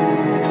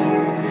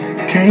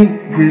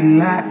 Can't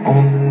rely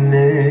on the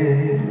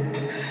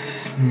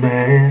next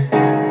man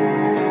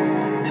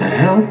to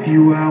help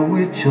you out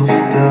with your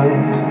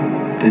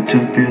stuff. They're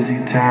too busy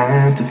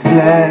time to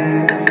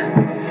flex.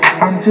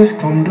 I'm just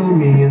gonna do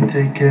me and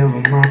take care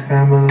of my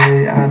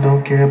family. I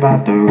don't care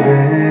about the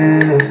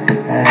rest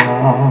at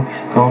all.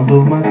 Gonna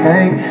do my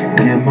thing,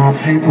 get my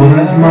paper.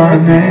 What's my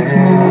next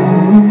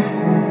move?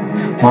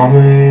 Mama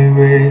ain't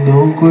ready,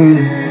 no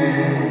quitting.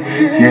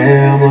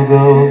 Yeah, I'ma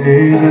go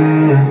get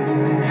her,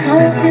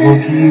 and I'ma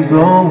keep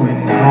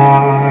going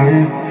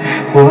hard.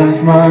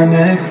 What's my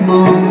next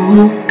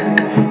move?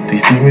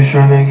 These demons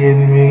tryna get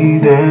me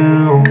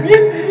down,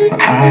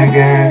 but I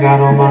got God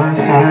on my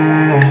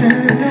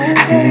side.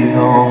 He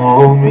gon'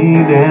 hold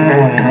me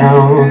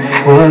down.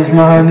 What's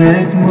my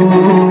next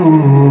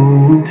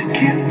move? To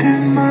get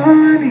this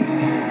money,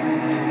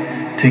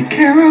 take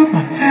care of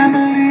my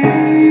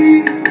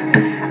family.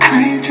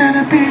 I ain't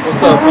tryna be.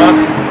 What's up,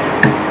 man?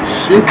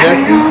 Shit,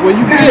 nephew, where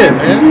you been,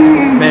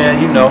 man?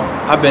 Man, you know,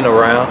 I've been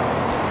around.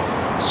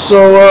 So,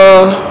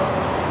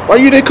 why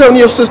you didn't come to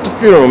your sister's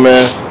funeral,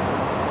 man?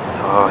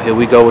 Oh, here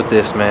we go with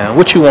this, man.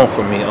 What you want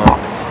from me,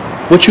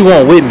 What you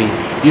want with me?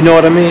 You know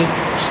what I mean?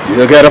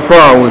 Still got a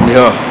problem with me,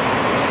 huh?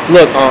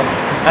 Look,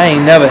 I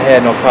ain't never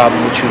had no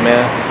problem with you,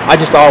 man. I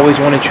just always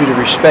wanted you to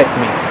respect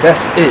me.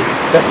 That's it.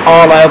 That's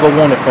all I ever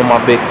wanted from my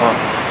big aunt.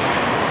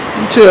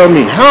 You tell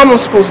me, how am I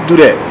supposed to do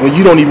that when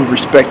you don't even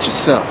respect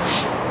yourself?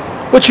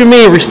 What you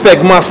mean,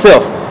 respect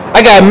myself?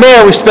 I got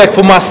mad respect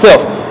for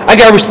myself. I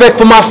got respect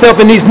for myself,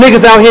 and these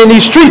niggas out here in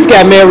these streets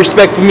got mad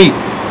respect for me.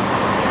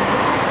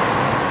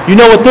 You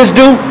know what this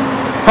do?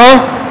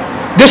 Huh?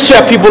 This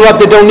shut people up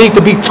that don't need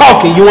to be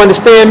talking. You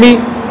understand me?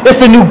 It's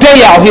a new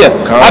day out here.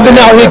 I've been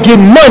out here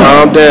getting money.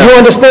 Calm down. You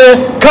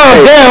understand?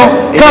 Calm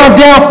down. Calm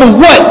down for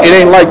what? It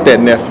ain't like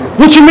that, nephew.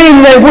 What you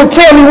mean? Well,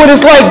 tell me what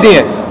it's like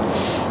then.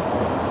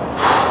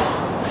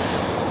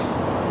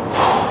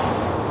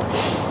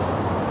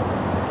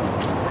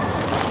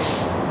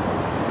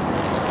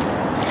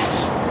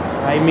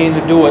 I ain't mean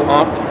to do it,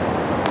 Unc.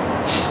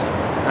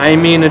 I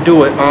ain't mean to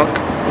do it, Unc.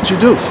 What you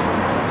do?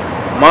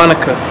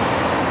 Monica.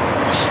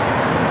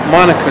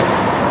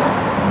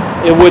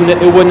 It wouldn't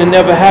have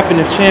never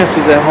happened if Chance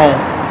was at home.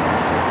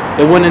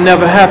 It wouldn't have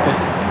never happened.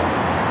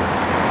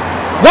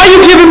 Why you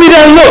giving me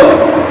that look?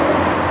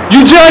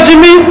 You judging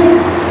me?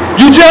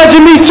 You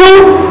judging me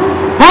too?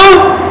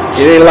 Huh?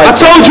 It ain't like I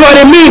told you I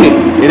didn't mean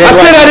it. I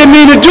said I didn't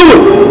mean to do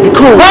it. Be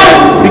cool,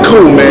 man. Be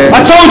cool, man.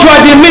 I told you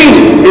I didn't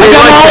mean it. I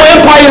got my own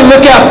empire to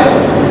look after.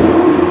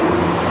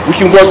 We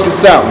can work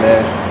this out,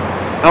 man.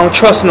 I don't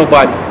trust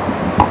nobody.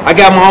 I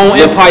got my own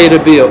empire to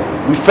build.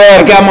 We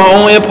family. I got my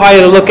own empire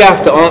to look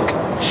after, Unc.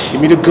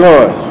 Give me the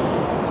gun.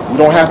 We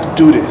don't have to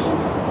do this.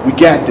 We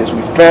got this.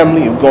 We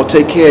family, and we're gonna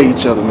take care of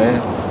each other, man.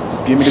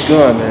 Just give me the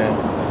gun, man.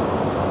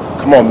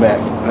 Come on, Mac.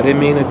 I didn't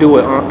mean to do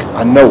it, Unc.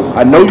 I know you did.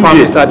 I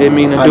promise I didn't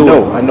mean to do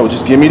it. I know.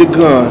 Just give me the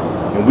gun,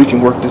 and we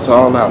can work this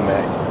all out,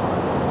 Mac.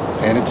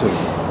 Hand it to me.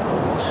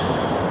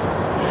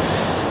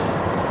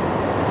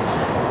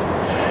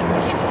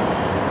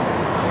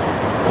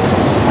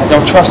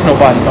 don't trust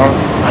nobody, Burney.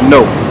 I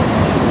know.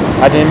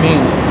 I didn't mean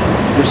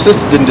it. Your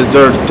sister didn't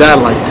deserve to die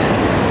like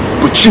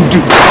that. But you do.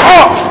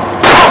 Oh!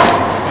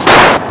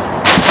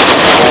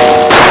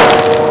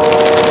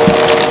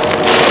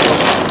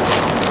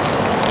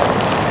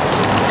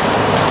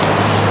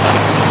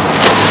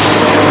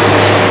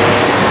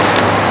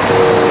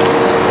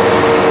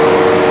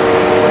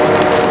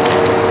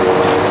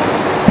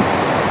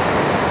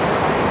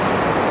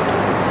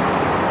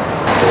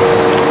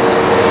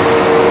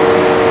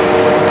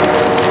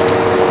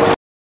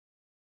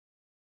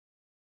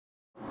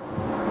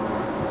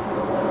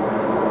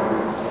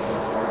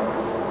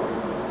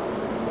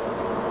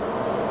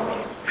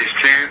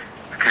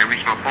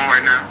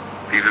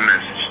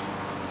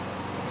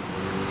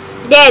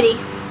 Daddy,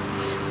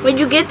 when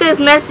you get this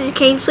message,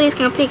 can you please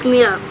come pick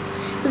me up?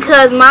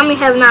 Because mommy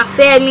has not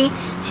fed me.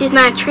 She's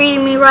not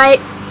treating me right.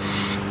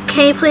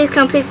 Can you please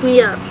come pick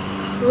me up?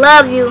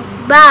 Love you.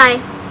 Bye.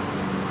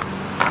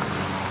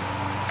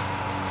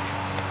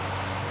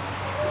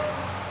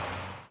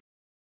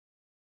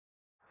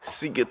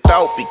 See, your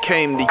thought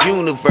became the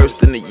universe,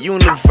 then the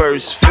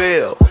universe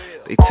fell.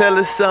 They tell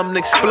us something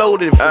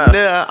exploded from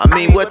there. I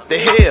mean, what the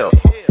hell?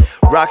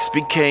 Rocks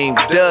became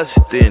dust,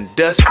 then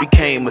dust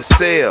became a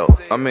cell.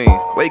 I mean,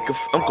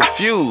 I'm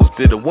confused.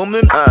 Did a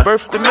woman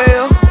birth the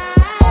male?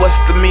 What's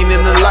the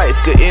meaning of life?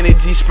 Good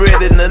energy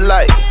spread in the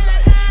light.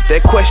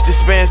 That question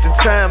spans the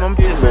time. I'm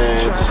just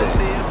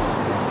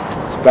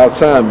It's about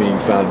time me and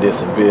you finally did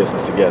some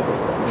business together.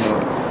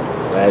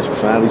 Glad you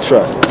finally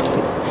trust me.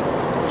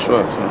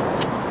 Trust, huh?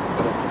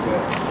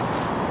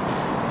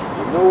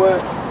 You know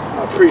what?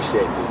 I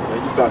appreciate this,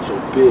 man. You got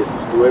your business.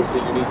 Do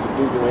everything you need to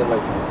do. You ain't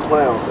like these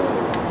clowns out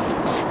here.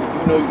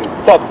 You know you get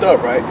fucked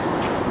up, right?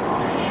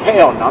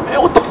 Hell no, man.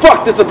 What the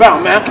fuck this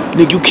about, man?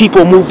 Nigga, you keep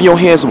on moving your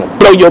hands, I'm gonna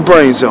blow your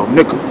brains out,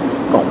 nigga.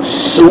 Gonna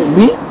shoot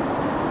me?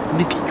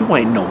 Nigga, you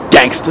ain't no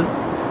gangster.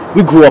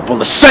 We grew up on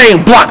the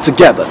same block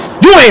together.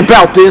 You ain't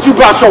about this. You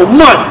about your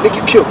money. Nigga,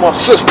 you killed my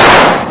sister.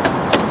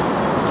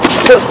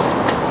 Pussy.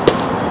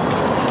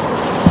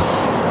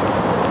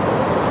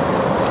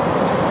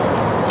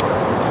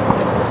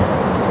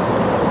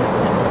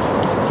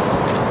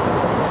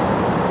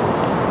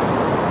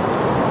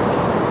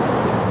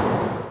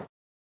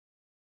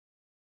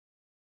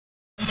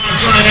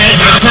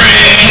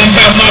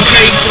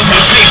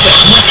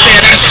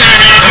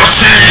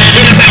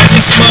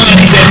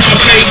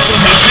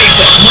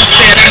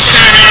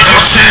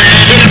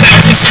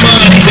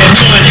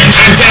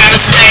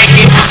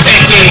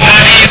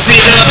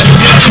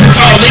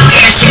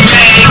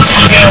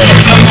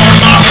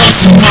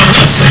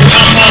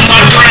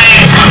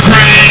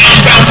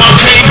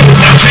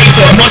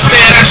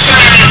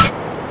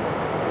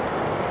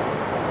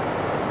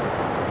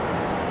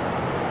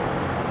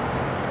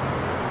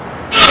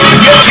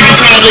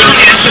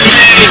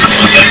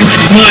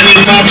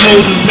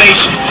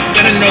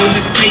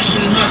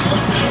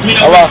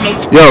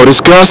 Yo,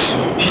 this Gus?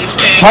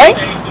 Tank?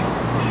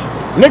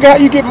 Nigga, how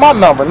you get my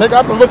number? Nigga,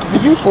 I've been looking for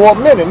you for a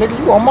minute. Nigga,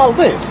 you on my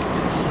list.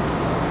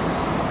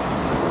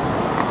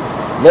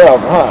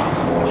 Melvin, huh?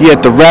 He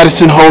at the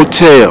Radisson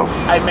Hotel.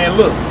 Hey, man,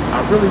 look.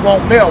 I really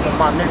want Melvin,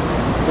 my nigga.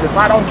 But if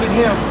I don't get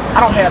him,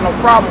 I don't have no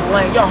problem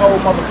laying your whole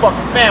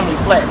motherfucking family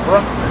flat, bro.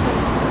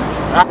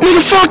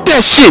 Nigga, fuck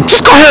that shit.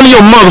 Just go handle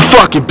your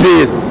motherfucking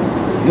business.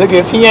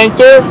 Nigga, if he ain't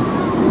there,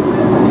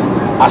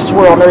 I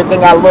swear on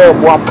everything I love,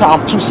 boy,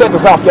 I'm 2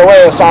 seconds off your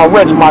ass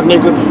already, my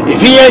nigga.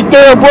 If he ain't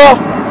there, bro,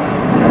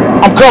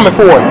 I'm coming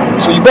for you.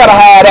 So you better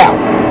hide out.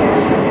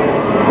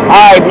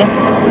 Alright, man.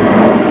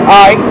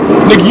 Alright.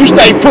 Nigga, you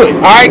stay put,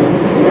 alright?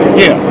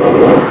 Yeah.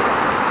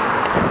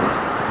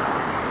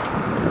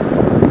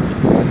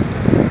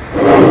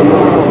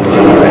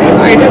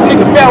 Hey, that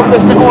nigga Melvin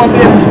that's been on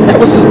there, that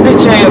was his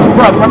bitch ass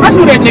brother. I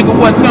knew that nigga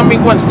wasn't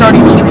starting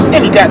in the streets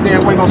any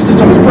goddamn way gonna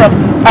snitch on his brother.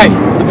 Hey,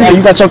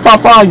 you got your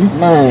pop on you?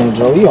 Man,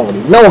 Joe, you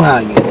already know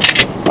how I get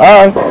it.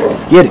 Alright,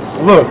 let's get it.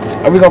 Look,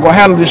 we gonna go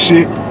handle this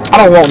shit.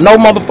 I don't want no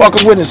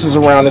motherfucking witnesses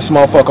around this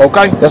motherfucker,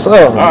 okay? That's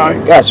all.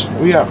 Alright, got you.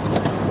 We out.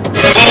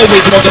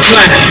 Always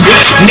multiply,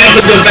 never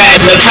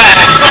divide the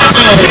pie.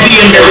 The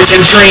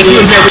American dream,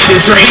 the American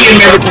dream,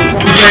 the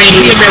American dream,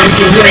 the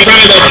American dream.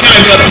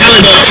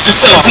 Tyler, that's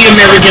what's up. The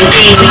American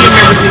thing, the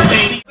American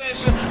thing.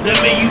 That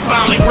mean you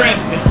finally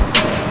rested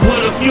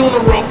with a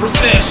funeral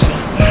procession.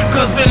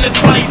 Cause in this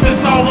life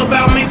it's all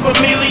about me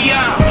familiar.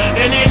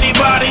 And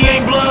anybody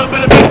ain't blood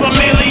better be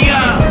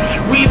familiar.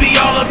 We be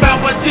all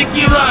about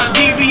particular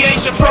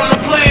deviation from the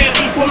plan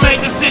will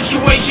make the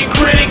situation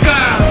critical.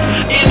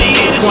 In the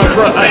end it's for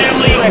the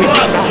family of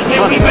us,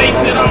 and we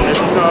base it on. You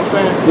know what I'm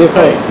saying? Yes,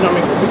 sir. You know what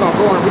I mean? We gonna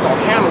go in, we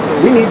gonna handle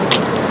things. We need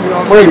you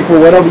know what I'm ready saying?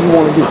 for whatever you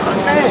want to do.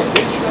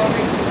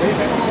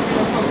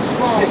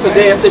 It's a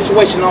dead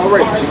situation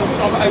already.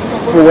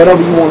 For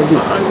whatever you want to do.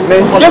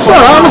 Man, yes, sir,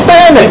 I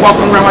understand that.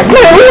 Walking around like,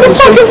 man, who the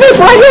fuck is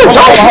this right here,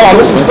 Joe? Hold on,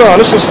 this is son,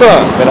 this is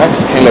son. Man, I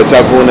just can't let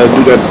y'all go in there and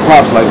do that to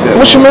pops like that.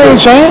 What you mean,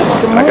 Chance?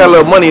 I got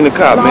a little money in the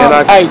car, man.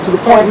 Hey, to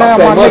the point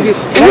now, my nigga.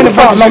 Ain't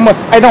about no money.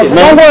 Hey, don't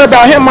worry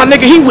about him, my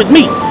nigga. He with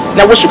me.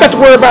 Now, what you got to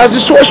worry about is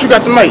this choice you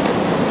got to make.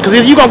 Because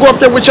either you gonna go up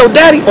there with your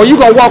daddy or you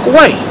gonna walk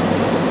away.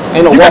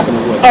 Ain't no walking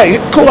away. Hey,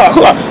 cool out.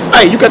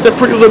 Hey, you got that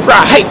pretty little girl.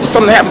 I hate for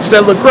something to happen to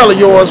that little girl of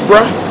yours,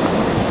 bruh.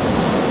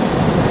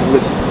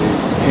 Listen,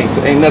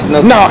 ain't nothing.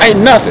 No, ain't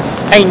nothing.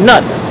 Ain't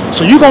nothing.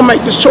 So you gonna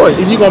make this choice.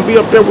 Either you gonna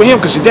be up there with him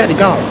because your daddy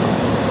gone.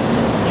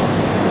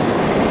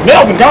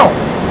 Melvin gone.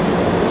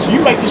 So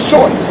you make this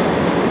choice.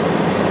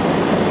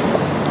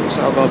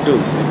 That's all I'm gonna do.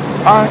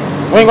 Alright.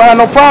 We ain't gonna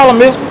have no problem,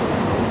 miss.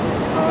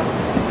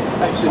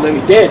 Actually, let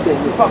me dead thing.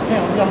 Fuck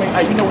him. You know what I mean?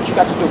 Hey, you know what you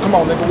got to do. Come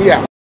on, nigga. We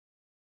out.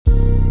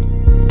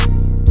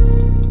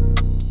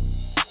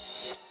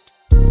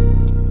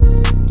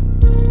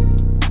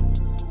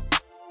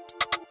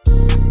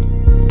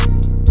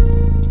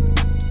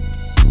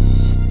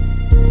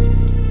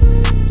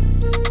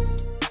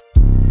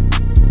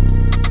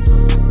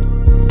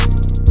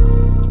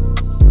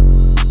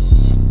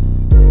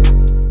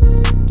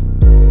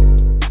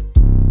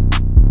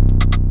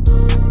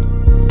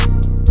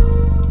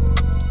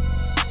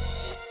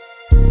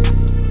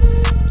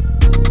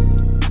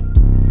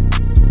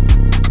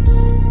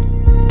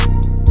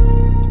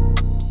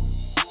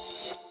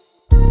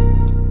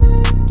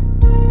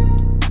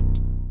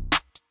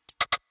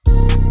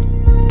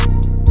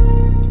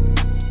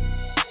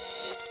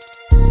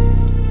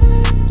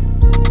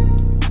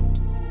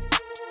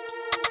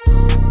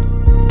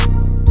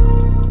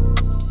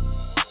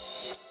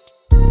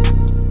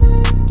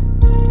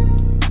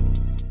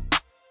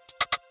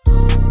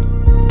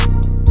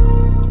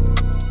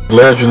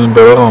 Glad you didn't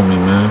bet on me,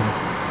 man.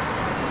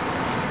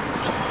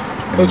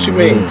 What you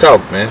mean? Talk,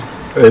 man.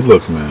 Hey,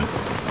 look, man.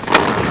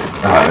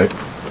 Alright.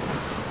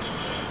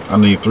 I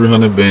need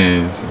 300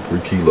 bands and 3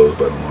 kilos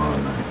by tomorrow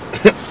night.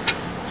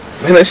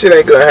 Man, that shit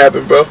ain't gonna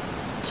happen, bro.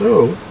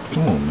 Joe,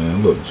 come on,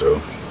 man. Look, Joe.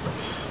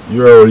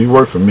 You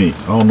work for me.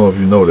 I don't know if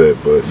you know that,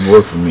 but you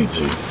work for me,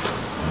 G.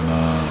 And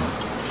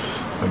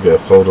I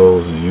got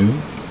photos of you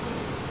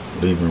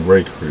leaving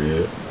Ray's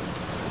crib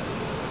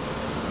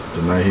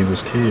the night he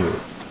was killed.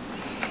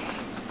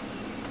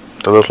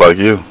 That looks like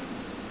you.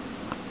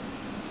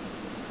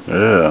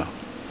 Yeah.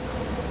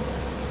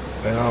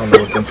 Man, I don't know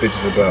what them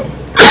pictures about.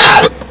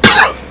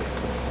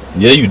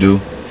 Yeah, you do.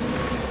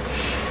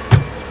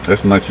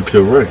 That's the night you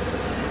killed Ray.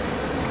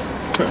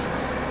 So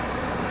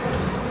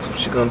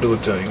what you gonna do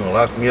with them? You gonna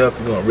lock me up?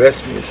 You gonna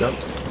arrest me or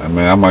something? I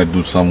mean, I might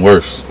do something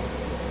worse.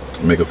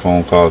 Make a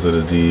phone call to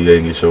the DEA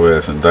and get your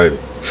ass indicted.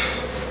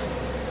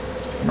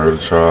 Murder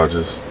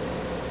charges.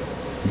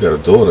 You got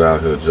a daughter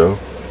out here, Joe.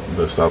 You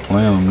better stop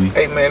playing with me.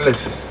 Hey, man,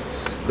 listen.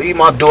 Leave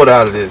my daughter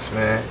out of this,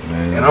 man.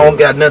 And I don't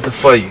got nothing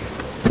for you.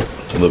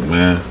 Look,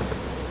 man.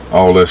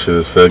 All that shit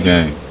is fair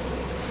game.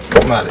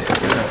 Come out of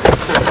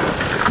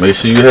here. Make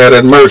sure you have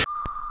that merch.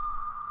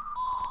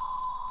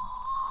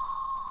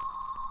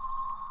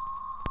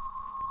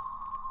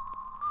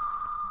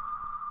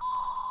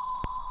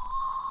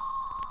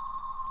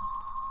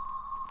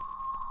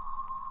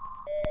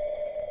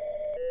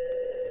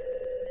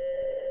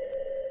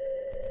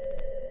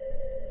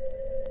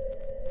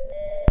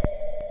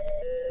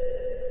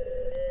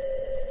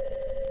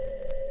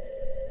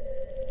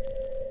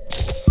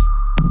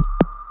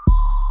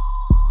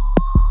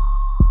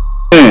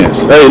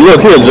 Hey,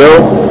 look here, Joe.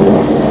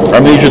 I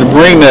need you to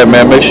bring that,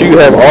 man. Make sure you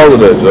have all of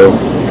that, Joe.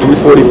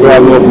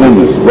 345 North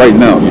Loomis, right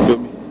now. You feel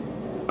me?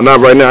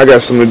 Not right now. I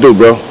got something to do,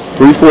 bro.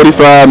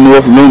 345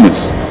 North Loomis.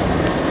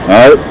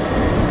 Alright?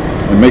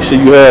 And make sure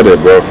you have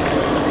that, bro.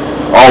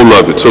 All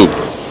of it, too.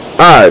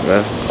 Alright,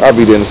 man. I'll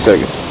be there in a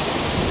second.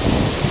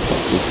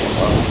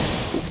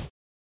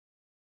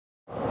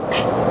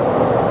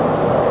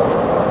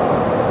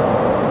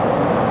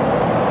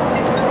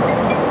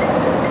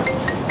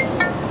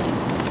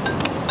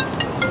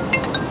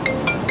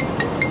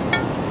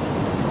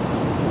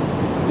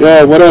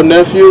 Yo, what up,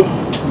 nephew?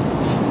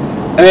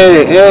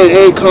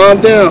 Hey, calm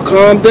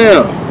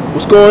down.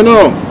 What's going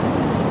on?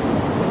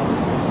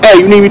 Hey,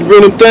 you need me to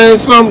bring them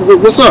things, something?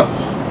 What's up?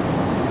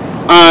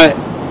 Alright,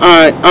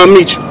 I'll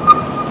meet you.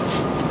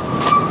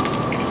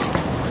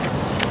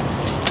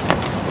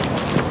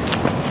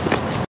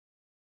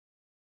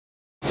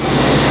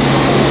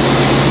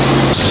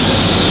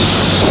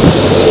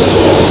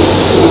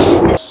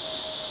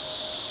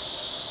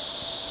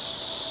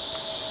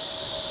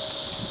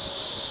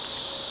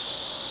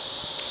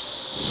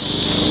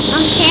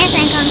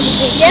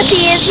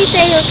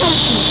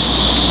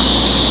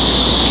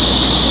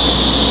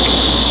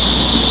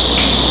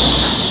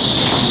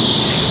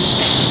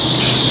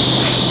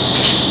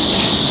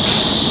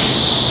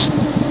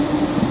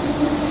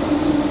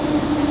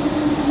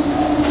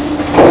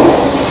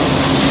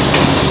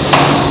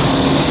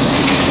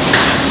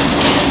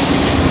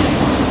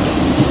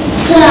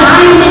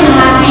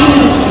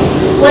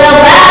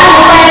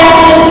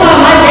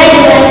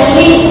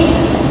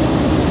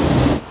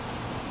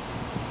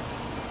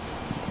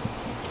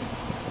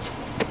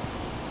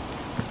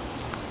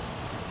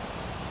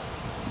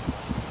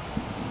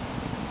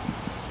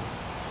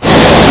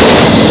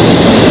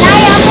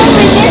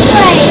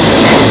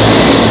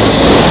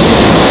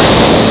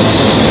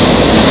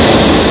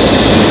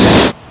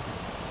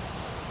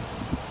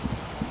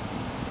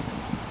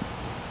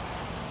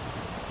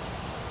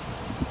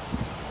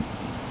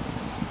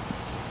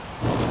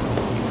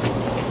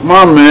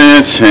 My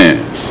man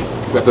Chance.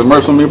 You got that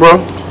merch on me, bro?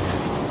 You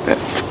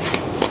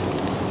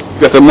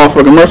got that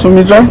motherfucking merch on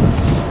me, Joe?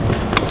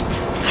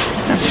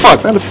 Man,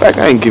 fuck, matter of fact,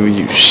 I ain't giving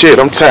you shit.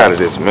 I'm tired of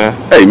this, man.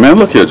 Hey, man,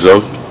 look here,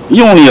 Joe.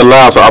 You only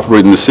allowed to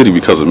operate in the city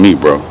because of me,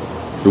 bro.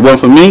 If it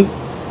wasn't for me,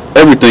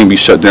 everything be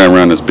shut down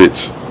around this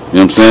bitch. You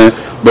know what I'm saying?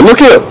 But look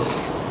here.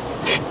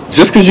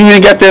 Just because you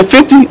ain't got that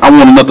 50, I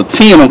want another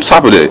 10 on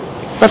top of that.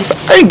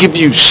 I ain't give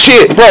you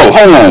shit. Bro,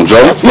 hold on,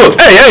 Joe. Look,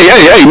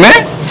 hey,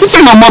 man. This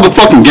ain't no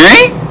motherfucking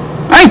game.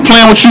 I ain't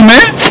playing with you,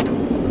 man.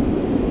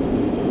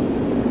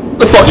 What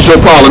the fuck is your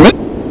problem, man?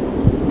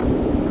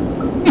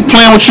 I ain't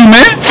playing with you,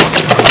 man.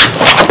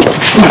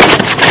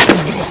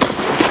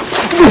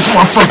 This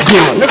motherfucker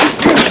good, nigga.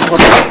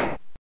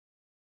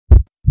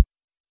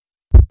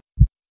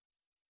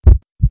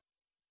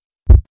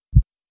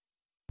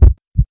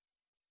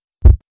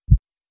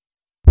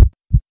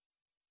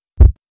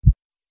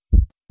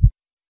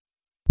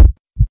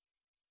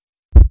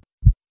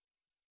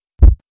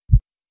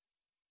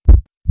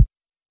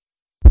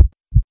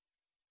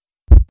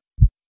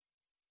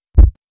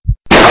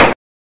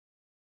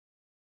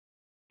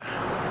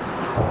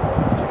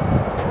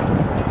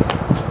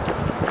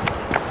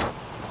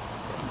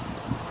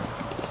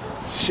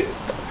 Shit.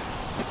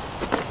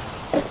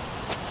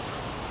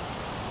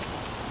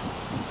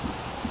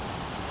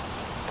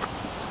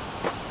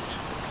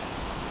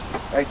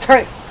 Hey,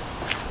 Tank.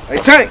 Hey,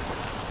 Tank.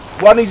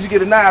 Boy, I need you to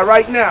get a 9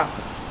 right now.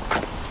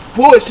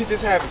 Bullshit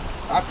just happened.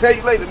 I'll tell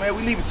you later, man.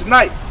 We leaving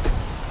tonight.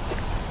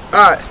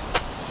 All right.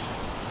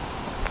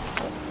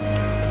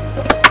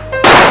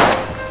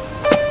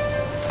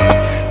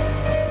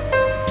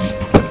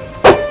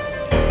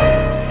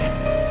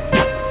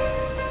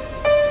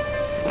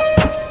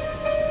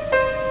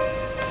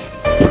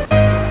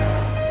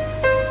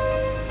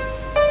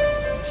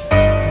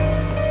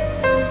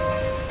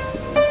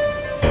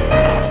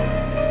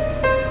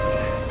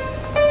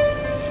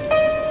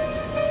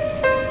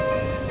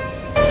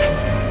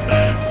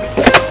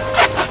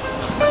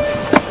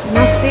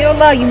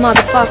 Love you,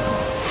 motherfucker.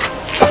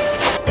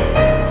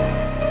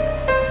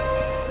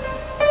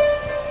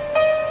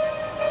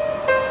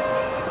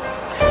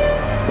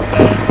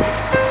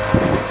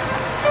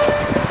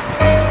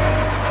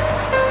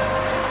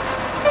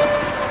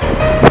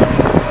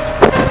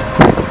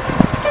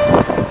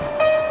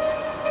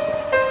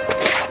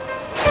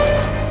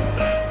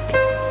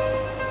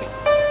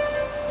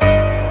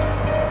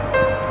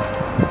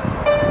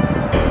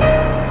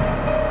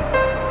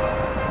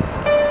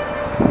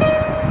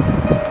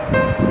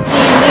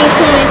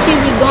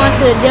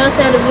 Just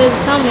had to visit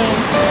some man.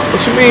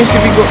 What you mean she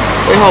be going?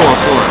 Wait, hold on,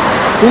 slow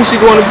down. Who's she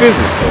going to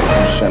visit?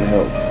 She's trying to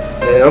help.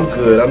 Man, I'm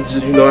good. I'm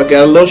just, you know, I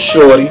got a little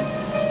shorty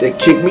that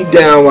kicked me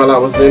down while I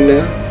was in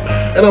there,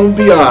 and I'm gonna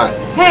be alright.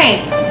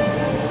 Hey,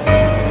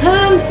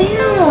 calm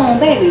down,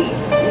 baby.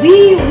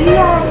 We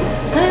are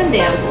calm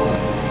down, boy.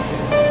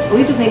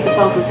 We just need to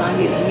focus on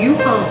getting you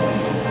home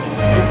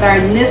and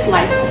starting this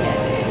life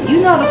together.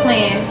 You know the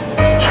plan.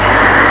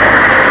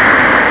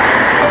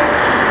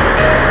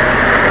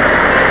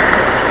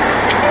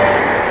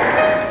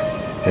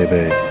 Hey,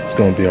 babe, it's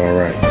gonna be all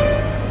right.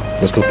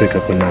 Let's go pick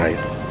up Anyah.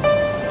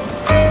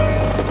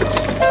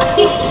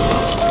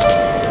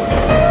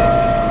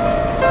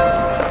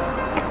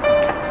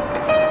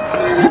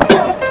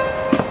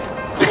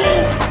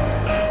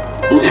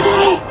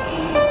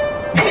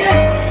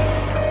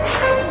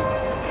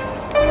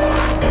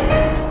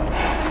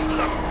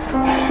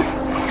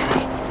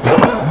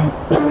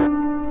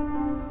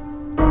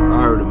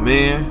 I heard a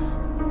man,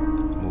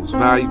 the most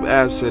valuable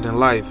asset in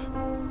life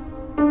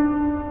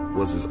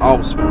was his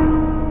offspring.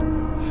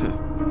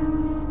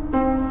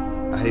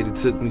 I hate it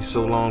took me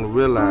so long to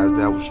realize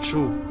that was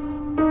true.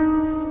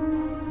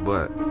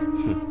 But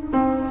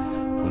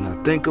when I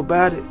think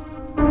about it,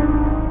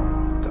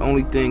 the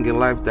only thing in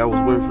life that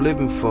was worth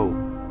living for,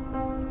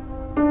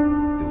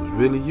 it was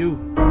really you.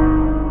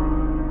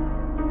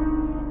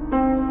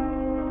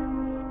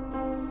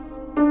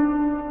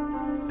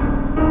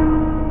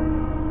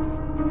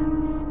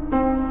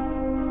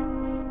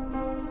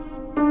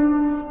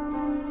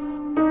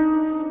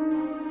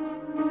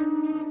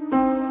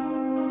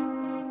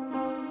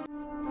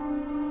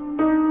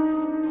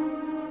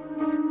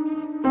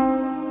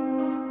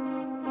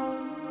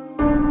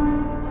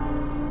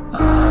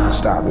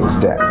 Stop me, it's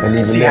that.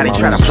 See how they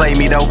try to play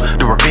me though?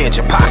 The revenge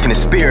of Pac in the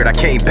spirit. I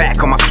came back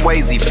on my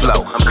Swayze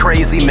flow. I'm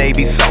crazy,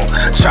 maybe so.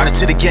 Tried it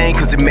to the game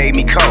cause it made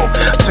me cold.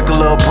 Took a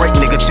little break,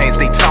 nigga, changed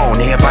they tone.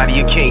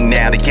 Everybody a king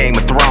now, the Game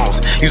of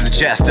Thrones. Use a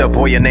jester,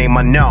 boy, your name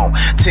unknown.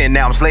 10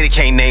 albums later,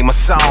 can't name a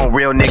song.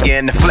 Real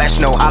nigga in the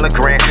flesh, no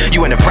hologram.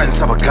 You in the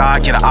presence of a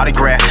god, get an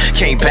autograph.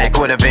 Came back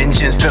with a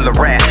vengeance, feel a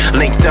wrath.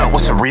 Linked up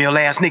with some real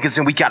ass niggas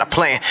and we got a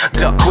plan.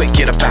 Duck quick,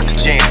 get up out the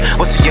jam.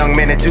 What's a young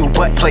man to do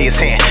but play his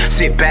hand?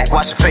 Sit back,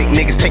 watch the fake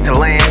niggas take the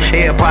land.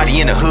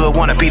 Everybody in the hood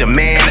wanna be the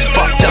man. It's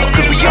fucked up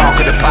cause we all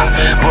could've popped.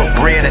 Broke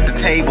bread at the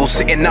table,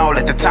 sitting all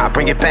at the top.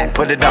 Bring get back,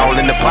 put it all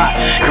in the pot.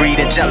 Greed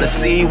and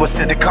jealousy was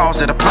at the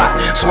cause of the plot.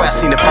 Swear I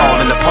seen it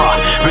falling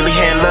apart. Really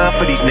had love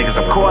for these niggas,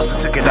 of course I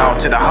took it all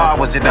to the heart.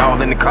 Was it all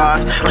in the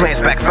cards?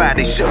 Plans backfired,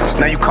 they shook.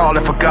 Now you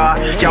calling for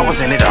God? Y'all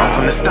was in it all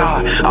from the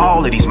start.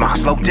 All of these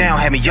marks slowed down,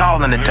 had me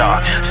all in the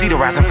dark. See the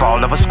rise and fall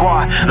of a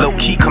squad. Low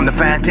key, come to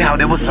find out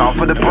it was all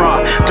for the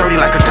broad. Dirty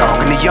like a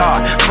dog in the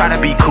yard. Try to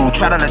be cool,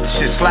 try to let the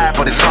shit slide,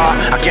 but it's hard.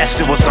 I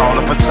guess it was all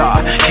a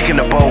facade. Kicking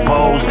the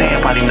bobos,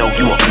 everybody know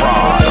you a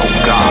fraud. Oh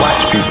God.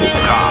 Watch people.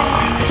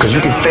 Cause you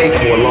can fake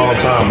for a long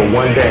time, but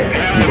one day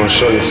you're gonna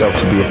show yourself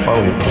to be a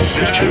phony. That's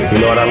what's true.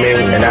 You know what I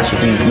mean? And that's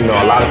what these,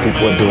 a lot of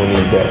people are doing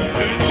these days.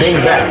 Think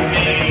back.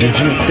 Did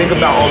you think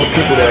about all the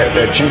people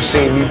that you've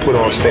seen me put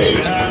on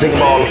stage? Think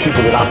about all the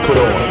people that I put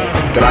on,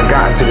 that I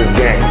got into this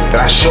game, that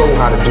I showed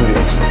how to do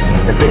this.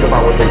 And think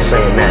about what they're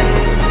saying now.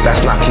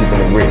 That's not keeping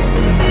it real.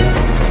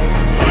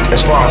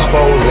 As far as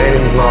foes and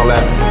enemies and all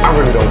that, I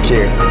really don't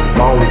care.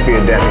 My only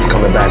fear of death is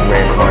coming back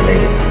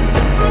reincarnated.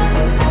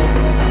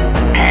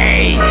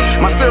 Hey,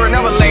 my spirit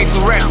never laid to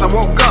rest. I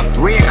woke up,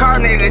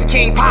 reincarnated as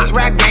King Pop's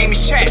rap game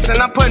is chess. And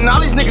I'm putting all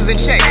these niggas in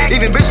check.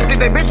 Even Bishop think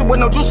they Bishop with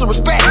no juice of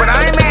respect. But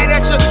I ain't mad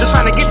at you, just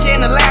trying to get you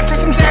in the lab. Take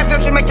some jabs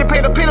that should make you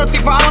pay the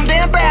penalty for all them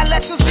damn bad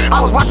lectures.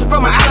 I was watching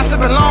from an island,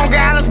 sipping Long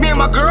Island's, me and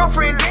my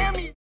girlfriend.